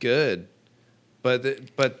good,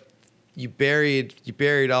 but you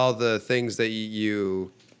buried all the things that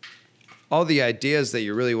all the ideas that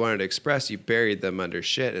you really wanted to express. You buried them under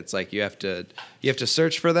shit. It's like you have to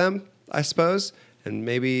search for them, I suppose, and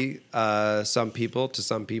maybe some people,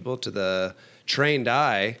 to the trained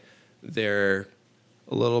eye, they're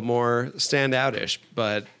a little more standoutish,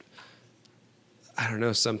 but I don't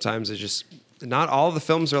know. Sometimes it just not all the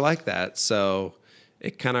films are like that, so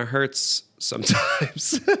it kind of hurts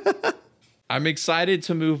sometimes. I'm excited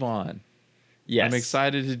to move on. Yes. I'm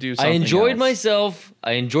excited to do something I enjoyed else. myself.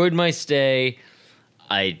 I enjoyed my stay.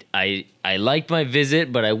 I liked my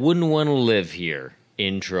visit, but I wouldn't want to live here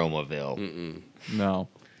in Tromaville. No.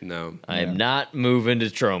 I am not moving to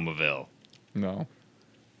Tromaville. No.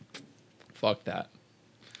 Fuck that.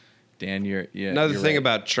 Dan, you're Another thing right.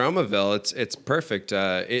 about Tromaville, it's perfect.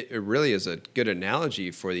 It really is a good analogy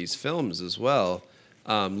for these films as well.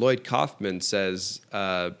 Lloyd Kaufman says,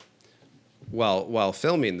 while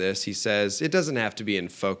filming this, he says, it doesn't have to be in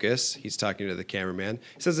focus. He's talking to the cameraman.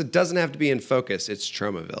 He says, it doesn't have to be in focus. It's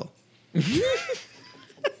Tromaville.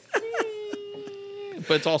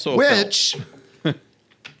 But it's also a film. Which,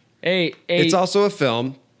 It's it's also a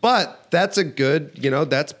film, but that's a good,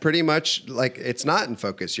 that's pretty much like it's not in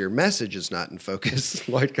focus. Your message is not in focus,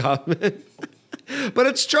 Lloyd Kaufman. But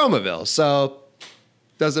it's Tromaville, so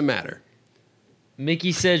doesn't matter.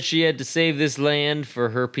 Mickey said she had to save this land for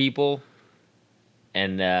her people.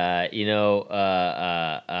 And,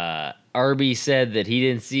 Arby said that he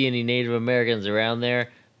didn't see any Native Americans around there.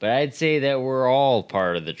 But I'd say that we're all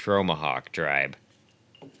part of the Tromahawk tribe.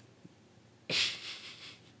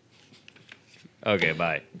 Okay,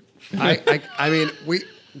 bye. I mean,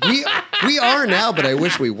 we are now, but I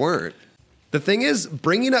wish we weren't. The thing is,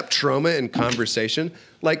 bringing up Troma in conversation,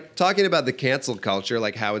 like talking about the cancel culture,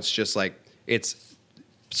 like how it's just like it's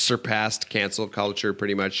surpassed cancel culture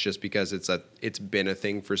pretty much just because it's been a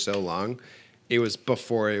thing for so long. It was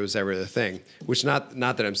before it was ever the thing. Which not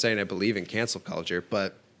that I'm saying I believe in cancel culture,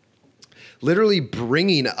 but literally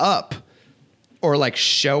bringing up or like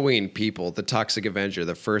showing people the Toxic Avenger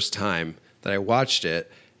the first time that I watched it,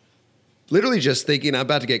 literally just thinking I'm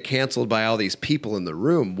about to get canceled by all these people in the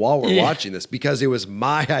room while we're watching this because it was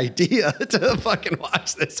my idea to fucking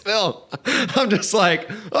watch this film. I'm just like,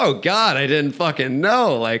 oh God, I didn't fucking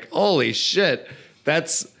know. Like, holy shit.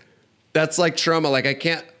 That's like Troma. Like I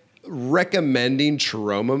can't recommending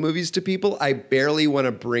Troma movies to people. I barely want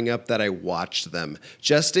to bring up that I watched them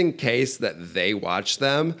just in case that they watch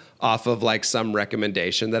them off of like some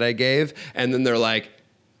recommendation that I gave. And then they're like,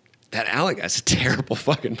 that Alec guy's a terrible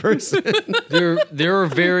fucking person. There are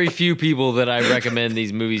very few people that I recommend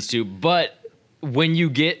these movies to, but when you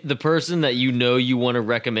get the person that you want to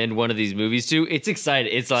recommend one of these movies to, it's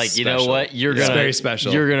exciting. It's like, you know Special. what? It's very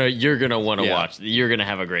special. You're gonna want to Yeah. watch. You're gonna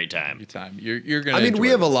have a great time. Good time. You're gonna. I mean, we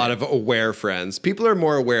enjoy have a this. lot of aware friends. People are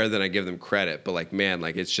more aware than I give them credit, but like, man,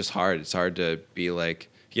 like it's just hard. It's hard to be like,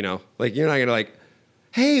 like you're not gonna like,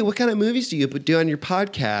 hey, what kind of movies do you do on your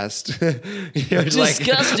podcast? It's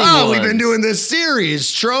Disgusting oh, we've ones. been doing this series,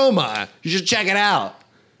 Troma. You should check it out.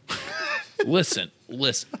 Listen.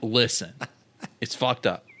 It's fucked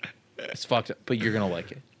up. But you're gonna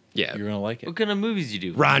like it. Yeah. You're gonna like it. What kind of movies you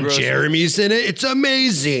do? Ron Gross- Jeremy's in it. It's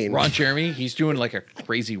amazing. Ron Jeremy, he's doing like a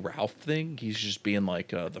crazy Ralph thing. He's just being like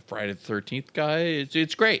the Friday the 13th guy.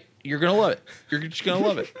 It's great. You're gonna love it. You're just gonna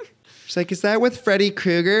love it. She's like, is that with Freddy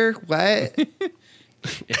Krueger? What?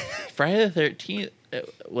 Friday the 13th.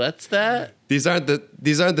 What's that? These aren't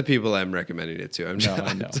the people I'm recommending it to.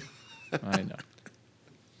 I know.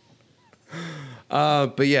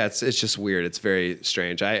 But yeah, it's just weird. It's very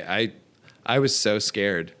strange. I was so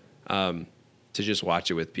scared to just watch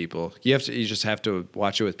it with people. You just have to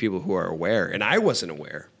watch it with people who are aware, and I wasn't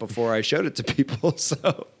aware before I showed it to people.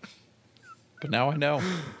 So But now I know.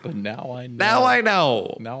 now I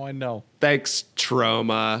know. Now I know. Thanks,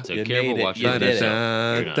 Troma. So You careful made it. watching You it. did it.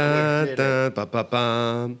 You're not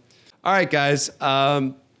aware. All right, guys.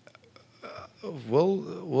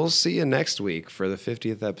 We'll see you next week for the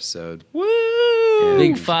 50th episode. Woo!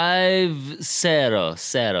 Big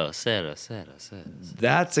 5-0.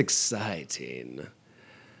 That's exciting.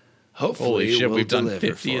 Holy Hopefully, shit, we'll we've done deliver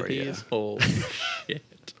 50 of for you. these. Holy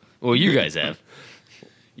shit. Well, you guys have.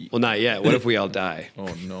 Well, not yet. What if we all die?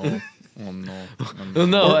 Oh no. Oh no. Well,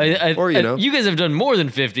 no, or, you know. you guys have done more than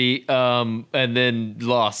 50, and then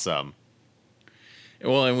lost some.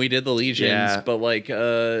 Well, and we did the legions, Yeah. but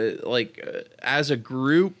as a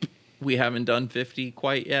group, we haven't done 50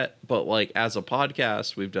 quite yet. But like as a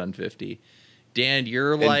podcast, we've done 50. Dan,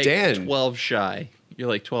 you're like 12 shy. You're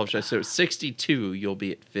like 12 shy. So 62, you'll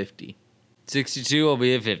be at 50. 62, I'll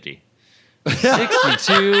be at 50.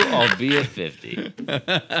 62, I'll be at 50.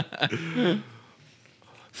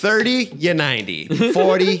 30, you 90.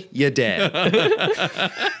 40, you dead.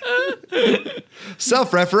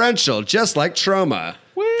 Self-referential, just like Troma.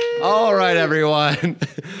 All right, everyone.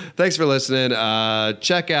 Thanks for listening.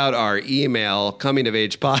 Check out our email,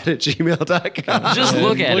 comingofagepod@gmail.com. Just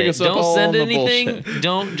look at Look it. us up Don't all send in the anything.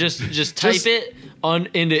 Don't just type it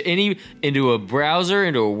into a browser,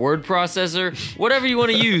 into a word processor, whatever you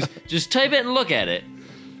want to use. Just type it and look at it.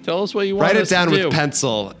 Tell us what you want Write us it down to do. with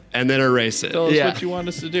pencil and then erase it. Tell us Yeah. what you want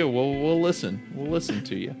us to do. We'll listen. We'll listen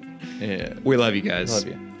to you. Yeah. We love you guys.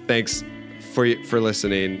 Love you. Thanks for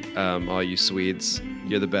listening, all you Swedes.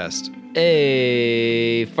 You're the best.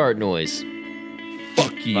 Hey, fart noise.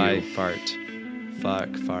 Fuck you. Bye, fart.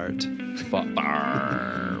 Fuck, fart. Fuck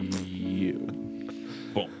you.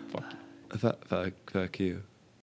 Boom. Fuck you. Fuck you.